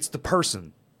 It's the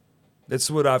person.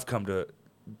 That's what I've come to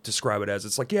describe it as.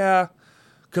 It's like, yeah,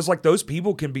 because like those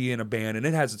people can be in a band and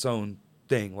it has its own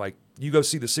thing. Like you go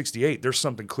see the 68, there's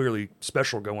something clearly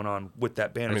special going on with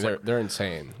that band. I mean, It's like, they're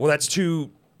insane. well, that's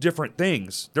two different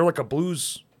things. They're like a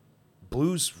blues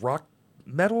rock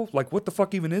metal. Like what the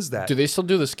fuck even is that? Do they still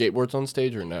do the skateboards on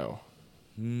stage or no?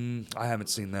 I haven't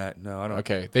seen that. No, I don't.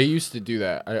 Okay, they used to do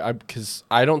that.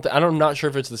 I'm not sure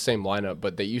if it's the same lineup,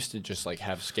 but they used to just like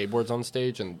have skateboards on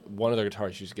stage, and one of their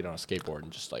guitarists used to get on a skateboard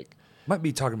and just like Might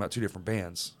be talking about two different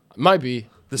bands. might be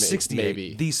The 68,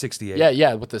 maybe. the 68.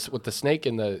 Yeah, with the snake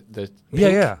and the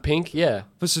Yeah, pink, yeah,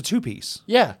 This is a two-piece.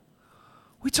 yeah.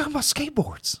 We talking about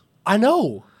skateboards. I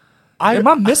know. Am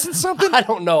I missing something? I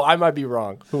don't know. I might be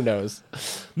wrong. Who knows?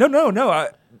 No.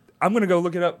 I'm gonna go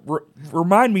look it up.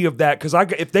 Remind me of that because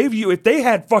if they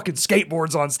had fucking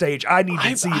skateboards on stage, I need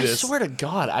to see this. I swear to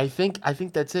God, I think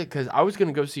that's it. Because I was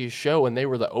gonna go see a show and they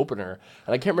were the opener,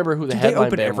 and I can't remember who the They headline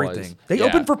opened band everything. was. They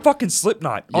opened for fucking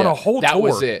Slipknot on a whole that tour.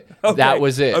 Was it. Okay. That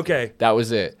was it. Okay. That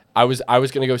was it. I was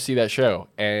gonna go see that show,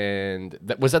 and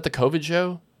was that the COVID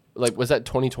show? Like, was that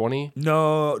 2020?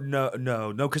 No,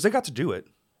 because they got to do it.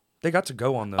 They got to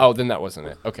go on the. Oh, then that wasn't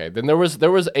it. Okay, then there was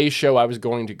a show I was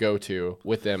going to go to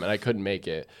with them, and I couldn't make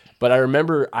it. But I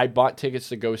remember I bought tickets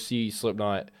to go see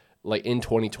Slipknot like in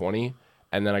 2020,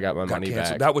 and then I got my money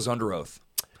canceled. back. That was Under Oath.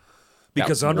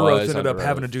 Because That Under Oath was ended up Under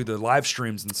having to Oath. do the live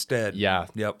streams instead. Yeah.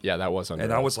 Yep. Yeah, that was Under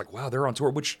And Oath. I was like, wow, they're on tour,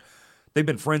 which they've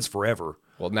been friends forever.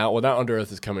 Well, now Under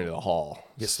Oath is coming to the hall.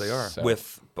 Yes, they are. So-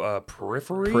 With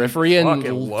Periphery. Periphery and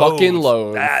fucking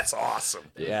Loathe. That's awesome.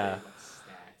 Yeah.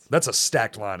 That's a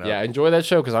stacked lineup. Yeah, enjoy that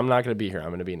show because I'm not going to be here. I'm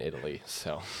going to be in Italy.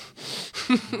 So.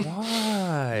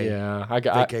 Why? Yeah, I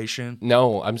got Vacation.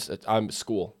 No, I'm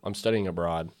school. I'm studying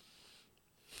abroad.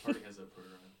 Already has that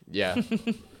program. Yeah.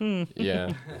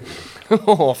 Yeah.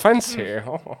 Oh, fancy.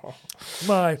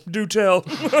 My, do tell.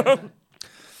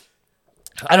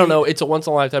 I don't know. It's a once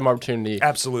in a lifetime opportunity.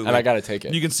 Absolutely. And I got to take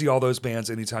it. You can see all those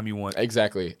bands anytime you want.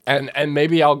 Exactly. And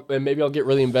maybe I'll get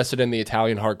really invested in the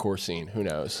Italian hardcore scene. Who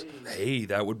knows? Hey,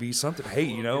 that would be something.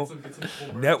 Hey,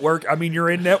 network. I mean, you're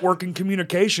in networking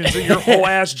communications, and your whole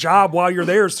ass job while you're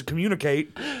there is to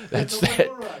communicate.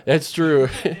 That's true.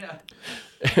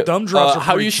 Thumb drops are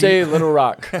How do pretty you cheap. say Little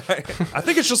Rock? I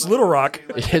think it's just Little Rock.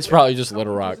 It's probably just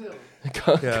Little Rock.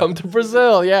 Yeah. Come to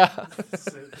Brazil, yeah.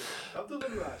 Up to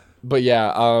Little Rock. But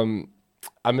yeah,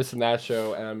 I'm missing that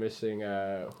show, and I'm missing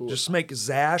who? Just make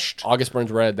Zashed. August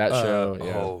Burns Red. That show.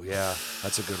 Yeah. Oh yeah,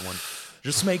 that's a good one.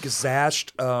 Just make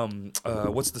Zashed.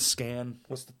 What's the scan?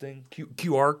 What's the thing?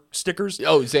 QR stickers.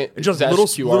 Oh, Just Zash little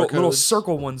QR little codes.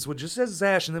 circle ones would just says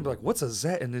Zash, and then be like, "What's a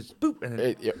Zash?" And it's boop, and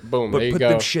then Boom. but There you put go.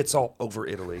 them shits all over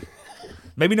Italy.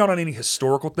 Maybe not on any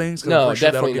historical things. 'Cause No, I'm pretty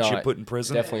sure definitely that'll get not. you put in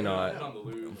prison. Definitely not. On the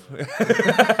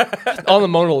Louvre. On the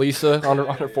Mona Lisa on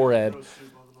her forehead.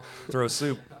 Throw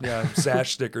soup. Yeah,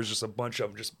 Zash stickers, just a bunch of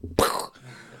them. Just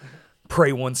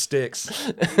pray one sticks.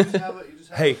 You just have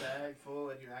Hey. a bag full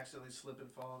and you accidentally slip and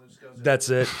fall and it just goes in. That's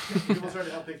it. People start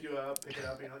to help pick it up, and you're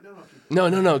like, no,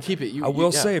 keep it. No, keep it. I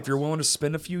will yeah. say, if you're willing to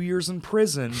spend a few years in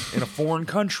prison in a foreign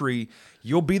country,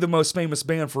 you'll be the most famous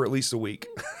band for at least a week.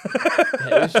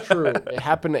 It is true. It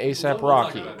happened to ASAP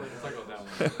Rocky. Let's talk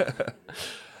about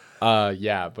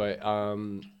that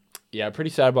one. Yeah, pretty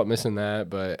sad about missing that,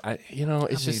 but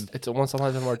it's a once in a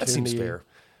lifetime opportunity. That seems fair.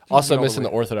 Also all the missing the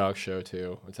way. Orthodox show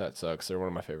too, which that sucks. They're one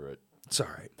of my It's all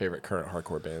right. favorite current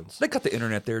hardcore bands. They got the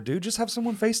internet there, dude. Just have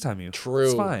someone FaceTime you. True.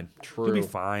 It's fine. True. You'll be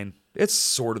fine. It's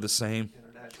sort of the same.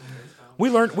 We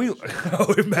learned.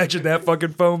 Oh, imagine that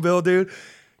fucking phone bill, dude.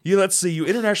 Let's see. You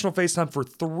international FaceTime for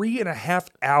 3.5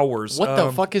 hours. What the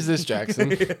fuck is this,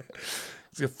 Jackson?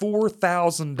 It's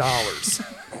 $4,000.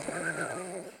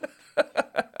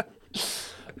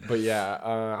 But yeah,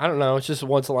 I don't know. It's just a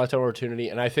once in a lifetime opportunity,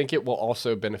 and I think it will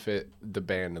also benefit the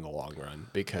band in the long run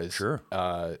because Sure.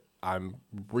 I'm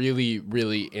really,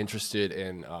 really interested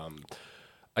in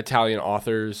Italian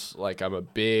authors. Like, I'm a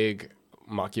big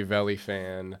Machiavelli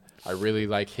fan. I really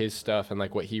like his stuff and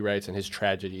like what he writes and his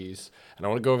tragedies. And I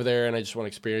want to go over there and I just want to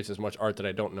experience as much art that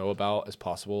I don't know about as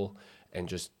possible and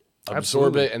just absorb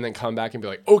Absolutely. it and then come back and be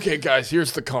like, okay, guys,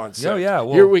 here's the concept. Oh, yeah,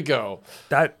 well- here we go.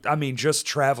 Just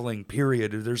traveling,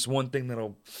 period. There's one thing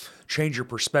that'll change your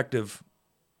perspective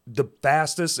the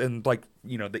fastest and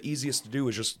the easiest to do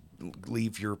is just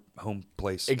leave your home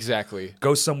place. Exactly.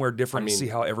 Go somewhere different I mean, and see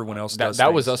how everyone else That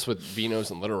does was things. us with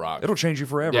Vinos and Little Rock. It'll change you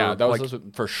forever. Yeah, that was us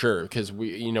for sure. Because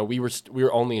we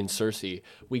were only in Cersei.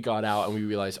 We got out and we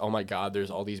realized, oh my God, there's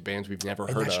all these bands we've never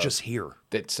and heard that's of just here.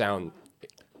 that sound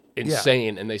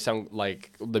insane and they sound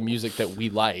like the music that we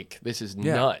like. This is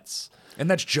nuts. And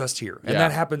that's just here. And Yeah.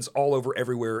 that happens all over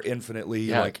everywhere infinitely.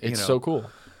 Yeah, it's so cool.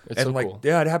 It's and so like cool.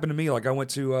 yeah, it happened to me. Like I went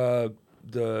to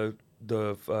the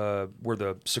where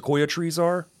the sequoia trees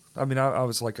are. I mean, I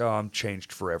was like, oh, I'm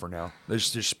changed forever now.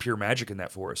 There's just pure magic in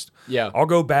that forest. Yeah. I'll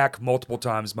go back multiple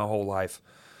times my whole life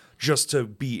just to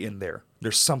be in there.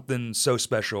 There's something so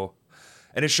special.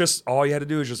 And it's just all you had to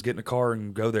do is just get in a car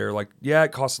and go there. Like, yeah,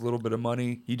 it costs a little bit of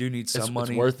money. You do need some It's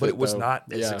money, worth but it, it was though. not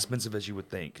as Yeah. expensive as you would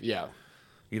think. Yeah.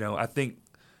 I think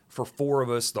for 4 of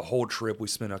us, the whole trip, we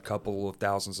spent a couple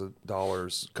thousand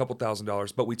dollars,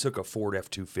 but we took a Ford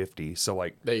F-250. So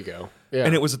like, There you go. Yeah.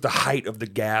 and it was at the height of the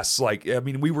gas. Like, I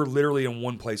mean, we were literally in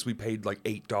one place, we paid like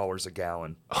 $8 a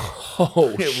gallon.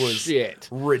 oh, It was shit.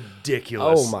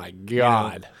 ridiculous. Oh my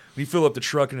God. You fill up the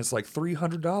truck and it's like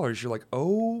 $300. You're like,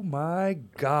 oh my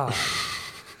God.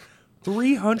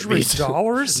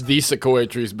 $300? These Sequoia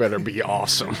trees better be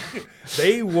awesome.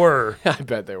 They were. I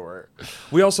bet they were.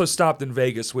 We also stopped in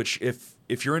Vegas, which if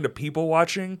you're into people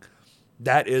watching,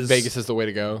 that is Vegas is the way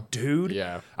to go. dude.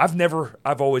 Yeah.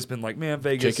 I've always been like, man,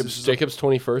 Vegas Jacob's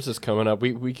 21st is coming up.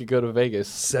 We could go to Vegas.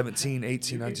 17,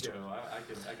 18, 19.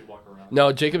 I could walk around.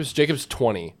 No, Jacob's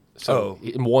 20. So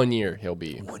in 1 year he'll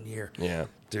be. 1 year. Yeah.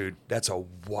 Dude, that's a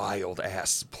wild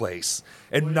ass place.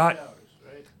 And 48 not hours,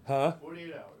 right? huh?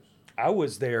 48 hours. I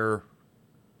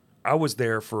was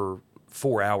there for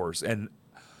 4 hours and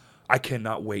I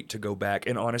cannot wait to go back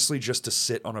and honestly just to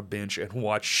sit on a bench and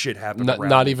watch shit happen around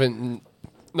Not me. even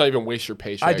waste your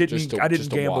paycheck. I didn't just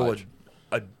gamble gamble.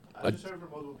 I just heard from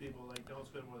multiple people, like, don't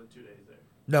spend more than 2 days there.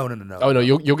 No. Oh no,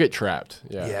 you'll get trapped.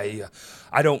 Yeah. Yeah.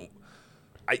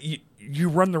 You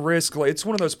run the risk. Like, it's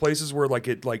one of those places where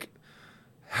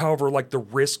however, like the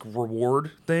risk reward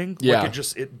thing, Yeah. like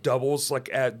it doubles. Like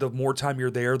at the more time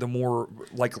you're there, the more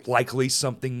like likely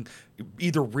something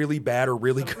either really bad or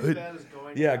really Something good. bad is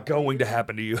going Yeah, happen going to you.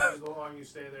 happen to you The longer you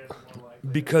stay there, the more likely.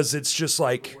 because it's just the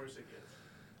like worse it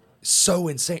gets. so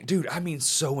insane, dude. I mean,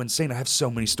 so insane. I have so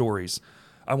many stories.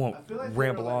 I won't I feel like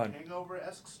ramble there are, on. like,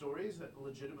 hangover-esque stories that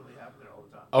legitimately happen there all the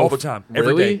time. All the time,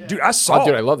 every really? day, dude. I saw.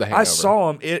 dude, I love The I Hangover. saw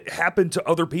him. It happened to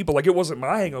other people. Like it wasn't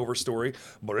my hangover story,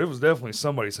 but it was definitely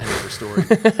somebody's hangover story.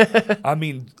 I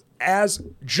mean, as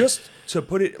just to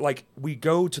put it, like we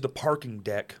go to the parking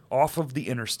deck off of the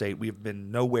interstate. We have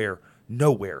been nowhere,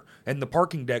 and the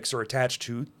parking decks are attached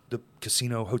to the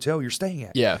casino hotel you're staying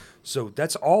at. Yeah. So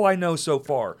that's all I know so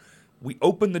far. We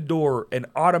open the door and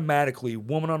automatically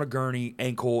woman on a gurney,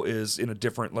 ankle is in a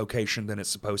different location than it's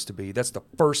supposed to be. That's the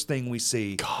first thing we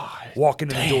see.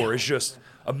 Walking in the door is just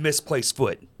a misplaced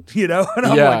foot, And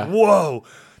I'm Yeah. like, whoa,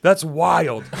 that's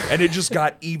wild. And it just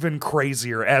got even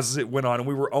crazier as it went on. And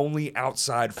we were only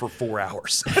outside for 4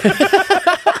 hours.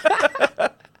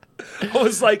 I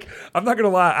was like, I'm not going to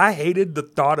lie. I hated the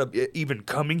thought of it even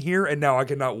coming here. And now I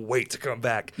cannot wait to come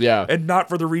back. Yeah. And not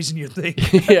for the reason you think.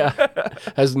 Yeah.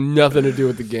 Has nothing to do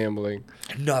with the gambling.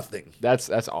 Nothing. That's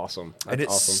awesome. That's And it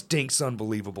awesome. stinks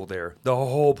unbelievable there. The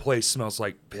whole place smells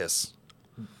like piss.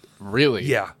 Really?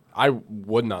 Yeah. I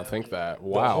would not think that.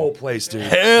 Wow. The whole place, dude.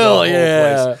 Hell The whole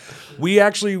yeah. place. We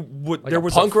actually would. Like there a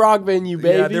was punk rock venue,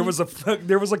 baby. Yeah, there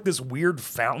was like this weird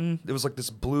fountain. It was like this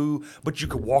blue, but you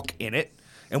could walk in it,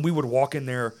 and we would walk in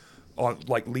there, on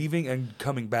like leaving and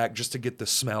coming back just to get the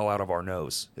smell out of our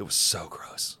nose. It was so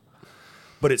gross,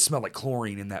 but it smelled like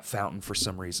chlorine in that fountain for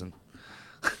some reason.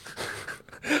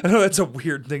 I know that's a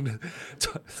weird thing like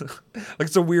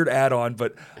it's a weird add-on,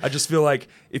 but I just feel like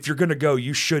if you're gonna go,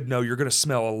 you should know you're gonna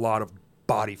smell a lot of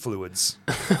body fluids.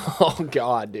 Oh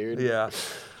God, dude. Yeah,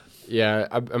 Yeah.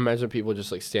 I imagine people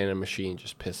just like stand in a machine,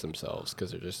 just piss themselves because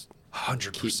they're just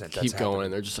 100%. keep going.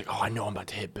 They're just like, oh, I know I'm about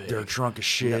to hit big. They're drunk as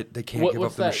shit. They can't give up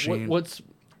what's the that? machine. What's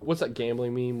that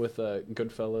gambling meme with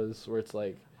Goodfellas where it's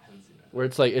like. Where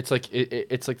it's like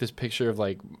this picture of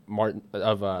like Robert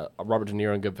De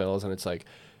Niro and Goodfellas, and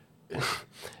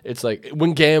it's like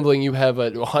when gambling you have a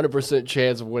 100%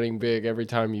 chance of winning big every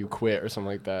time you quit or something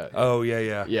like that. Oh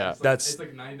yeah. Yeah. That's It's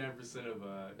like 99% of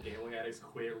gambling addicts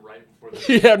quit right before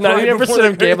they Yeah, 99% before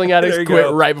of gambling there addicts you quit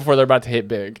go. right before they're about to hit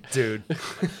big. dude.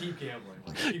 keep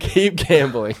gambling. Keep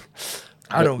gambling.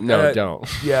 I don't. No, don't.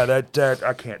 Yeah, that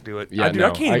I can't do it. Yeah, I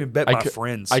no, can't even bet my cou-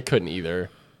 friends. I couldn't either.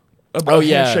 about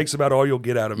yeah. handshakes about all you'll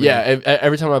get out of me. Yeah,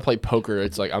 every time I play poker,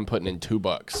 it's like I'm putting in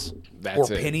 $2. That's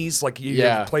or it. pennies. Like you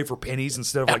Yeah. play for pennies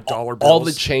instead of like dollar bills. All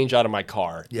the change out of my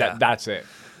car. Yeah. That's it.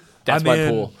 That's I'm my in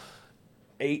pool.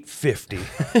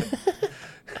 $8.50.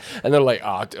 And they're like,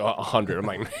 100. I'm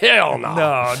like, hell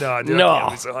no. No, dude, No.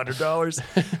 I can't lose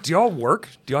 $100. Do y'all work?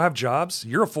 Do y'all have jobs?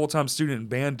 You're a full-time student in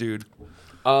band, dude.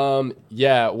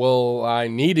 Yeah, well, I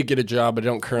need to get a job, but I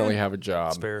don't currently have a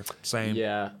job. It's fair. Same.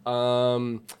 Yeah.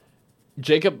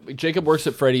 Jacob works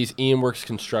at Freddy's. Ian works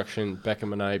construction.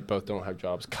 Beckham and I both don't have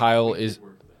jobs. Kyle is.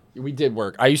 We did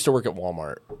work. I used to work at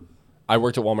Walmart. I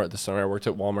worked at Walmart this summer. I worked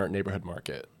at Walmart Neighborhood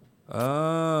Market.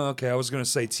 Oh, okay. I was gonna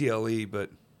say TLE,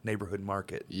 but neighborhood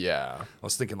market. Yeah. I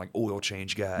was thinking like oil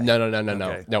change guy. No.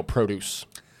 Okay. No, produce.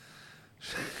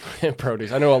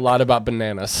 Produce. I know a lot about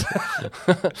bananas.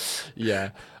 Yeah.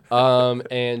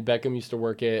 And Beckham used to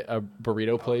work at a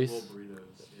burrito place.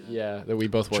 Yeah, that we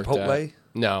both worked Chipotle? at.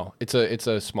 No, it's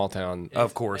a small town.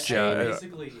 Of course, yeah.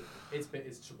 Basically, it's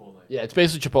Chipotle. Yeah, it's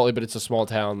basically Chipotle, but it's a small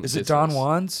town. Is it business. Don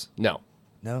Juan's? No,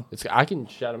 No. I can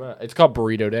shout him out. It's called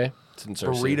Burrito Day. It's in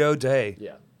Cersei. Burrito Day.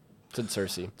 Yeah, it's in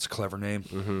Cersei. It's a clever name.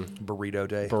 Mm-hmm. Burrito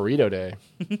Day. Burrito Day.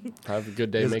 Have a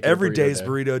good day. Make Every it a day is day.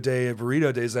 Burrito Day.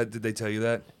 Burrito Day, did they tell you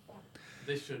that?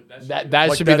 They should. That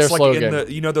Like should be their that's slogan. in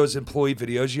the, you know those employee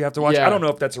videos you have to watch. Yeah. I don't know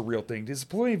if that's a real thing. Is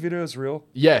employee videos real?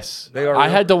 Yes, They are I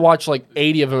real? had to watch like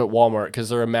 80 of them at Walmart because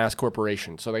they're a mass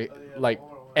corporation. So they like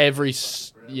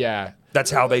yeah. That's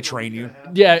how they train you.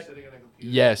 Yeah.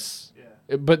 Yes.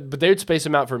 But they would space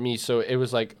them out for me, so it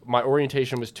was like my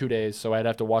orientation was 2 days, so I'd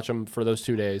have to watch them for those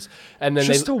 2 days, and then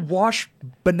Just to wash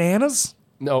bananas?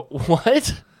 no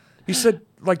what? You said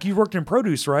like you worked in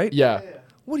produce, right? Yeah.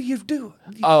 What do you do?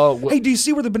 Oh Hey, do you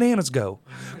see where the bananas go?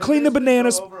 Clean the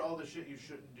bananas. Go over all the shit you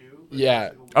shouldn't do.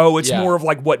 Yeah. Oh, it's Yeah. more of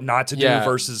like what not to do Yeah.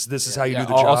 versus this is how you Yeah, do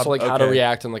the job. also like how to Okay.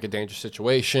 react in like a dangerous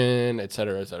situation, et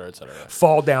cetera, et cetera, et cetera.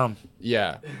 Fall down.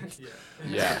 Yeah.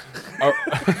 Yeah.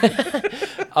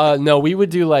 No, we would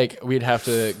do like we'd have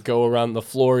to go around the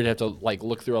floor. We'd have to like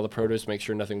look through all the produce, make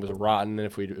sure nothing was rotten. And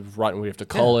if it was rotten, we'd have to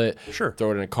cull it, sure.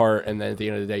 throw it in a cart, and then at the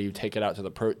end of the day, you take it out to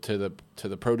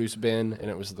the produce bin, and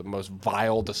it was the most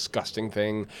vile, disgusting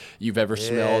thing you've ever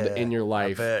smelled in your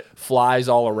life. bet. Flies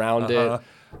all around Uh-huh. it.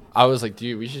 I was like,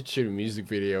 dude, we should shoot a music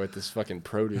video at this fucking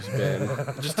produce bin.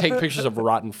 Just take pictures of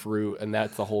rotten fruit, and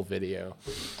that's the whole video.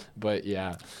 But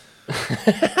yeah.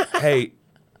 Hey,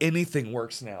 anything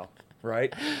works now,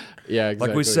 right? Yeah, exactly.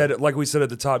 Like we said at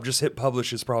the top, just hit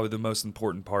publish is probably the most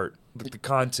important part. But the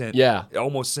content, Yeah.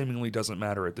 almost seemingly doesn't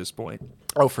matter at this point.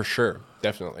 Oh, for sure,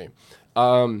 definitely.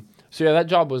 So yeah, that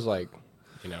job was like,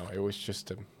 it was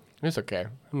just it's okay.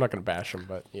 I'm not gonna bash them,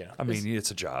 but yeah, I mean, it's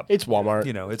a job. it's Walmart.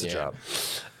 It's a Yeah. job.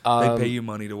 They pay you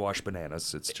money to wash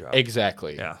bananas. It's a job.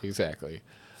 Exactly. Yeah. Exactly.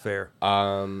 Fair.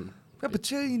 Yeah, but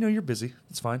you're busy.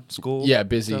 It's fine. School. Yeah,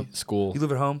 busy stuff. school. You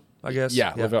live at home, I guess.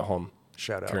 Yeah, live at home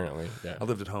Shout out. currently. Yeah. I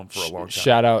lived at home for a long time.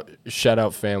 Shout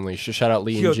out family. Shout out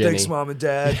Lee Yo, and Jenny. thanks, mom and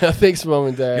dad. Yeah, thanks, mom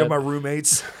and dad. You're my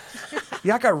roommates.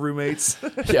 Yeah, I got roommates.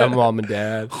 Yeah, mom and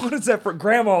dad. What is that for?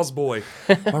 Grandma's boy.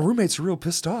 My roommate's real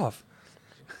pissed off.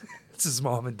 It's his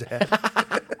mom and dad.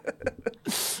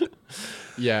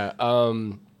 Yeah.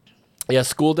 Yeah,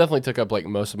 school definitely took up like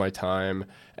most of my time,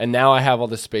 and now I have all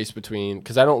this space between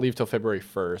because I don't leave till February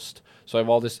 1st, so I have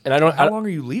all this, and How long are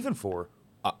you leaving for?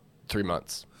 3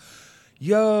 months.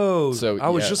 Yo, So, I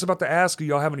was yeah. just about to ask you,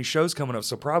 y'all have any shows coming up?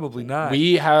 So probably not.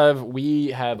 We have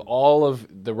all of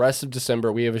the rest of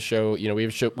December. We have a show.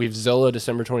 We have Zilla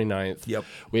December 29th. Yep.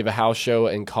 We have a house show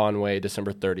in Conway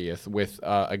December 30th with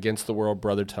Against the World,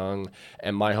 Brother Tongue,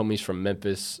 and my homies from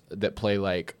Memphis that play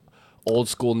like old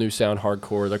school new sound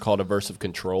hardcore. They're called Aversive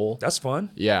Control. That's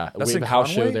fun. Yeah, That's we have in a house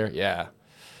show Conway? there. Yeah.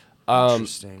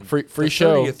 Interesting. Free The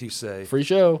show. 30th, you say. Free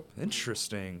show.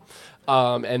 Interesting.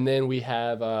 And then we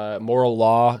have Moral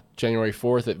Law January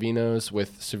 4th at Vino's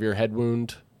with Severe Head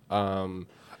Wound.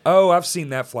 Oh, I've seen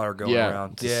that flyer going Yeah,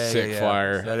 around. it's a Yeah, sick yeah, yeah.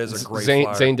 flyer. That is a great Zane,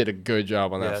 flyer. Zane did a good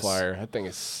job on that Yes. flyer. That thing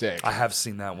is sick. I have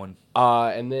seen that one.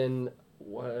 And then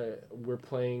we're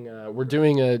playing. We're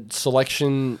doing a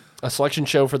selection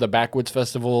show for the Backwoods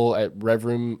Festival at Rev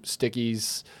Room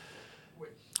Stickies.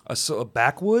 A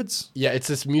Backwoods? Yeah, it's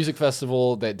this music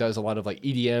festival that does a lot of like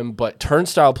EDM, but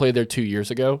Turnstile played there 2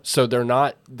 years ago, so they're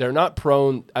not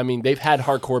prone. I mean, they've had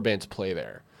hardcore bands play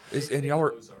there. And y'all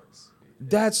are.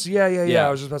 That's yeah. Yeah.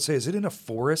 I was just about to say, is it in a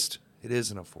forest? It is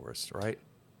in a forest, right?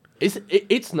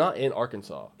 It's not in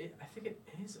Arkansas. I think it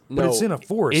is. But it's in a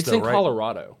forest, It's though, in right?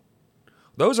 Colorado.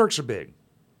 Those arcs are big.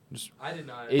 I did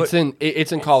not.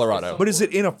 It's in Colorado. But is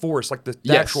it in a forest? Like the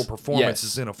Yes, actual performance yes,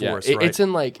 is in a yeah. forest, It- right? It's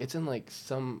in like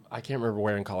some I can't remember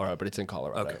where in Colorado, but it's in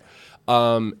Colorado.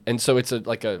 Okay. And so it's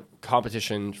a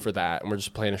competition for that, and we're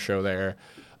just playing a show there.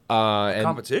 And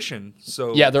competition.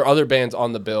 So yeah, there are other bands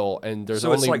on the bill, and there's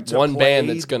So it's only like to one band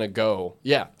play- that's gonna go.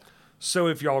 Yeah, So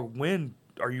if y'all win,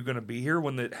 are you going to be here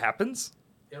when it happens?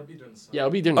 It'll be during the summer. yeah,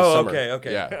 it'll be during the Oh, summer.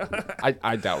 okay. Yeah,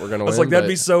 I doubt we're gonna I win. was like, that'd but-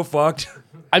 be so fucked.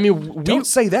 I mean, we Don't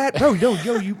say that, bro. Yo,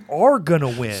 you are gonna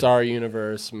win. sorry,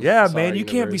 universe. Yeah, Sorry, man, you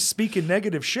can't be universe. speaking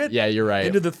negative shit. Yeah, you're right.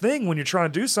 Into the thing when you're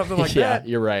trying to do something like yeah, that.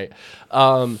 you're right.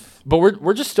 But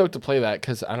we're just stoked to play that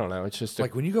because I don't know. It's just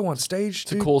Like when you go on stage,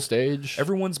 it's a dude, cool stage.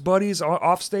 everyone's buddies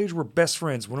off stage. We're best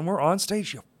friends. When we're on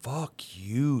stage, fuck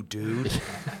you, dude.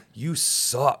 You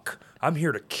suck. I'm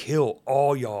here to kill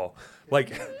all y'all.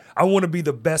 Like, I want to be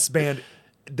the best band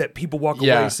that people walk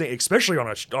Yeah. away saying, especially on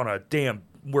a damn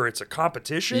where it's a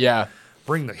competition. Yeah.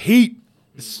 Bring the heat.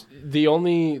 The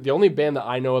only band that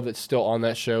I know of that's still on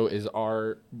that show is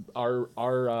our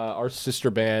sister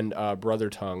band, Brother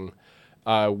Tongue.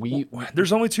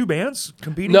 There's only two bands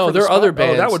competing. No, for the there are other spot?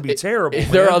 bands. Oh, that would be terrible.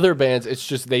 There are man. other bands. It's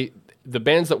just the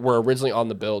bands that were originally on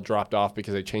the bill dropped off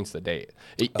because they changed the date.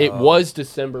 It was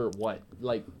December what,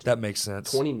 like That makes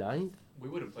sense. 29th? We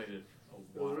would have played it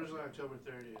a Well, while. originally October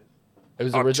 30th. It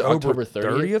was originally October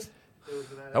 30th. It was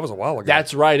That was a while ago.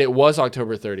 That's right. It was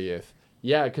October 30th.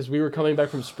 Yeah, because we were coming back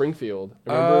from Springfield.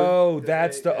 Remember? Oh,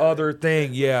 that's the other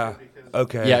thing. Yeah.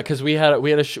 Okay. Yeah, because we had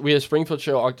a Springfield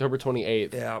show October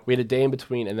 28th. Yeah. We had a day in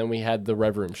between, and then we had the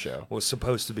Rev Room show. Well, it was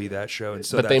supposed to be that show, and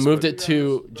so But they that's moved what- it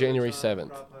to January 7th.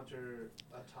 Prop Hunter,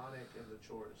 Atonic, and the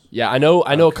Chores. Yeah, I know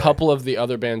a Okay. couple of the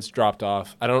other bands dropped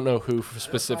off. I don't know who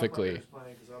specifically. Prop Hunter's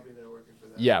playing 'cause I'll be there working for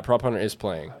them. Yeah, Prop Hunter is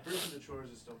playing. I'm pretty sure the Chores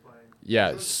is still playing.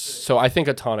 Yeah, Chores is so I think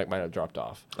Atonic might have dropped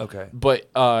off. Okay. But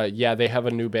yeah, they have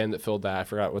a new band that filled that. I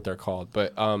forgot what they're called.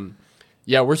 But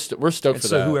yeah, we're stoked And for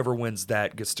so that. whoever wins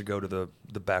that gets to go to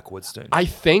the backwoods thing. I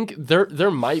think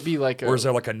there might be like a Or is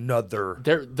there like another?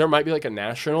 there might be like a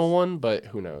national one, but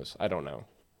who knows? I don't know.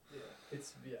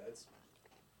 It's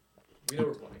we know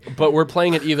we're playing. But we're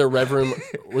playing at either Rev Room.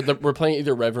 We're playing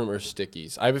either Rev Room or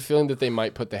Stickies. I have a feeling that they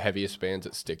might put the heaviest bands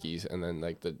at Stickies and then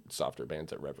like the softer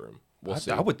bands at Rev Room. We'll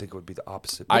see. I would think it would be the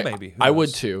opposite. But maybe. I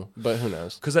would too, but who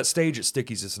knows? Because that stage at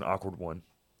Stickies is an awkward one.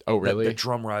 Oh really? The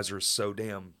drum riser is so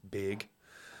damn big.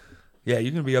 Yeah,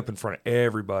 you can be up in front of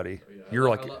everybody. You're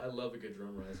like I love a good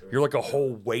drum riser. you're like a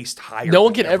whole waist higher. No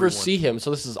one than can ever everyone. see him, so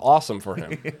this is awesome for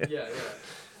him. Yeah.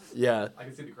 Yeah. I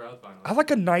can see the crowd finally.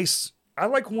 I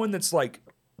like one that's like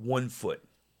 1 foot,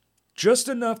 just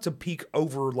enough to peek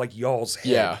over like y'all's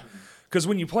head. Yeah. Because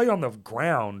when you play on the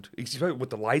ground, especially with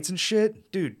the lights and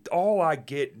shit, dude, all I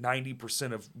get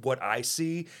 90% of what I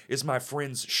see is my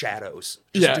friend's shadows.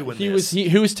 Just doing he this.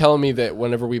 he was telling me that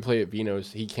whenever we play at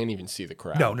Vino's, he can't even see the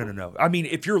crowd. No. I mean,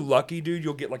 if you're lucky, dude,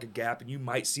 you'll get like a gap and you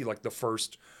might see like the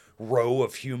first row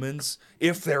of humans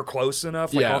if they're close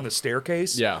enough, like Yeah. on the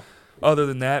staircase. Yeah. Other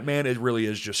than that, man, it really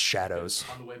is just shadows.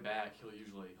 On the way back,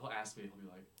 he'll ask me, he'll be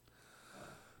like,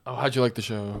 Oh, how'd you like the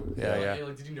show? Yeah, yeah. Hey,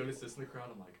 like, did you notice this in the crowd?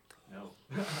 I'm like, no,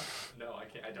 no,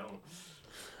 I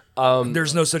don't.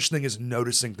 There's no such thing as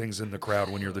noticing things in the crowd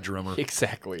when you're the drummer.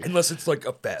 Exactly. Unless it's like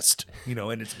a fest,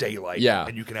 and it's daylight. Yeah.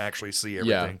 And you can actually see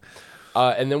Yeah. everything.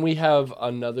 And then we have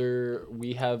a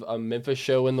Memphis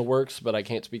show in the works, but I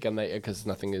can't speak on that yet because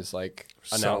nothing is like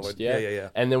announced Solid. yet. Yeah.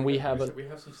 And then we have We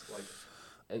have some like,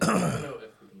 I don't know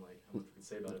if we can like how much we can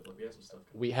say about it, but we have some stuff.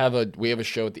 we have a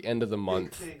show at the end of the Big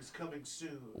month. things coming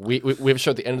soon. We have a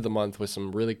show at the end of the month with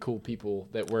some really cool people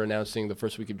that we're announcing the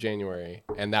first week of January,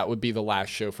 and that would be the last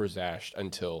show for Zash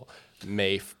until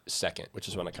May 2nd, which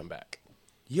is when I come back.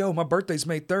 Yo, my birthday's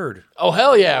May 3rd. Oh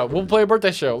hell yeah, we'll play a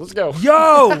birthday show. Let's go.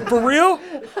 Yo, for real?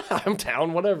 I'm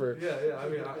down. Whatever. Yeah. I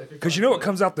mean, Because you know what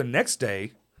comes out the next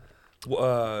day?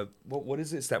 What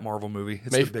is it? It's that Marvel movie.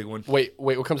 It's the big one. Wait,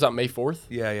 what comes out May 4th?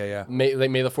 Yeah. May the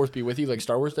 4th be with you, like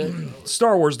Star Wars Day?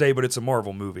 Star Wars Day, but it's a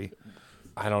Marvel movie.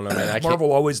 I don't know, man. I can't.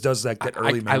 Marvel always does that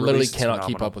early May I literally release. It's cannot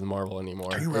keep phenomenal. up with Marvel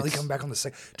anymore. Are you really It's- coming back on the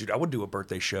second? Dude, I would do a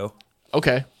birthday show.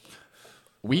 Okay.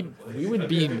 We would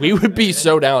be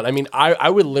so down. I mean, I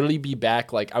would literally be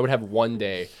back. Like I would have one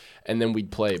day, and then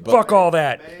we'd play. But Fuck all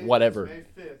that. Whatever. May 5th,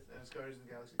 and it's Guardians of the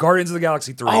Galaxy. Guardians of the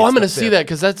Galaxy 3. Oh, I'm It's gonna the see 5th. that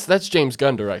because that's James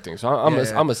Gunn directing. So I'm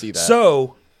Yeah. gonna see that.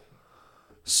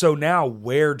 So now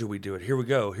where do we do it? Here we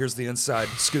go. Here's the inside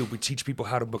scoop. We teach people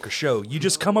how to book a show. You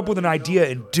just come up with an idea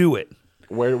and do it.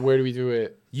 where do we do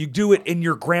it? You do it in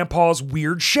your grandpa's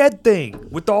weird shed thing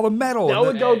with all the metal. That and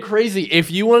would the, go crazy.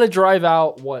 If you want to drive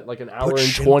out, what, like an hour put and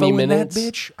Shinfo 20 in minutes?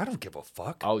 that bitch. I don't give a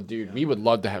fuck. Oh, dude, we would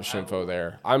love to have Shinfo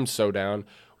there. I'm so down.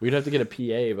 We'd have to get a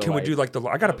PA. But Can we do like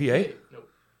I got a PA.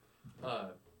 No.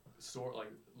 Store like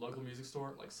local music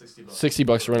store like $60.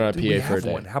 $60 to run out a Dude, we PA for a have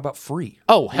day? one. How about free?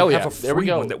 Oh, We hell yeah. have a There we free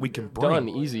go. one that we can bring. Done,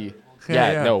 easy. Yeah,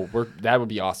 Yeah, yeah. no, that would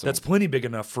be awesome. That's plenty big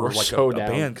enough for We're like so a down.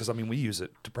 band because I mean we use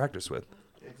it to practice with.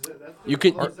 Yeah, 'cause that's You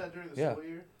can- Is that during the yeah. school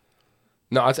year?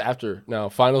 No, it's after. No,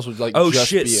 finals would like Oh just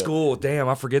shit, be a- school. Damn,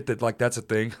 I forget that like that's a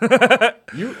thing.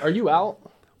 Are you out?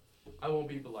 I won't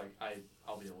be, but like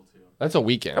I'll be able to. That's a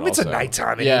weekend. I mean, it's a also.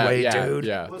 nighttime Yeah, anyway, yeah, dude.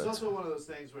 Yeah. Well, it's that's- also one of those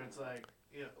things where it's like,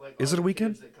 like Is all it a the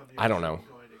weekend? kids that come to your I don't show know. are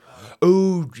going to come.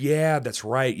 Oh yeah, that's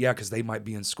right. Yeah, because they might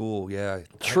be in school. Yeah.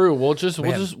 True. We'll just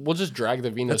That's drag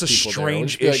the Venus a people there. We'll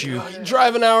strange just be like, issue. "Oh, you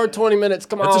drive an hour, 20 minutes.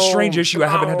 Come on. That's a strange issue I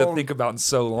come haven't had to on." think about in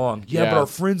so long. Yeah, but Yeah. our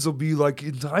friends will be like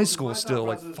in high school My still. thought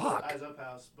Like, process was fuck. Eyes Up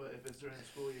House, but if it's during the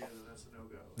school year, then that's a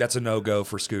no-go. That's a no-go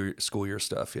for school year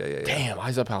stuff. Yeah. Damn,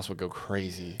 Eyes Up House would go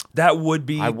crazy. That would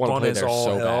be I want to fun play as there all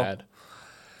so hell. bad.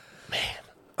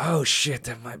 Oh shit,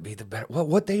 that might be the better. Well,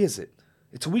 what day is it?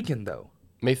 It's a weekend though.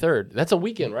 May 3rd. That's a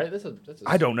weekend, right? That's a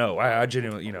I don't know. I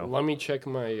genuinely, Let me check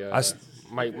my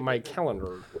my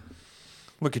calendar.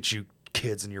 look at you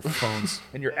kids and your phones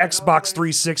and your Xbox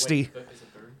 360.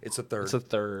 It's a third. It's a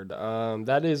third. It's a 3rd.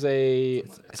 That is a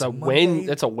It's a Monday?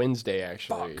 That's a Wednesday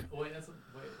actually. Fuck. Wait, that's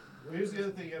Here's the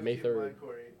other thing you have May to keep in 3rd. mind,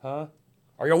 Corey. Huh?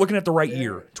 Are y'all looking at the right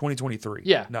year? 2023.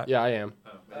 Yeah. Not, Yeah, I am.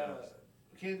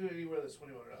 You can't do it anywhere that's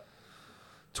 21 or up.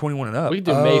 21 and up. We could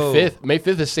do Oh. May 5th. May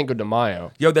 5th is Cinco de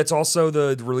Mayo. Yo, that's also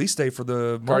the release date for the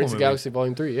Marvel Guardians of the movie. Galaxy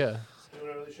Volume 3, yeah. Doing an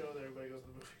early show and everybody goes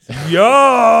to the movies.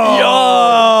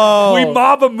 Yo! We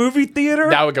mob a movie theater?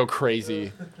 That would go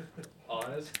crazy.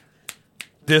 Honest.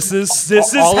 This is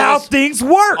All of how us- things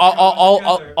work.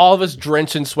 All of us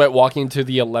drenched in sweat walking to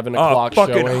the 11 o'clock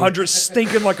Fucking showing. 100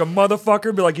 stinking like a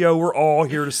motherfucker. Be like, yo, we're all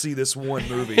here to see this one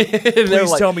movie. They're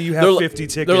Please like- tell me you they're have like- 50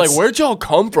 tickets. They're like, where'd y'all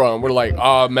come from? We're like,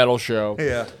 metal show.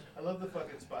 Yeah. I love the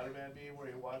fucking Spider-Man meme where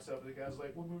he walks up and the guy's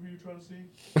like, "What movie are you trying to see?"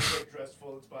 He's like dressed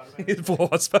full in Spider-Man. It's full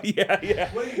of stuff. Yeah, yeah.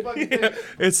 What do you fucking Yeah. think?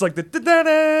 It's like the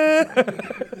da-da-da.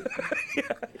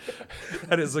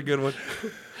 That is a good one.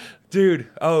 Dude,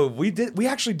 we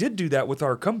actually did do that with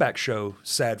our comeback show,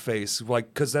 Sad Face,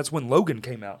 like, because that's when Logan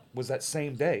came out. Was that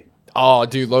same day? Oh,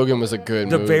 dude, Logan was a good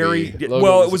The movie. very Logan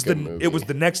well, a it was good the movie. it was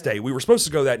the next day. We were supposed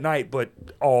to go that night, but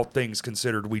all things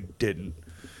considered, we didn't.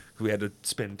 We had to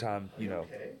spend time,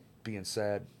 Okay. being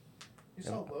sad You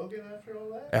saw Logan after all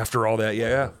that? after all that.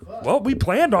 Yeah. Well, we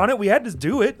planned on it. We had to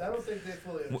do it. I don't think they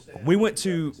fully understand. We went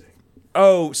to.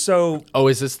 Oh, so Oh,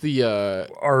 is this the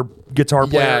our guitar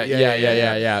player.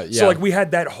 yeah. So like we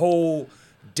had that whole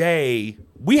day.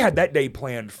 We had that day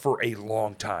planned for a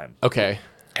long time. Okay.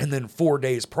 And then 4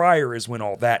 days prior is when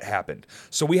all that happened.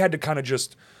 So we had to kind of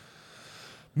just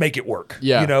make it work.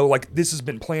 Yeah. Like this has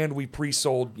been planned. We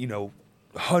pre-sold,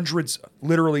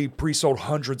 literally pre-sold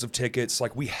hundreds of tickets.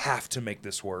 Like we have to make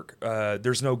this work.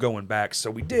 There's no going back.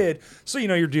 So we did. So,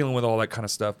 you're dealing with all that kind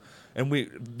of stuff. And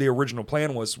the original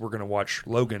plan was we're going to watch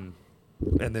Logan.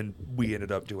 And then we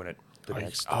ended up doing it the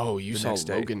next You the saw next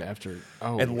day. Logan after.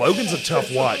 Oh, And Logan's a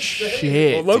tough watch.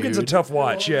 shit. Well, Logan's a dude. tough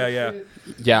watch. Yeah.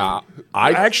 Yeah, I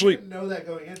I actually, didn't know that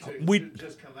going into it. we- It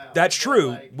just come out. that's But, true.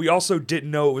 like, We also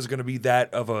didn't know it was going to be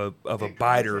that of a in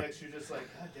biter. context, You're just like,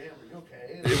 God damn, are you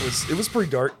okay? It was pretty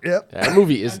dark. Yep. that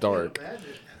movie is I can't dark. imagine.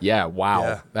 Yeah, wow.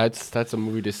 Yeah. That's a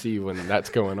movie to see when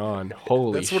that's going on.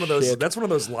 Holy That's one of those. shit. That's one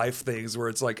of those life things where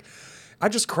it's like, I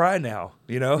just cry now.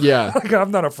 Yeah. Like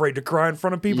I'm not afraid to cry in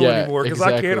front of people Yeah, anymore because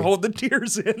I can't exactly. hold the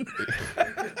tears in.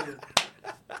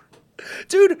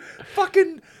 Dude,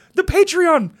 fucking the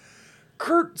Patreon.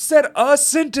 Kurt said a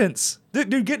sentence.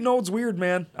 Dude, getting old's weird,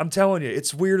 man. I'm telling you,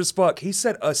 it's weird as fuck. He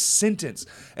said a sentence,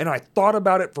 and I thought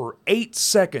about it for 8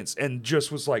 seconds, and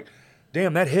just was like,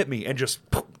 "Damn, that hit me," and just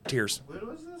tears When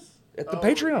was this? at the Oh,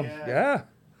 Patreon. Yeah,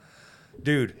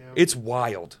 dude, it's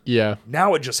wild. Yeah.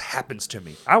 Now it just happens to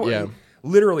me. Yeah.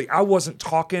 Literally, I wasn't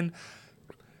talking,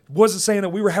 wasn't saying that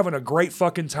we were having a great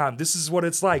fucking time. This is what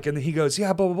it's like. And then he goes,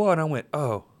 yeah, blah, blah, blah. And I went,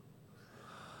 oh,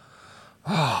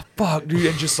 fuck, dude.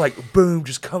 And just like, boom,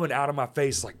 just coming out of my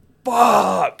face like,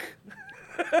 fuck.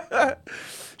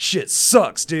 Shit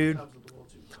sucks, dude.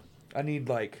 I need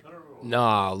like,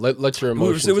 Nah, let your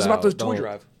emotions it was about out. the toy Don't-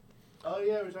 drive. Oh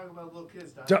yeah, we're talking about little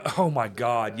kids dying. Oh my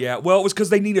God. Yeah. Well, it was because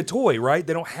they need a toy, right?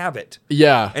 They don't have it.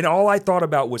 Yeah. And all I thought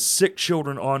about was sick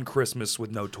children on Christmas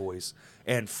with no toys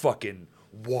and fucking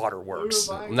waterworks.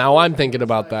 We were buying Now I'm toys, thinking and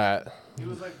it was about like- that. He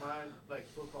was like buying like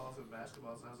footballs and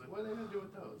basketballs, and I was like, what are they gonna do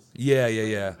with those?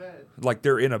 Yeah. Bed. Like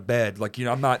they're in a bed. Like,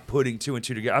 I'm not putting two and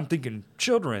two together. I'm thinking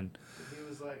children, And he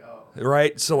was like, oh.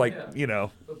 right? So, like,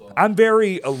 I'm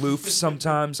very aloof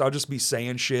sometimes. I'll just be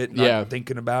saying shit, not Yeah.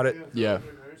 thinking about it. Yeah.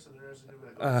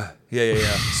 Yeah.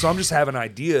 So I'm just having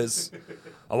ideas.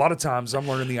 A lot of times I'm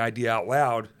learning the idea out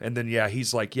loud. And then,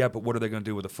 he's like, yeah, but what are they going to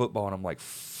do with the football? And I'm like,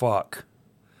 fuck.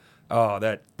 Oh,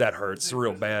 that hurts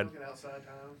real bad.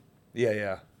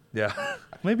 Yeah.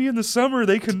 Maybe in the summer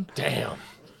they can. Damn.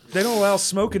 They don't allow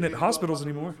smoking at hospitals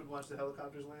anymore. Watch the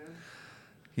helicopters land.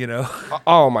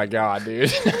 Oh my god, dude.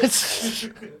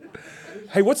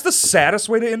 Hey, what's the saddest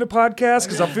way to end a podcast?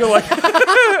 Because I feel like.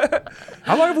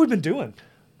 How long have we been doing?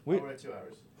 We're at 2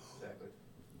 hours. Exactly.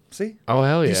 See? Oh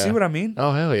hell yeah. You see what I mean?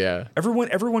 Oh hell yeah.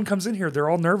 Everyone comes in here, they're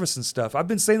all nervous and stuff. I've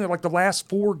been saying that like the last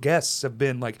 4 guests have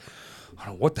been like, I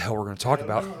don't know what the hell we're going to talk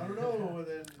about. I don't know. And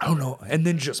then, I don't know. And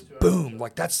then just boom,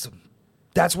 like that's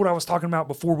what I was talking about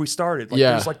before we started. Like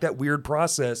Yeah. there's like that weird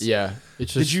process. Yeah.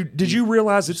 It's just Did you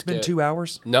realize it's been get- 2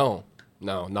 hours? No,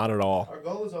 not at all. our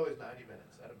goal is always 90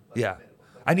 minutes. At a, Yeah.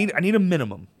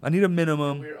 minimum. I need a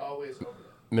minimum. We're always over that.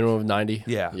 Minimum of 90.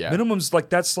 Yeah. Yeah. Minimum's like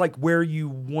that's like where you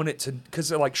want it to,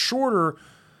 because like shorter.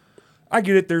 I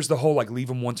get it. There's the whole like leave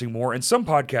them wanting more, and some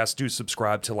podcasts do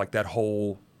subscribe to like that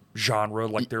whole genre,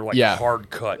 like they're like Yeah. hard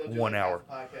cut They'll do 1 like hour,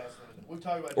 half podcast, and we've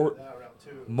talked about Or- doing that around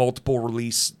 2. multiple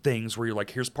release things where you're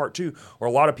like, here's part 2. Or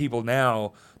a lot of people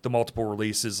now, the multiple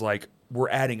release is like we're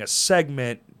adding a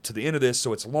segment to the end of this,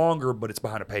 so it's longer, but it's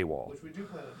behind a paywall. Which we do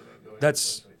plan on doing going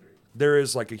That's- into 2023. There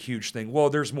is like a huge thing. Well,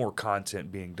 there's more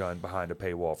content being done behind a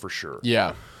paywall for sure.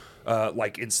 Yeah.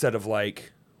 Like instead of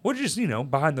like Well, just,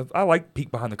 I like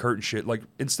peek behind the curtain shit. Like,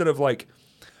 instead of like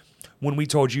when we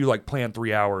told you like plan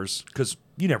 3 hours, because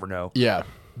you never know. Yeah.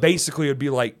 Basically, it'd be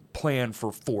like plan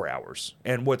for 4 hours.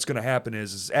 And what's going to happen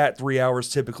is at 3 hours,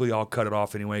 typically I'll cut it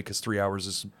off anyway, because 3 hours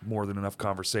is more than enough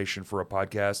conversation for a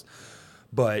podcast.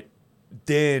 But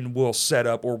then we'll set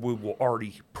up, or we will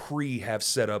already have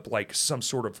set up like some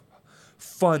sort of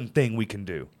fun thing we can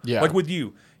do. Yeah. Like with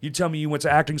you. You tell me you went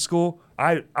to acting school.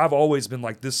 I've always been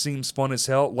like, this seems fun as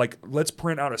hell. Like, let's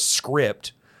print out a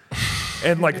script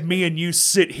and like me and you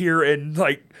sit here and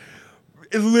like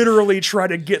literally try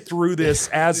to get through this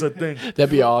as a thing. That'd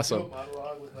be awesome.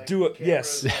 Monologue with, like, Do it,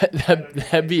 cameras. yes.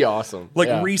 That'd be awesome. Like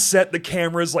Yeah. reset the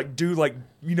cameras, like do like,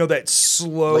 that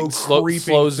slow, like slow creeping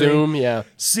slow thing. zoom. Yeah.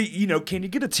 See, can you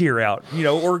get a tear out?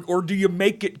 Or do you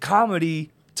make it comedy,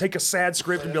 take a sad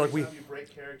script and be like, Every time you break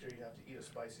character, you have to eat a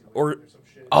spicy Or- or some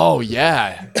shit. Oh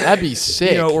yeah, that'd be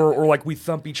sick. or like we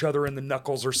thump each other in the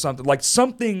knuckles or something. Like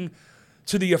something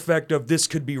to the effect of this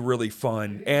could be really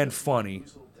fun and funny.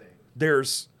 Little thing.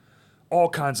 There's all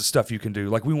kinds of stuff you can do.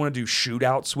 Like we want to do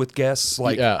shootouts with guests.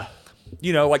 Like, yeah.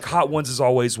 like Hot Ones is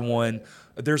always one.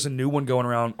 There's a new one going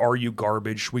around. Are you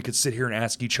garbage? We could sit here and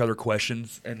ask each other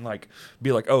questions and like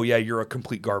be like, oh yeah, you're a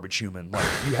complete garbage human. Like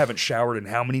you haven't showered in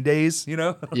how many days?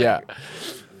 Yeah.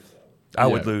 I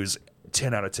would Yeah. lose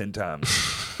 10 out of 10 times.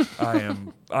 I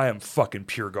am fucking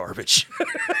pure garbage.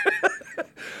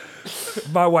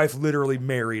 My wife literally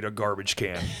married a garbage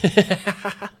can.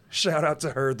 Shout out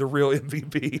to her, the real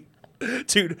MVP.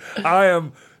 Dude, I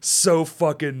am so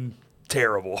fucking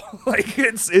terrible. Like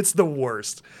it's the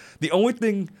worst. The only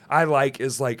thing I like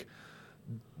is like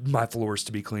my floors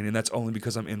to be clean, and that's only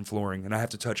because I'm in flooring and I have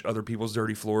to touch other people's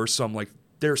dirty floors. So I'm like,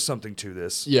 there's something to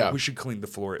this. Yeah. We should clean the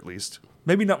floor at least.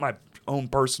 Maybe not my own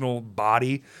personal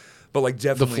body, but like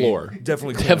definitely floor.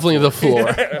 Definitely clean Definitely the floor.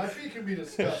 My feet can be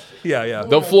disgusting. Yeah.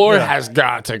 The floor has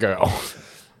got to go.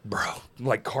 Bro,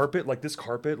 like carpet, like this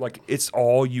carpet, like it's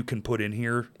all you can put in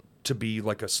here to be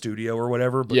like a studio or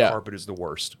whatever, but Yeah. carpet is the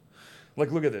worst.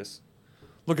 Like look at this.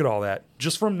 Look at all that.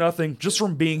 Just from nothing, just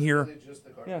from being here. Really just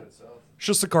the carpet Yeah. itself. It's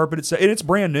just the carpet itself. And it's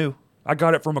brand new. I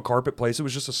got it from a carpet place. It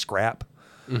was just a scrap.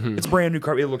 It's brand new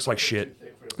carpet. It looks like shit.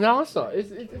 Thick for No, it's not.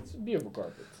 It's a beautiful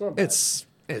carpet. It's not bad.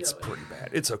 It's pretty bad.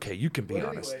 It's okay. You can be But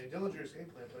honest. anyway, Dillinger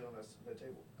Escape Plan played on that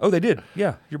table. Oh, they did.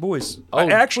 Yeah, your boys. Oh,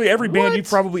 Actually, every band what? you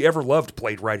probably ever loved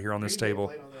played right here on this Green Day table.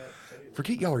 played on that table.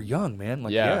 Forget y'all are young, man.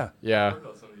 Like, yeah. yeah. Yeah. heard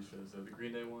about some of these shows though. The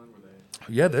Green Day one where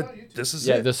they. Yeah, on that, YouTube. this is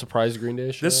Yeah, it. the surprise Green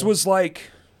Day show. This was like,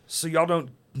 so y'all don't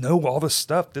know all the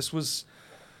stuff. This was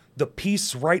the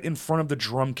piece right in front of the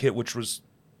drum kit, which was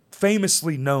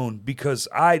famously known because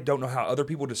I don't know how other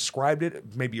people described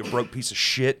it. Maybe a broke piece of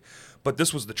shit, but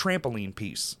this was the trampoline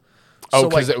piece. Oh, So,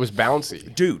 because like, it was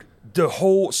bouncy. dude,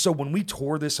 so when we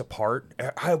tore this apart,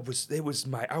 I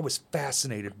was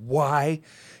fascinated. Why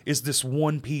is this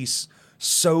one piece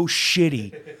so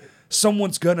shitty?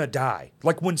 Someone's gonna die.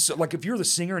 Like if you're the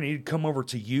singer and he'd come over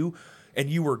to you and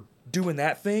you were doing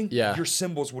that thing, Yeah. your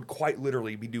cymbals would quite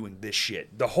literally be doing this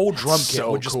shit. The whole drum kit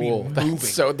So would just cool. be That's moving.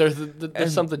 so there's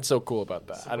And- something so cool about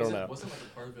that. I don't know. Wasn't like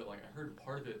a part of it like I heard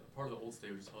part of the old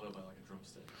stage was held up by like a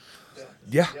drumstick.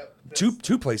 Yeah, Yep,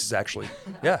 two places actually.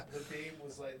 Yeah. The beam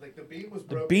was like the beam was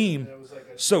broken. beam- and there was like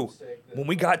a So drumstick that- when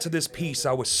we got to this piece,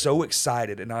 I was so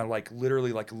excited, and I like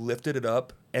literally like lifted it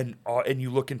up, and you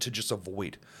look into just a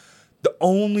void. The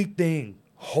only thing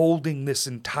holding this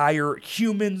entire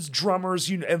humans, drummers,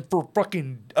 and for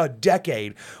fucking a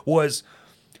decade was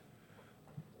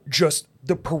just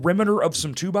the perimeter of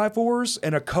some 2x4s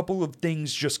and a couple of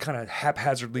things just kind of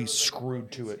haphazardly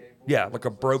screwed to it. Yeah, like a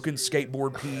broken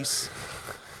skateboard piece.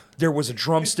 There was a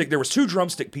drumstick. There was two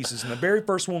drumstick pieces, and the very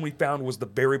first one we found was the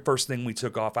very first thing we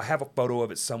took off. I have a photo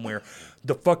of it somewhere.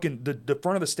 The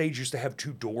front of the stage used to have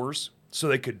two doors, so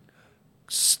they could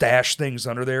stash things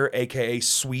under there, aka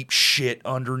sweep shit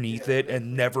underneath it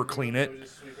and never clean They it. would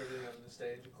just sweep everything on the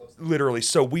stage and close the Literally.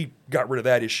 So we got rid of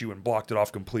that issue and blocked it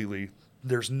off completely.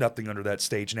 There's nothing under that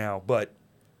stage now. But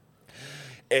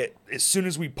as soon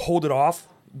as we pulled it off,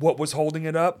 what was holding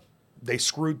it up, they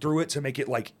screwed through it to make it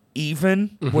like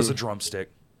even, was a drumstick.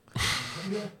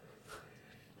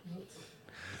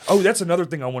 Oh, that's another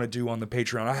thing I want to do on the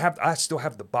Patreon. I still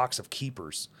have the box of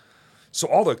keepers. So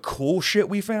all the cool shit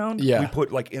we found, Yeah. we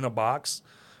put like in a box,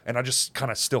 and I just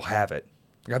kind of still have it.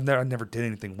 I never did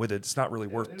anything with it. It's not really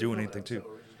worth doing anything to. So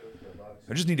we just go through the box.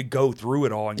 I just need to go through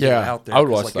it all and get it Yeah, out there. I would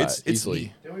 'cause, watch like, that it's easily.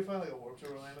 neat. Didn't we find like a Warped Tour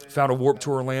laminate? Found a Warped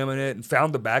Tour laminate and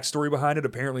found the backstory behind it.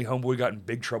 Apparently, Homeboy got in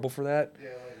big trouble for that, Yeah,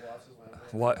 like lost his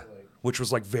laminate. Like, which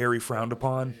was like very frowned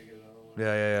upon. you know,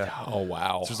 Yeah. Oh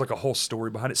wow. So there's like a whole story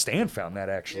behind it. Stan found that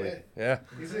actually. Yeah.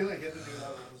 He said he like hit the dude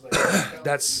up and was like,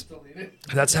 That's- still need it.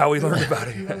 That's how we learned about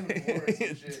He went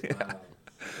it. before or some shit.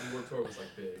 And Warped Tour was like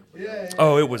big. Yeah.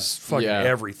 Oh, it was fucking Yeah.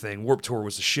 everything. Warped Tour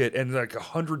was the shit, and like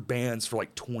 100 bands for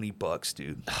like $20,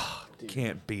 dude.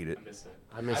 Can't beat it. I miss it.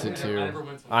 I miss it I too. never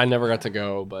went to I never got to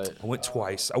go, but I went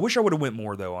twice. I wish I would have went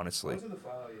more though, honestly. Went to the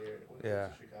final year. Went Yeah.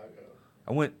 to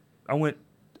Chicago. I went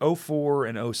 04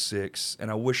 and 06, and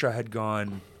I wish I had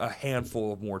gone a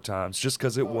handful of more times just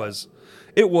because it was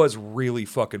really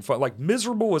fucking fun. Like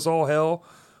miserable as all hell,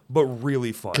 but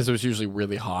really fun. because it was usually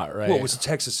really hot, right? Well, it was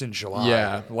Texas in July.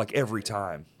 Yeah. Like every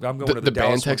time. I'm going to the the Dallas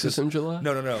band one Texas 'cause- in July.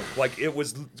 No. Like it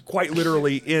was quite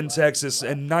literally in Texas,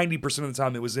 and 90% of the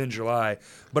time it was in July.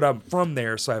 But I'm from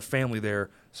there, so I have family there,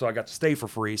 so I got to stay for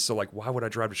free. So like, why would I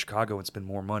drive to Chicago and spend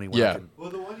more money? When I Yeah. can... Well,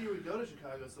 the one year we go to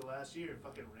Chicago, it's the last year. It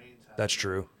fucking rains. That's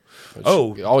true. Which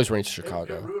Oh. it always rains It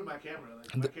Chicago. ruined my camera.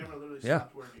 Like, my camera literally Yeah,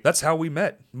 stopped working. that's how we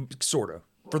met, sort of,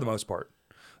 for the most part.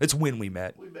 It's when we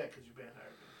met. We bet because you band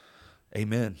hired me.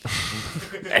 Amen.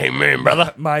 Amen,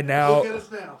 brother. My Look at now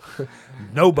us now.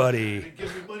 nobody. Been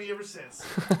giving me money ever since.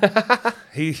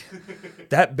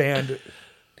 That band.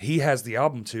 He has the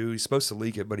album too. He's supposed to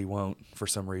leak it, but he won't for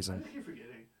some I reason. think you're forgetting.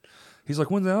 He's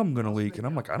like, "When's the album gonna leak?" And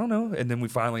I'm like, "I don't know." And then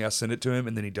I send it to him,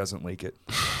 and then he doesn't leak it.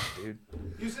 Dude.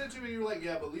 You sent it to me. You were like,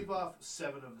 "Yeah, but leave off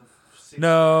 7 of the 6."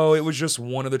 No, it was just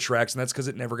one of the tracks, and that's because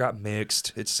it never got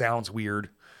mixed. It sounds weird.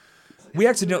 We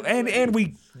accidentally and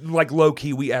we like low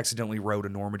key. We accidentally wrote a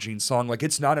Norma Jean song. Like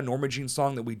it's not a Norma Jean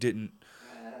song that we didn't,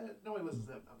 Nobody listens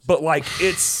to them. but like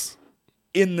it's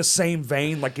in the same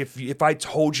vein. Like if I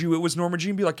told you it was Norma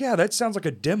Jean, be like, yeah, that sounds like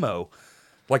a demo.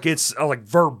 Like it's like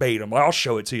verbatim. I'll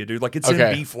show it to you, dude. Like it's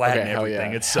Okay. in B flat Okay, and hell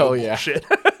everything. yeah. It's so Hell yeah. bullshit.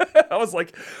 I was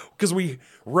like, because we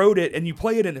wrote it and you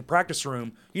play it in the practice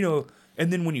room,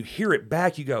 and then when you hear it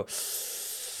back, you go,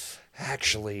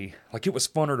 actually, like it was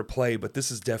funner to play, but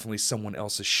this is definitely someone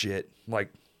else's shit.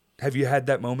 Like, have you had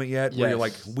that moment yet where you're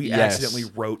like, Yes. we Yes. accidentally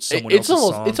wrote someone It's else's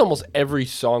almost song? it's almost every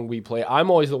song we play.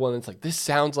 I'm always the one that's like, this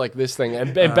sounds like this thing,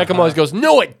 and Beckham always goes,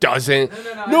 no, it doesn't.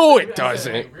 No, it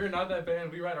doesn't. We're not that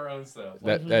band. We write our own stuff.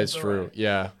 That is It's true. alright.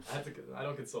 Yeah. I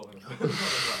don't console him.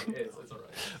 It's alright.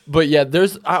 But yeah,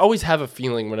 I always have a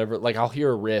feeling whenever like I'll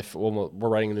hear a riff when we're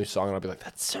writing a new song and I'll be like,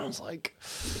 that sounds like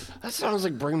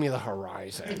Bring Me the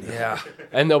Horizon. yeah.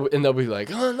 And they'll be like,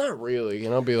 oh, not really.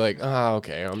 And I'll be like, oh,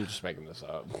 okay, I'm just making this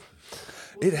up.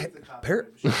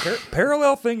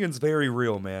 Parallel thinking's very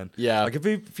real, man. Yeah. Like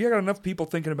if you got enough people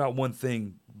thinking about one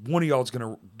thing, one of y'all's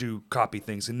gonna do copy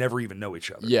things and never even know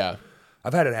each other. Yeah.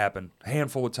 I've had it happen a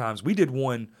handful of times. We did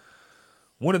one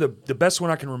of the best one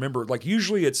I can remember. Like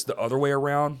usually it's the other way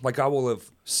around. Like I will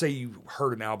have say you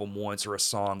heard an album once or a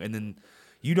song and then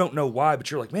you don't know why, but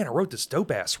you're like, man, I wrote this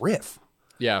dope ass riff,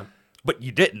 Yeah. but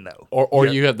you didn't know. Or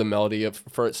Yeah. you have the melody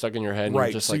for it stuck in your head and Right,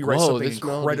 you're just so like, you write whoa, something this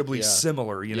melody. incredibly Yeah.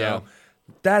 similar. You know,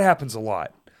 Yeah. that happens a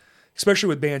lot. Especially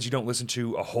with bands you don't listen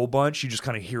to a whole bunch, you just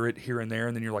kind of hear it here and there,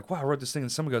 and then you're like, "Wow, I wrote this thing,"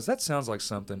 and someone goes, "That sounds like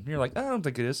something." And you're like, "I don't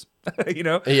think it is," you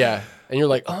know. Yeah. And you're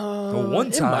like, oh, Well, one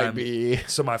it time, might be.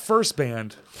 so my first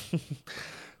band,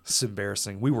 it's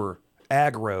embarrassing. We were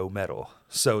aggro metal,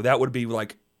 so that would be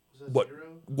like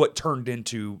what turned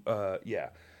into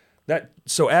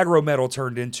so aggro metal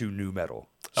turned into new metal.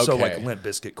 So like Okay. Limp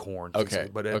Bizkit, Korn. Okay,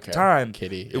 But at okay. the time,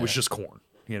 Kitty, it was yeah. just Korn,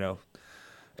 you know.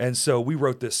 And so we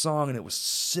wrote this song, and it was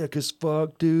sick as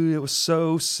fuck, dude. It was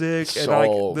so sick, and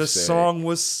So the sick. song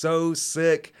was so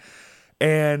sick.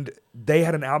 And they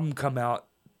had an album come out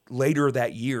later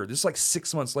that year. This is like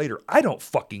 6 months later. I don't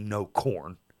fucking know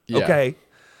Korn, Yeah. okay?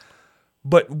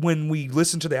 But when we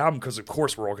listened to the album, because of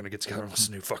course we're all going to get together and listen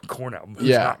to a new fucking Korn album. Who's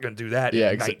Yeah. not going to do that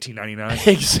Yeah, in exa- 1999?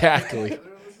 Exactly.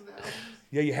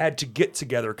 Yeah, you had to get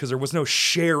together because there was no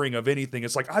sharing of anything.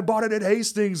 It's like, I bought it at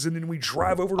Hastings, and then we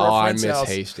drive over to Oh, our I friend's miss house.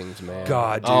 Hastings, man.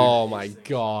 God, dude. Oh my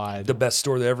God. The best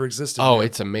store that ever existed. Oh, man.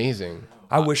 it's amazing.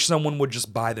 I wish someone would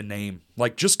just buy the name.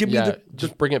 Like, just give me Yeah, the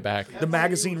just bring it back. the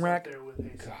magazine rack.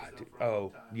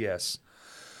 Oh, yes.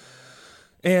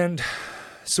 And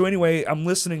so anyway, I'm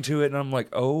listening to it and I'm like,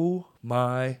 oh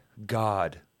my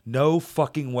God. No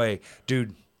fucking way.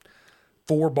 Dude,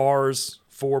 4 bars.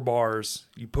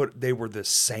 They were the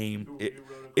same.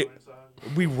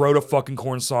 We wrote a fucking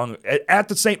Korn song at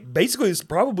the same, basically it's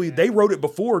probably, they wrote it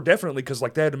before, definitely, because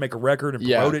like they had to make a record and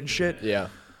Yeah. promote it and shit. Yeah.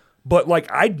 But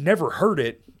like I'd never heard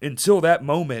it until that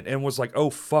moment and was like, oh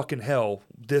fucking hell,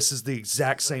 this is the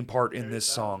exact same part in this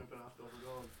song.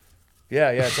 Yeah,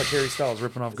 it's like Harry Styles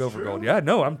ripping off Gopher Gold. Yeah,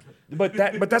 no, but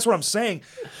that's what I'm saying.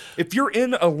 If you're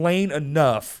in a lane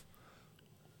enough,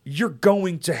 you're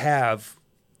going to have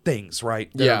things, right?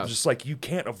 That Yeah. are just like you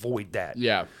can't avoid that.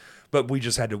 Yeah. But we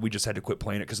just had to quit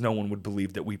playing it because no one would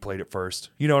believe that we played it first.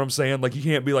 You know what I'm saying? Like you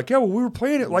can't be like, yeah, well, we were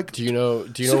playing it like Do you know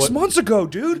 6 what months ago,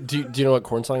 dude. do you know what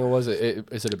corn song it was?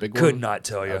 Is it a big one? Could not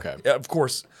tell you. Okay. Of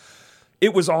course,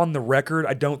 it was on the record.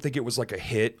 I don't think it was like a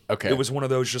hit. Okay. It was one of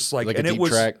those just like Like a and it deep was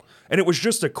track? and it was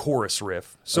just a chorus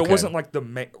riff. So Okay. it wasn't like the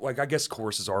main, like I guess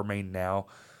choruses are main now,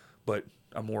 but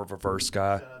I'm more of a verse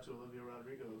guy. Shout out to Olivia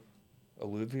Rodrigo.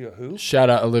 Olivia who? Shout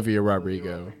out Olivia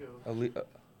Rodrigo.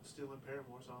 Stealing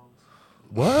Paramore songs.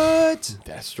 What?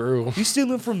 That's true. You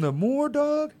stealing from the Moore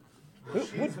dog?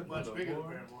 She's much bigger than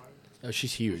Paramore. Oh,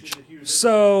 she's huge. She's a huge.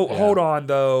 So Yeah. hold on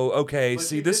though. Okay, But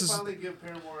see she this did is finally give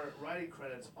Paramore writing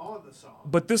credits on the song.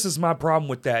 but this is my problem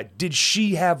with that. Did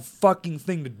she have fucking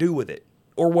thing to do with it?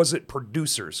 Or was it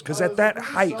producers? Because Oh, it at was that a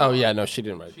producer. height Oh yeah, no, she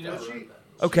didn't write. She that. never But wrote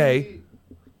that. Okay.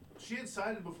 She had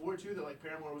cited before too that like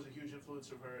Paramore was a huge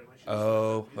influence of her, and like. She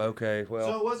Oh, was okay. Well,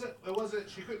 So it wasn't.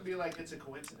 She couldn't be like it's a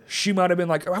coincidence. she might have been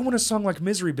like, I want a song like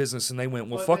Misery Business. And they went,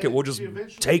 well, But fuck it. then We'll just she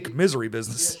eventually- take Misery Yeah,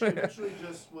 Business. she eventually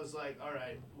just was like, all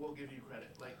right, we'll give you credit.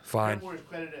 Like Fine. Paramore is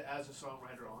credited as a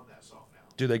songwriter on that song now.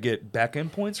 Do they get back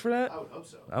end points for that? I would hope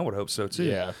so. I would hope so too.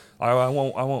 Yeah. I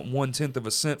want 1/10 of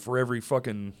a cent for every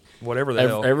fucking whatever the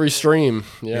hell. Every stream.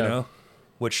 Yeah. You know?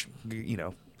 Which,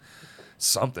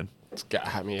 something.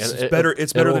 I mean, It's better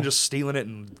it'll- than just stealing it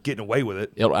and getting away with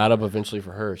it. It'll add up eventually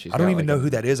for her. She's I don't got, even like, know who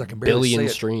that is. I can barely billion say it.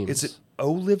 streams. Is it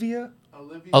Olivia?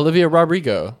 Olivia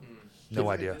Rodrigo. No She's like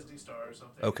a idea. Disney star or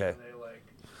something. Okay. And they like.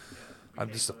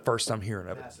 I'm just the first time hearing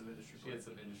of it. Massive industry She had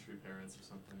player. some industry parents or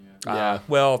something. Yeah. Yeah.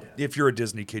 Well, if you're a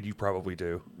Disney kid, you probably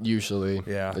do. Usually.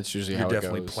 Yeah, That's usually you're how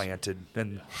definitely it goes. planted,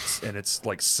 and it's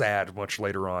like sad much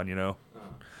later on,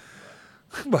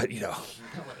 But what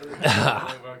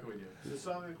can we do? The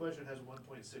song in question has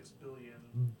 1.6 billion.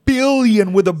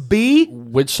 billion with a B.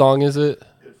 Which song is it?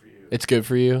 Good for you. It's good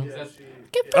for you. Yeah, she,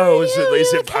 Oh, is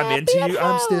it? I'm into you.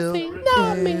 I'm still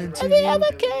into you.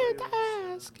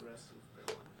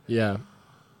 Yeah.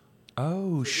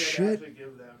 Oh shit.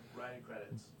 Give them writing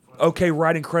credits. Okay,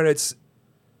 writing credits.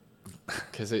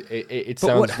 Because it But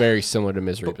sounds what- very similar to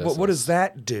Misery But Business. what does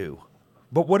that do?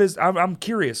 But what is? I'm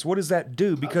curious. What does that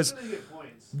do? Because They get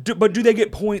points. do they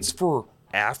get points for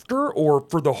after or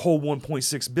for the whole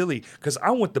 1.6 Billy? Because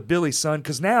I want the Billy, son.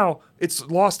 Because now it's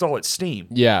lost all its steam.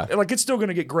 Yeah. Like it's still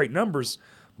gonna get great numbers,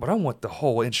 but I want the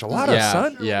whole enchilada, Yeah.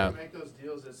 son. Sure, Yeah. when you make those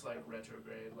deals, it's like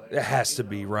retrograde. Like, It has to you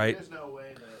be, know, right? There's no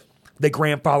way that. They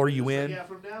grandfather you It's like, in. yeah,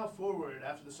 from now forward,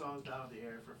 after the song's not on the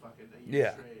air for fucking a year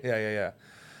Yeah, straight. yeah.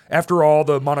 After all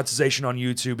the monetization on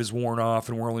YouTube is worn off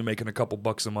and we're only making a couple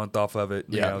bucks a month off of it,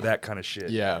 you Yeah. know, that kind of shit.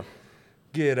 Yeah.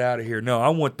 Get out of here. No, I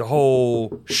want the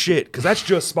whole shit because that's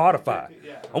just Spotify.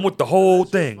 Yeah. I want the whole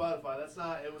That's just thing. Spotify. That's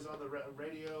not. It was on the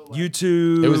radio. Like,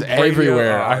 YouTube. It was radio.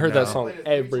 everywhere. Oh, I heard that no. song played it 3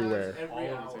 times everywhere. every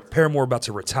hour. Paramore about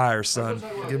to retire, That's son. what I'm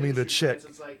talking about, Give me the industry check. fans.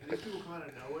 It's like these people come out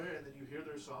of nowhere and then you hear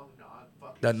their song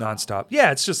That nonstop.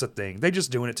 Yeah, it's just a thing. They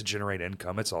just doing it to generate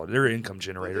income. It's all. They're income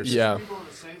generators. Yeah. People on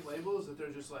the same labels that they're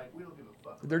just like, we don't give a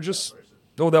fuck. They're about just. that person.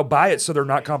 Oh, they'll buy it so they're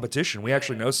not competition. We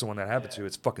actually know someone that happened to.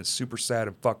 It's fucking super sad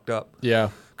and fucked up. Yeah.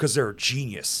 Because they're a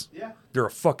genius. Yeah. They're a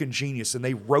fucking genius, and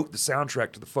they wrote the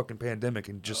soundtrack to the fucking pandemic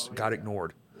and just got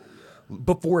ignored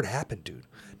before it happened, dude.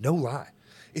 No lie,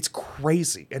 it's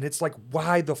crazy, and it's like,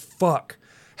 why the fuck?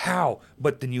 How?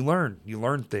 But then you learn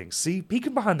things. See,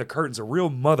 peeking behind the curtain's a real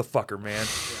motherfucker, man.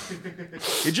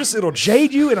 It'll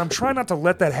jade you, and I'm trying not to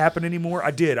let that happen anymore.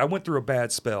 I went through a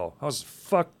bad spell. I was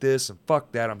fuck this and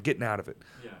fuck that. I'm getting out of it.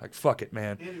 Yeah. Like fuck it,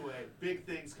 man. Anyway, big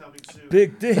things coming soon.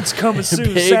 Big things coming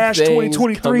soon. Big Sash things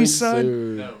 2023, coming son.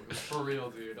 soon. No, for real,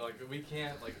 dude. Like we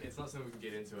can't. Like it's not something we can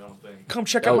get into. I don't think. Come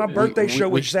check out my birthday show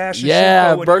with Zash and yeah,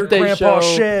 Shimpo and birthday your grandpa's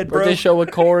show. shed, bro. Birthday show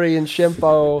with Corey and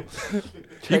Shimpo.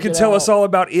 You can tell us all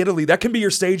about Italy. That can be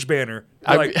your stage banner.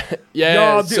 I- Like, yeah,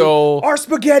 "Y'all, dude, so- our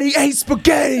spaghetti ain't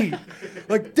spaghetti.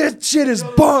 Like that shit is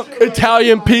bunk.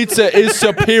 Italian pizza is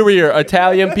superior.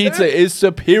 Italian pizza is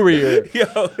superior.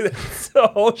 Yo, that's the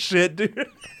whole shit, dude.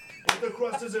 If the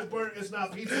crust isn't burnt, it's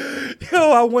not pizza.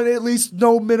 Yo, I want at least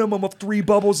no minimum of 3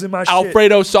 bubbles in my shit.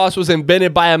 Alfredo sauce was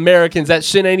invented by Americans. That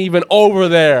shit ain't even over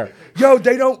there. Yo,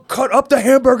 they don't cut up the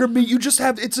hamburger meat. You just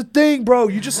have, it's a thing, bro.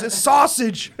 It's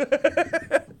sausage.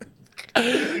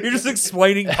 You're just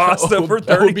explaining pasta for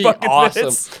That 30 would be fucking awesome.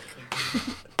 minutes. Please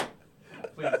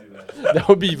do that. That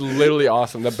would be literally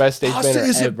awesome. The best stage Pasta banner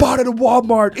isn't ever. bought at a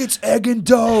Walmart. It's egg and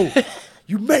dough.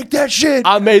 You make that shit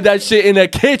I made that shit in a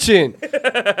kitchen,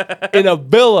 in a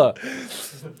villa.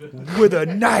 with a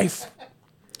knife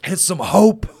and some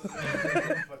hope. Fucking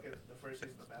the first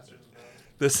season of Masters of None.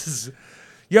 This is,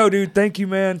 yo, dude. Thank you,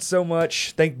 man, so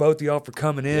much. Thank both of y'all for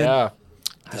coming in. Yeah.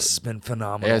 This has been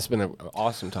phenomenal. Yeah, it's been an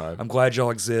awesome time. I'm glad y'all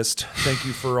exist. Thank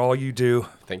you for all you do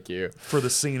Thank you. for the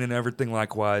scene and everything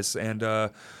likewise. And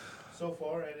So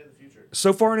far and in the future.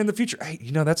 so far and in the future. Hey,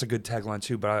 that's a good tagline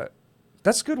too, but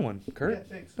that's a good one, Kurt. Yeah,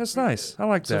 thanks. That's Appreciate nice. it. I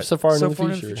like that. So far and in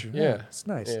the future. Yeah. It's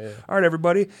nice. Yeah. All right,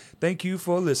 everybody. Thank you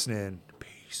for listening.